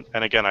and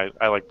again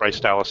I like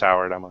Bryce Dallas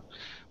Howard. I'm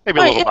maybe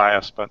a little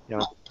biased, but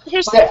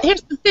Here's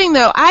the thing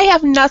though, I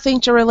have nothing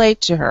to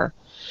relate to her.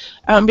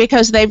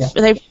 Because they've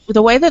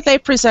the way that they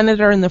presented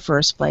her in the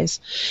first place,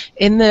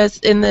 in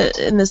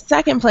the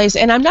second place,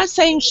 and I'm not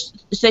saying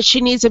that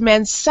she needs a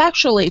man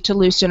sexually to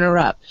loosen her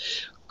up.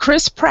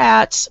 Chris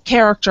Pratt's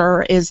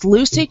character is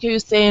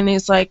loosey-goosey, and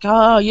he's like,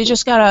 "Oh, you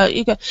just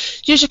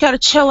gotta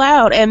chill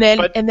out." And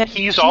then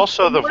he's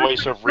also the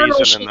voice of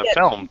reason in the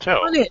film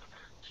too.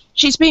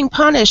 She's being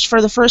punished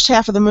for the first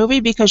half of the movie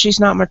because she's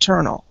not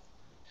maternal.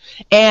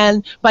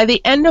 And by the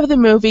end of the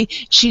movie,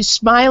 she's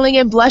smiling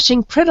and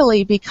blushing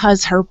prettily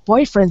because her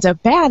boyfriend's a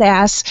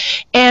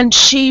badass, and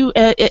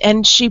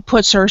she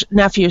puts her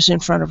nephews in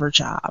front of her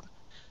job.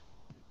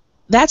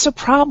 That's a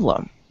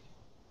problem.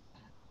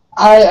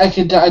 I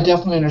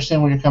definitely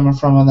understand where you're coming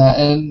from on that,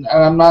 and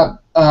I'm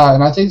not,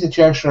 and I think that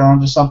you actually are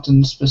onto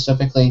something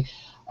specifically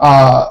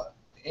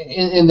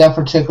in that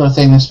particular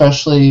thing,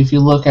 especially if you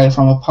look at it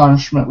from a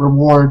punishment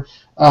reward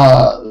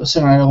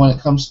scenario when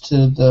it comes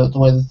to the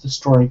way that the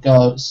story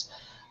goes.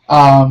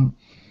 I'm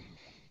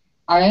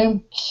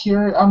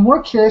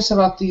more curious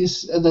about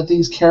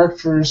these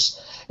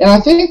characters, and I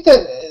think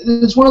that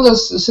it's one of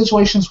those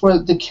situations where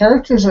the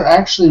characters are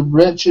actually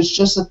rich. It's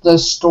just that the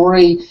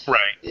story,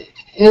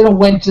 in a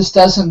way, just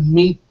doesn't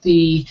meet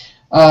the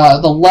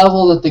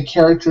level that the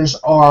characters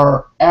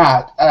are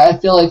at. I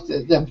feel like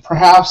that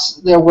perhaps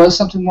there was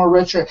something more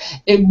richer.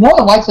 It more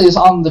than likely is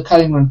on the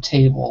cutting room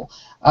table.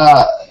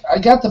 I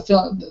got the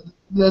feeling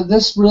that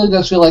this really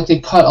does feel like they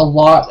cut a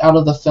lot out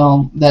of the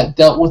film that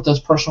dealt with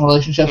those personal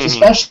relationships,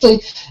 especially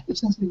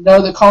since we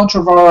know that Colin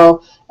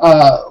Trevorrow,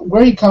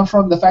 where he comes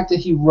from, the fact that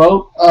he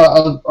wrote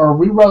or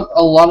rewrote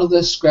a lot of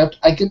this script,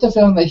 I get the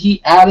feeling that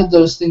he added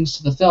those things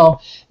to the film.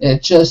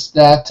 It's just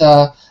that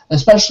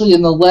especially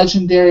in the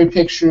legendary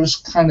pictures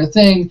kind of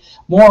thing,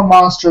 more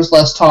monsters,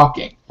 less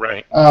talking.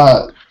 Right.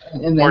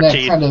 And More that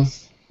teeth. kind of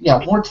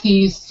more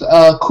teeth,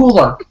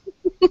 cooler,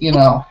 you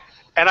know.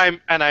 And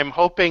I'm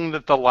hoping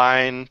that the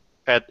line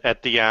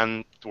at the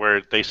end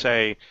where they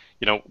say,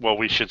 well,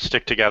 we should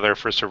stick together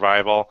for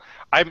survival.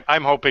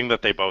 I'm hoping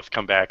that they both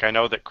come back. I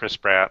know that Chris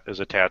Pratt is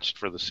attached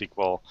for the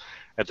sequel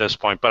at this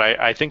point, but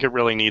I think it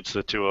really needs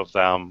the two of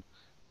them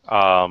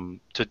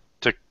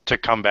to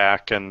come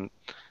back, and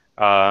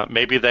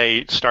maybe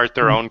they start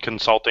their own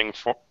consulting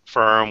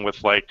firm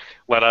with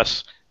let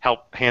us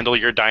help handle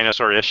your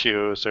dinosaur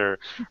issues or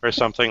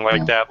something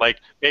like that. Like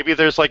maybe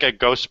there's like a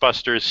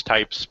Ghostbusters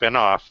type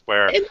spin-off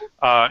where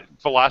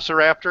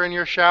Velociraptor in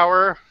your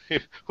shower,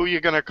 who are you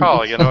gonna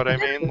call? You know what I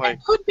mean? Like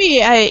it could be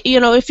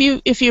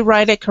if you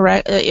write it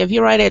correct, if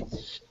you write it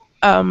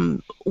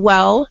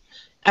well,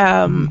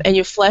 and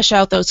you flesh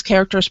out those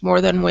characters more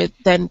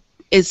than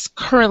is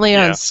currently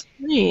on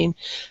screen.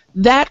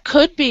 That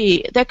could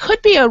be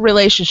a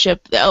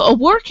relationship, a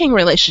working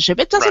relationship.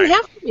 It doesn't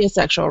have to be a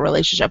sexual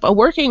relationship. A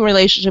working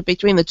relationship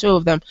between the two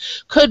of them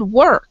could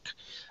work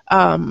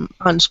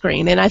on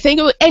screen. And I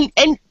think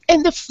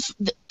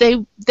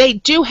they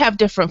do have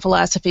different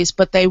philosophies,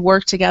 but they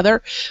work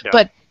together. Yeah.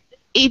 But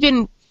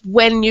even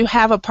when you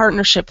have a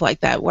partnership like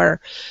that, where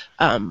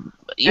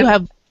you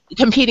have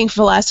competing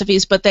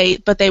philosophies, but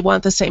they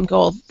want the same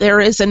goal,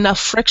 there is enough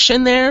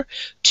friction there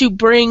to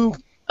bring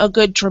a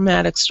good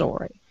dramatic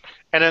story.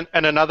 And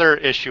another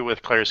issue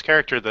with Claire's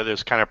character that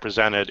is kind of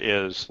presented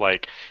is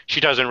she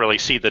doesn't really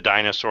see the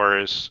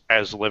dinosaurs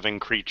as living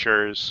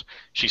creatures.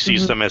 She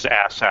sees them as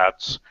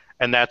assets,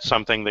 and that's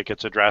something that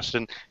gets addressed.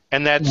 And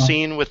that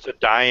scene with the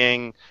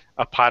dying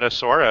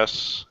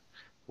Apatosaurus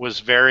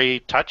was very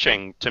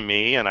touching to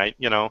me. And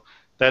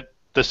that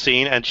the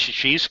scene, and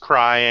she's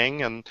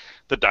crying, and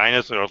the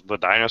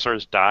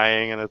dinosaur's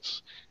dying, and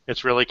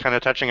it's really kind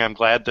of touching. I'm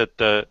glad that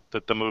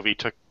the movie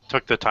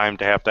took the time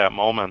to have that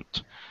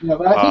moment. Yeah,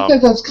 but I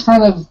think that's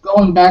kind of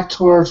going back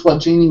towards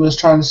what Jeannie was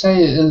trying to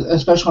say,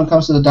 especially when it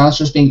comes to the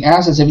dinosaurs being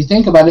assets. If you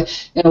think about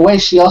it, in a way,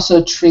 she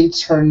also treats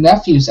her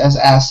nephews as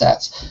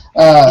assets.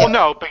 Well,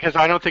 no, because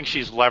I don't think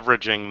she's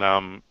leveraging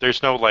them.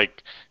 There's no,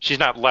 she's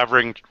not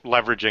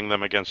leveraging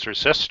them against her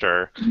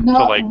sister.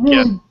 Not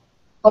really.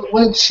 But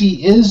what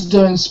she is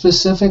doing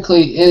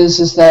specifically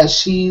is that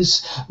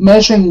she's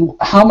measuring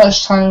how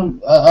much time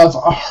of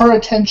her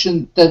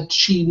attention that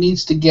she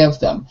needs to give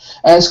them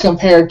as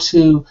compared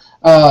to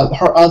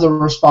her other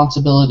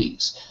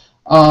responsibilities.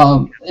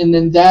 And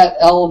in that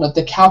element,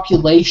 the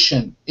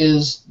calculation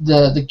is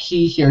the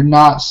key here,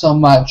 not so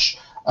much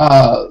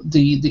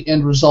the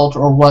end result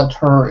or what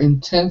her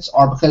intents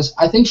are, because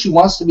I think she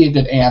wants to be a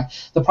good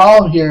aunt. The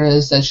problem here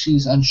is that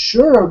she's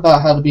unsure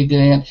about how to be a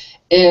good aunt,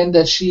 and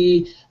that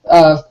she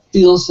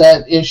feels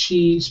that if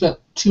she spent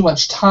too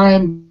much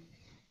time,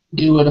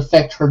 it would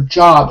affect her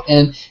job,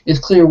 and it's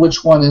clear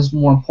which one is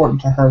more important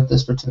to her at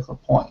this particular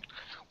point.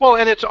 Well,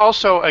 and it's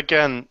also,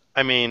 again,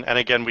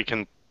 we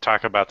can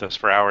talk about this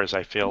for hours,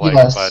 I feel like.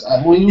 Yes,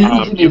 but we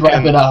need to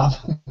wrap it up.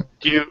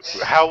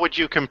 How would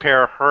you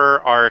compare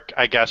her arc,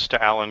 I guess,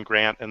 to Alan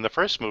Grant in the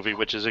first movie,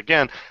 which is,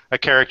 again, a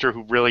character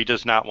who really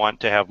does not want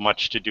to have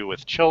much to do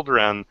with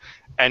children,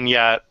 and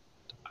yet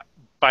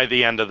by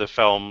the end of the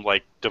film,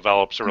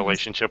 develops a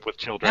relationship with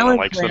children and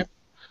likes them.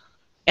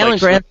 Alan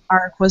Grant's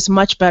arc was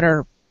much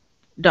better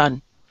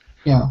done.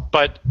 Yeah.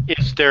 But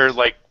is there,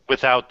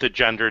 without the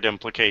gendered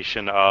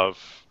implication of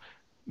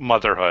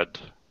motherhood?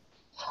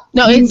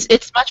 No,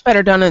 it's much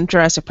better done in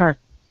Jurassic Park.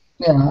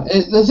 Yeah.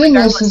 The thing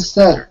is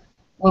that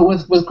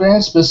with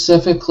Grant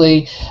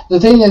specifically, the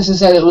thing is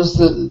that it was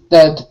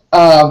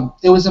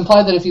it was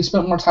implied that if he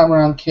spent more time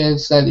around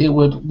kids, that it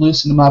would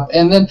loosen him up.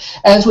 And then,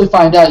 as we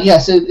find out,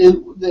 yes,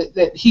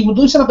 that he would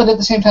loosen up, but at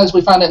the same time, as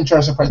we find out in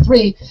Jurassic Park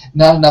 3,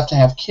 not enough to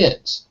have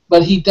kids.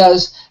 But he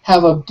does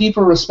have a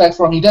deeper respect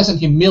for them. He doesn't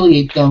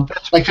humiliate them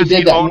like he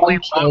did that one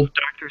kid. He only loved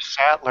Dr.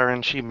 Sattler,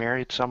 and she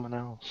married someone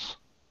else.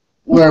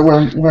 We're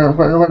not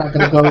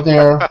going to go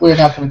there. We're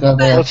not going to go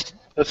there.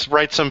 Let's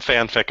write some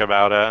fanfic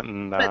about it.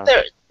 And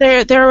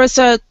but there was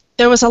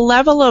a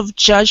level of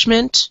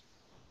judgment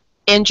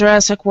in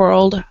Jurassic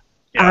World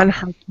on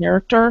her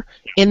character,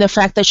 in the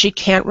fact that she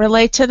can't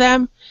relate to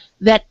them,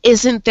 that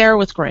isn't there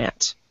with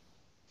Grant.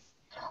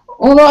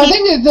 Well, no, I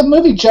think the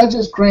movie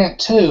judges Grant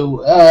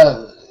too,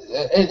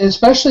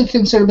 especially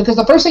considered because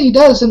the first thing he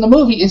does in the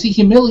movie is he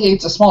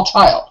humiliates a small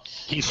child.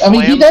 He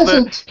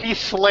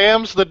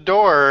slams the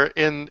door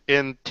in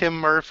Tim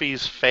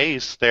Murphy's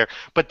face there.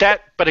 But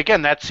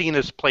again, that scene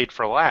is played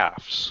for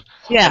laughs.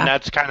 Yeah. And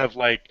that's kind of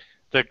like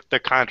the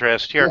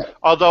contrast here. Yeah.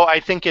 Although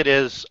I think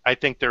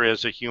there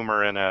is a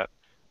humor in it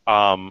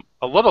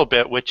a little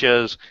bit, which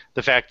is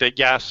the fact that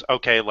yes,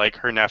 okay,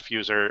 her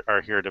nephews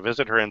are here to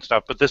visit her and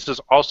stuff, but this is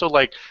also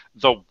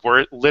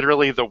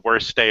literally the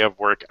worst day of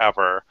work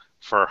ever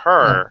for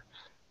her.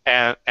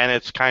 Yeah. And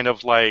it's kind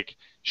of like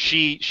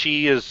she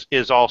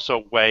is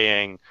also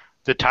weighing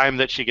the time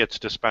that she gets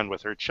to spend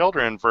with her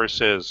children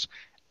versus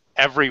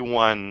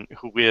everyone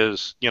who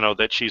is,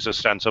 that she's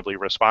ostensibly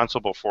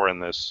responsible for in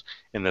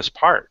this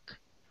park.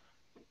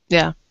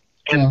 Yeah.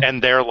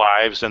 And their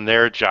lives and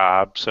their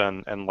jobs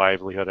and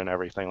livelihood and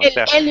everything like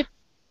that.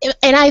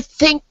 And I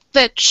think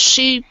that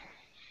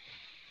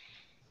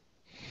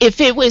if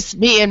it was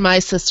me and my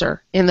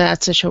sister in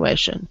that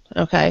situation,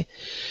 okay,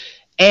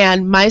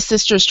 and my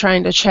sister's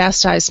trying to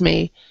chastise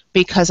me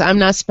because I'm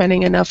not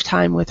spending enough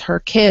time with her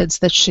kids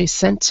that she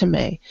sent to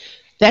me,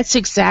 that's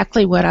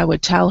exactly what I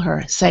would tell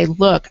her. Say,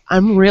 look,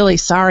 I'm really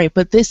sorry,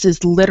 but this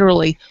is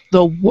literally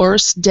the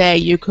worst day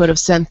you could have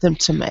sent them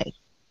to me.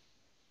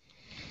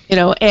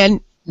 And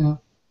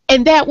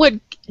that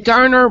would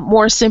garner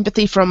more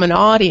sympathy from an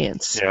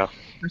audience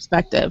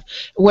perspective.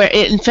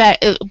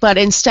 But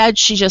instead,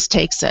 she just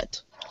takes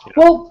it.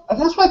 Well,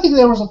 that's why I think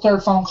there was a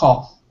third phone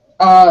call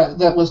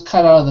that was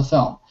cut out of the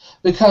film,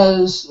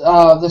 because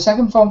the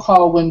second phone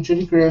call when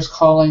Judy Greer is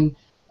calling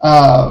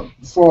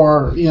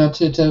for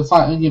to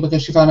find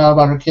because she found out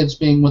about her kids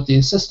being with the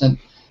assistant,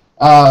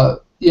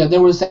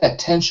 there was that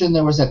tension,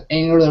 there was that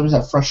anger, there was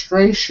that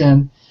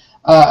frustration.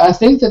 I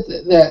think that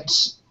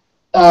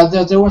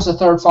there was a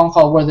third phone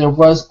call where there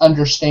was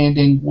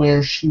understanding,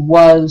 where she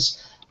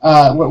was,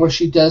 where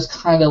she does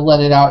kind of let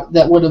it out.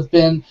 That would have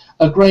been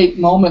a great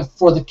moment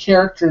for the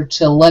character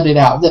to let it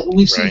out. That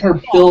we see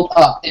her build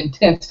up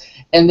intense,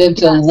 and then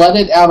to let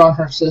it out on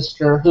her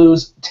sister,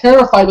 who's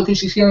terrified because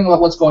she's hearing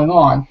about what's going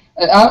on.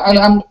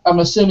 I'm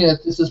assuming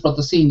that this is what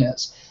the scene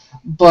is,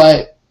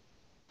 but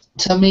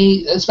to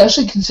me,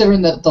 especially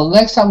considering that the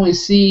next time we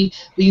see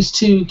these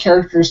two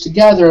characters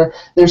together,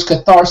 there's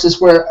catharsis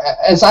where,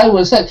 as I would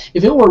have said,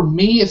 if it were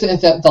me, if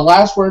the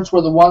last words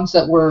were the ones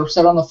that were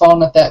said on the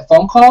phone at that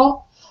phone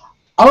call,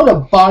 I would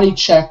have body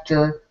checked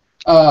her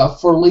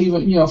for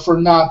leaving, for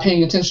not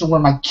paying attention to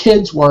where my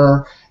kids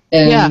were,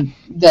 and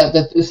that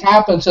this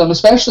happened to them,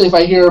 especially if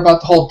I hear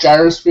about the whole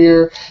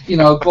gyrosphere,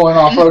 going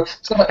off road.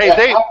 So,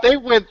 hey, they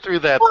went through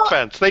that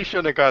fence. They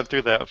shouldn't have gone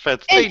through that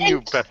fence. They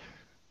knew better.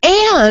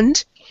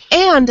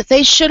 And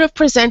they should have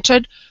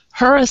presented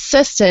her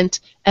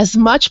assistant as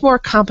much more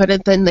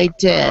competent than they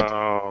did.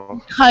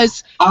 Oh.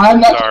 Because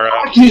I'm not going to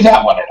argue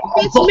that one at all.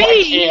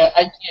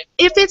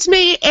 If it's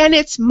me and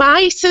it's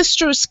my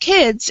sister's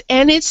kids,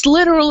 and it's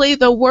literally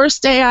the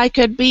worst day I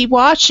could be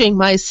watching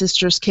my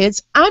sister's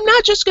kids, I'm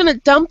not just going to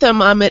dump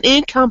them on an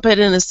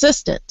incompetent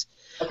assistant.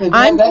 Okay,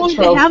 I'm going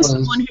to have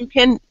someone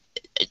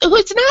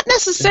who's not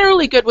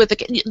necessarily good with the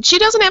kids. She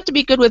doesn't have to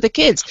be good with the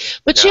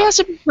kids, but she has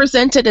to be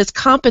presented as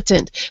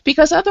competent,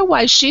 because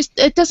otherwise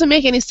it doesn't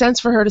make any sense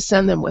for her to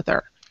send them with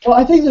her. Well,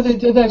 I think that they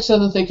did that so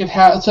that they could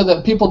so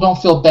that people don't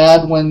feel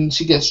bad when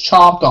she gets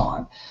chomped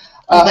on.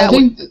 I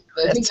think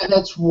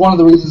that's one of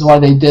the reasons why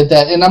they did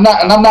that, and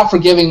I'm not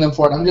forgiving them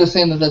for it. I'm just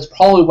saying that that's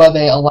probably why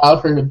they allowed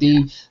her to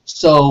be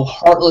so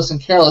heartless and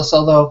careless.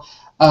 Although,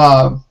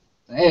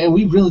 and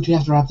we really do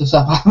have to wrap this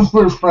up.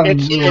 We're running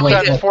really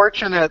late. It's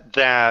unfortunate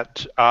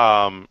that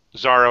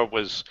Zara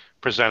was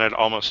presented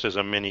almost as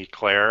a mini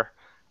Claire.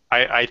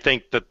 I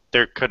think that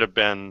there could have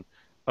been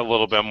a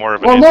little bit more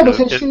of an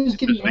interesting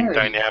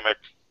dynamic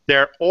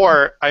there.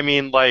 Or, I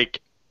mean,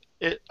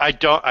 I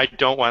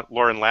don't want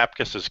Lauren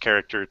Lapkus's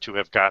character to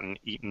have gotten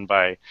eaten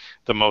by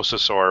the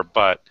mosasaur,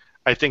 but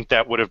I think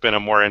that would have been a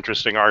more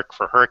interesting arc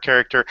for her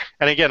character.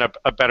 And again,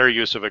 a better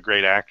use of a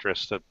great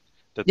actress that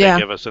they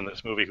give us in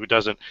this movie, who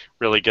doesn't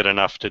really get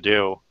enough to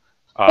do.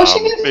 Well, she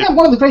did have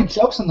one of the great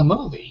jokes in the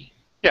movie.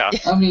 Yeah.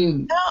 I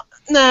mean...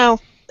 No,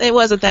 it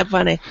wasn't that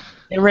funny.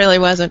 It really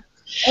wasn't.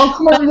 Oh,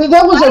 come on.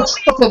 That was a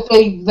trick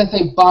that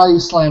they body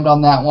slammed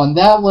on that one.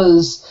 That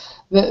was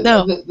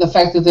the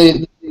fact that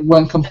they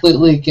went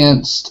completely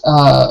against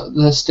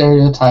the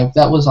stereotype.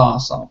 That was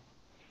awesome.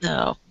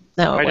 No,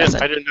 it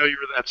wasn't. I didn't know you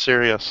were that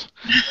serious.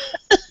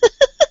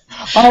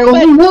 All right,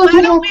 well, we really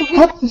do have to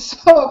wrap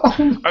this up.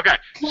 Okay,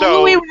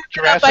 so we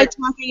wrap up by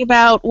talking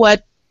about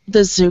what the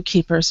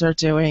zookeepers are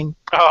doing.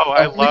 Oh,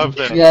 I love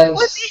that. Yes.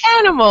 With the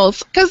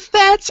animals, because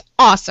that's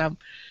awesome.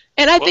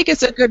 And I think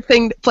it's a good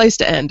place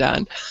to end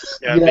on.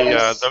 Yeah,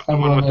 the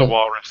one with the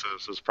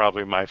walruses is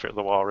probably my favorite.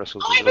 The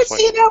walruses. I haven't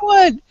seen that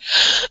one.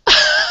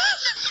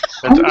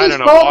 I don't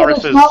know,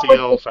 walruses,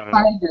 seals,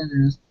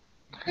 tigers,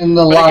 and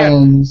the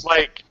lions.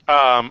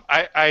 Again,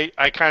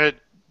 I kind of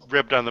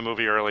ribbed on the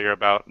movie earlier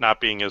about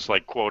not being as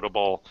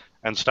quotable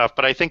and stuff,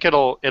 but I think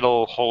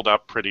it'll hold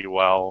up pretty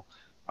well.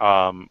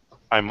 I'm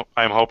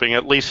hoping,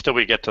 at least till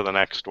we get to the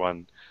next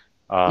one.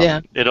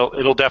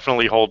 It'll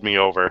definitely hold me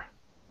over.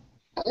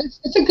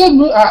 It's a good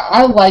movie.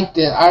 I liked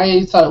it.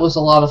 I thought it was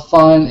a lot of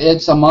fun.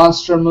 It's a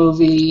monster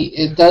movie.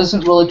 It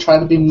doesn't really try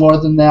to be more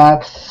than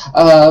that.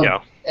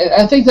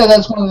 I think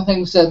that's one of the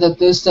things that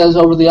this does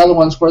over the other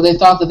ones, where they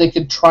thought that they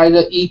could try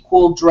to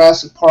equal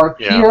Jurassic Park.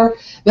 Here.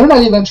 They're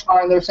not even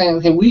trying. They're saying,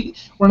 okay,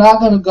 we're not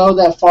going to go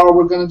that far.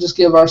 We're going to just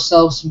give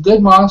ourselves some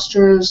good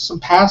monsters, some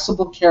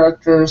passable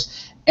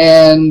characters,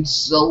 and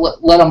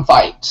let them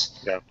fight.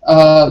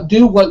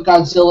 Do what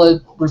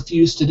Godzilla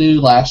refused to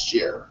do last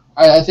year.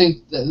 I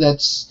think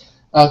that's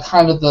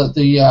kind of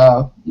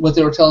the what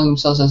they were telling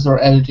themselves as they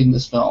were editing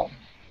this film.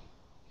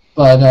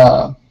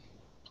 But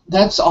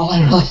that's all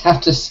I really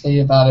have to say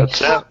about it.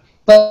 That's it.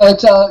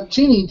 But,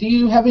 Jeannie, do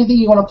you have anything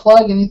you want to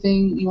plug?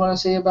 Anything you want to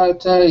say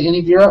about any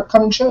of your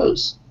upcoming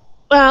shows?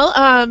 Well,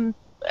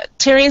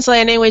 Tyrion's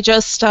Landing. We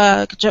just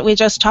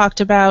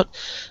talked about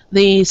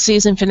the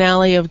season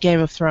finale of Game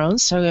of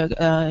Thrones,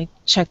 so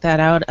check that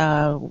out.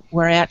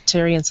 We're at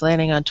Tyrion's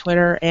Landing on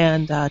Twitter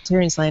and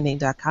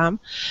TyrionsLanding.com.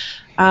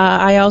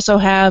 I also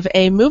have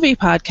a movie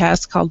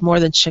podcast called More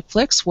Than Chick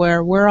Flicks,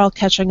 where we're all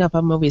catching up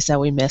on movies that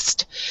we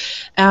missed.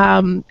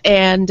 And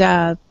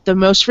the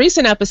most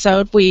recent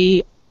episode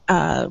we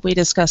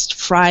discussed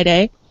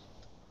Friday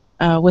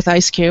with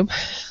Ice Cube.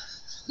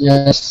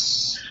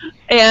 Yes.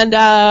 And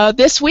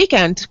this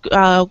weekend,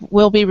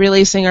 we'll be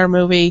releasing our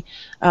movie,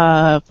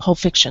 Pulp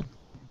Fiction.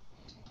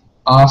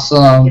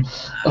 Awesome.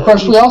 Of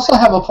course, we also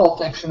have a Pulp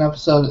Fiction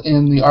episode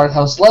in the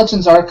Arthouse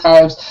Legends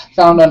archives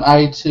found on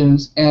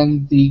iTunes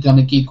and the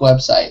Gonna Geek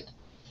website.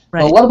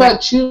 Right. But what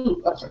about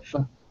you?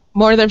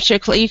 More Than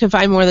Chick Flicks. You can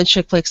find More Than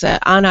Chick Flicks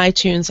on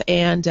iTunes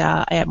and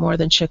at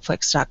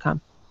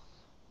morethanchickflicks.com.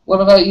 What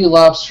about you,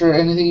 Lobster?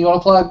 Anything you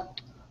want to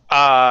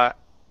plug?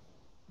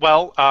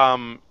 Well,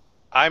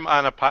 I'm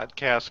on a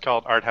podcast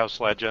called Arthouse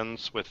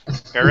Legends with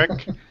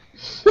Eric,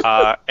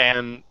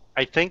 and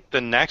I think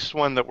the next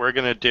one that we're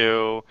going to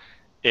do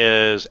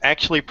is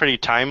actually pretty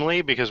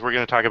timely because we're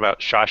going to talk about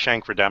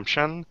Shawshank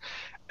Redemption.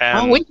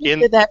 And we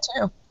did that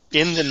too.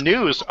 In the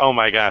news, oh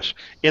my gosh,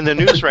 in the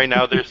news right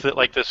now, there's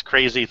like this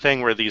crazy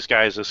thing where these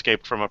guys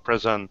escaped from a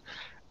prison,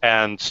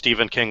 and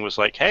Stephen King was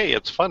like, "Hey,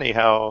 it's funny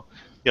how."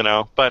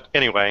 But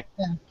anyway,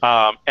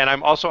 Yeah. and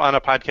I'm also on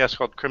a podcast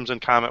called Crimson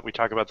Comet. We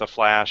talk about The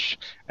Flash,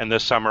 and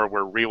this summer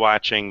we're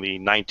rewatching the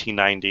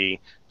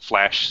 1990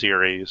 Flash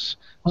series.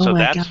 Oh So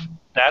my God.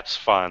 that's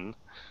fun.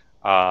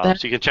 So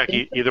you can check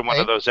either one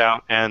of those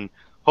out, and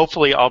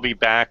hopefully I'll be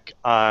back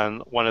on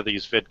one of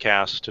these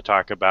vidcasts to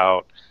talk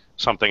about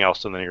something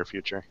else in the near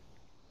future.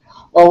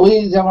 Well,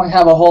 we definitely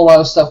have a whole lot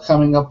of stuff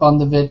coming up on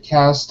the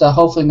vidcast.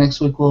 Hopefully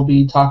next week we'll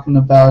be talking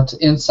about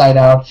Inside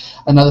Out,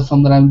 another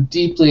film that I'm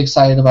deeply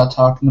excited about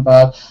talking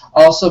about.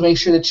 Also, make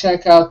sure to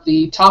check out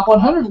the top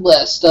 100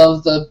 list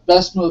of the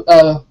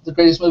the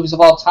greatest movies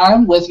of all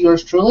time with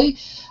yours truly.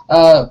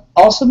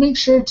 Also, make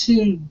sure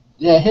to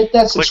hit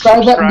that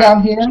subscribe button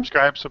down here.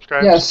 Subscribe.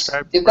 Yes,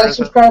 subscribe. hit that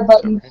subscribe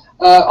button.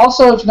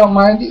 Also, if you don't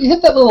mind,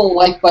 hit that little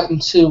like button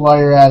too while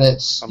you're at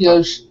it.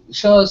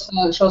 Show us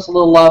a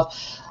little love.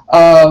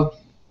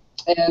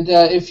 And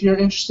if you're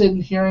interested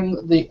in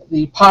hearing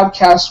the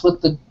podcast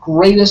with the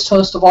greatest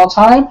host of all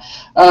time,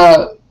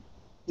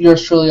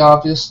 yours truly,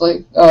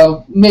 obviously,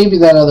 maybe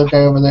that other guy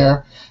over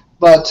there,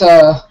 but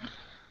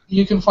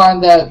you can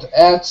find that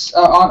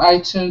on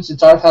iTunes.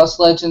 It's Arthouse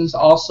Legends,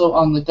 also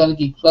on the Gonna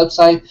Geek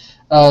website,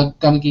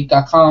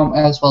 GonnaGeek.com,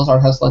 as well as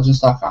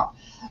ArthouseLegends.com.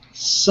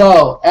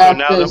 So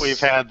now that we've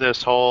had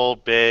this whole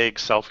big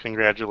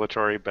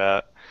self-congratulatory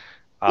bet,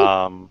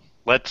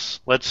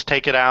 let's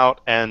take it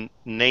out and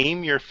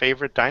name your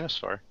favorite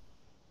dinosaur.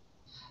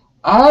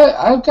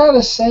 I've got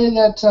to say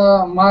that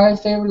my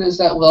favorite is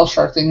that whale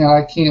shark thing that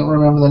I can't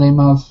remember the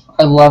name of.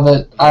 I love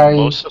it.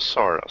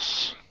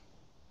 Mosasaurus.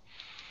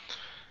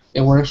 It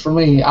works for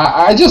me.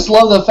 I just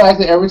love the fact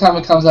that every time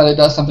it comes out, it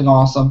does something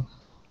awesome.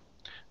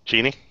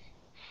 Jeannie?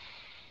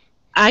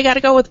 I got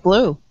to go with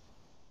Blue.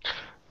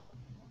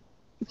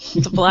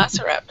 The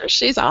Velociraptor.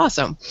 She's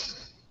awesome.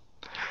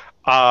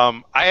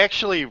 I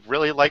actually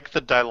really like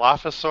the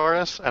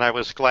Dilophosaurus, and I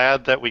was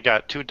glad that we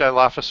got two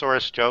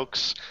Dilophosaurus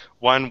jokes.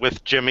 One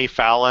with Jimmy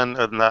Fallon,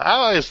 and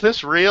is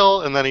this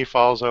real? And then he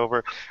falls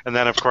over. And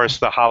then, of course,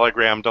 the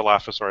hologram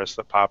Dilophosaurus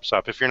that pops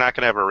up. If you're not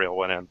going to have a real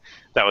one in,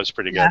 that was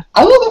pretty good.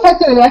 I love the fact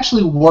that it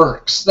actually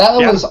works. That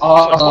was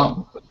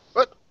awesome.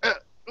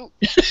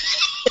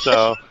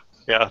 So,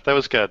 yeah, that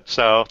was good.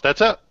 So,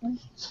 that's it.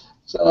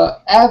 So,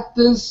 at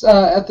this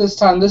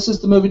time, this is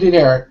the MovieDude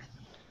Eric.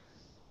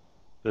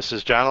 This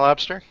is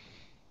Jonolobster.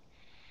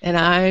 And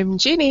I'm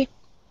Jeannie.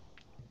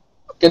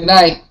 Good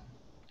night.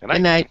 Good night.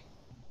 Good night.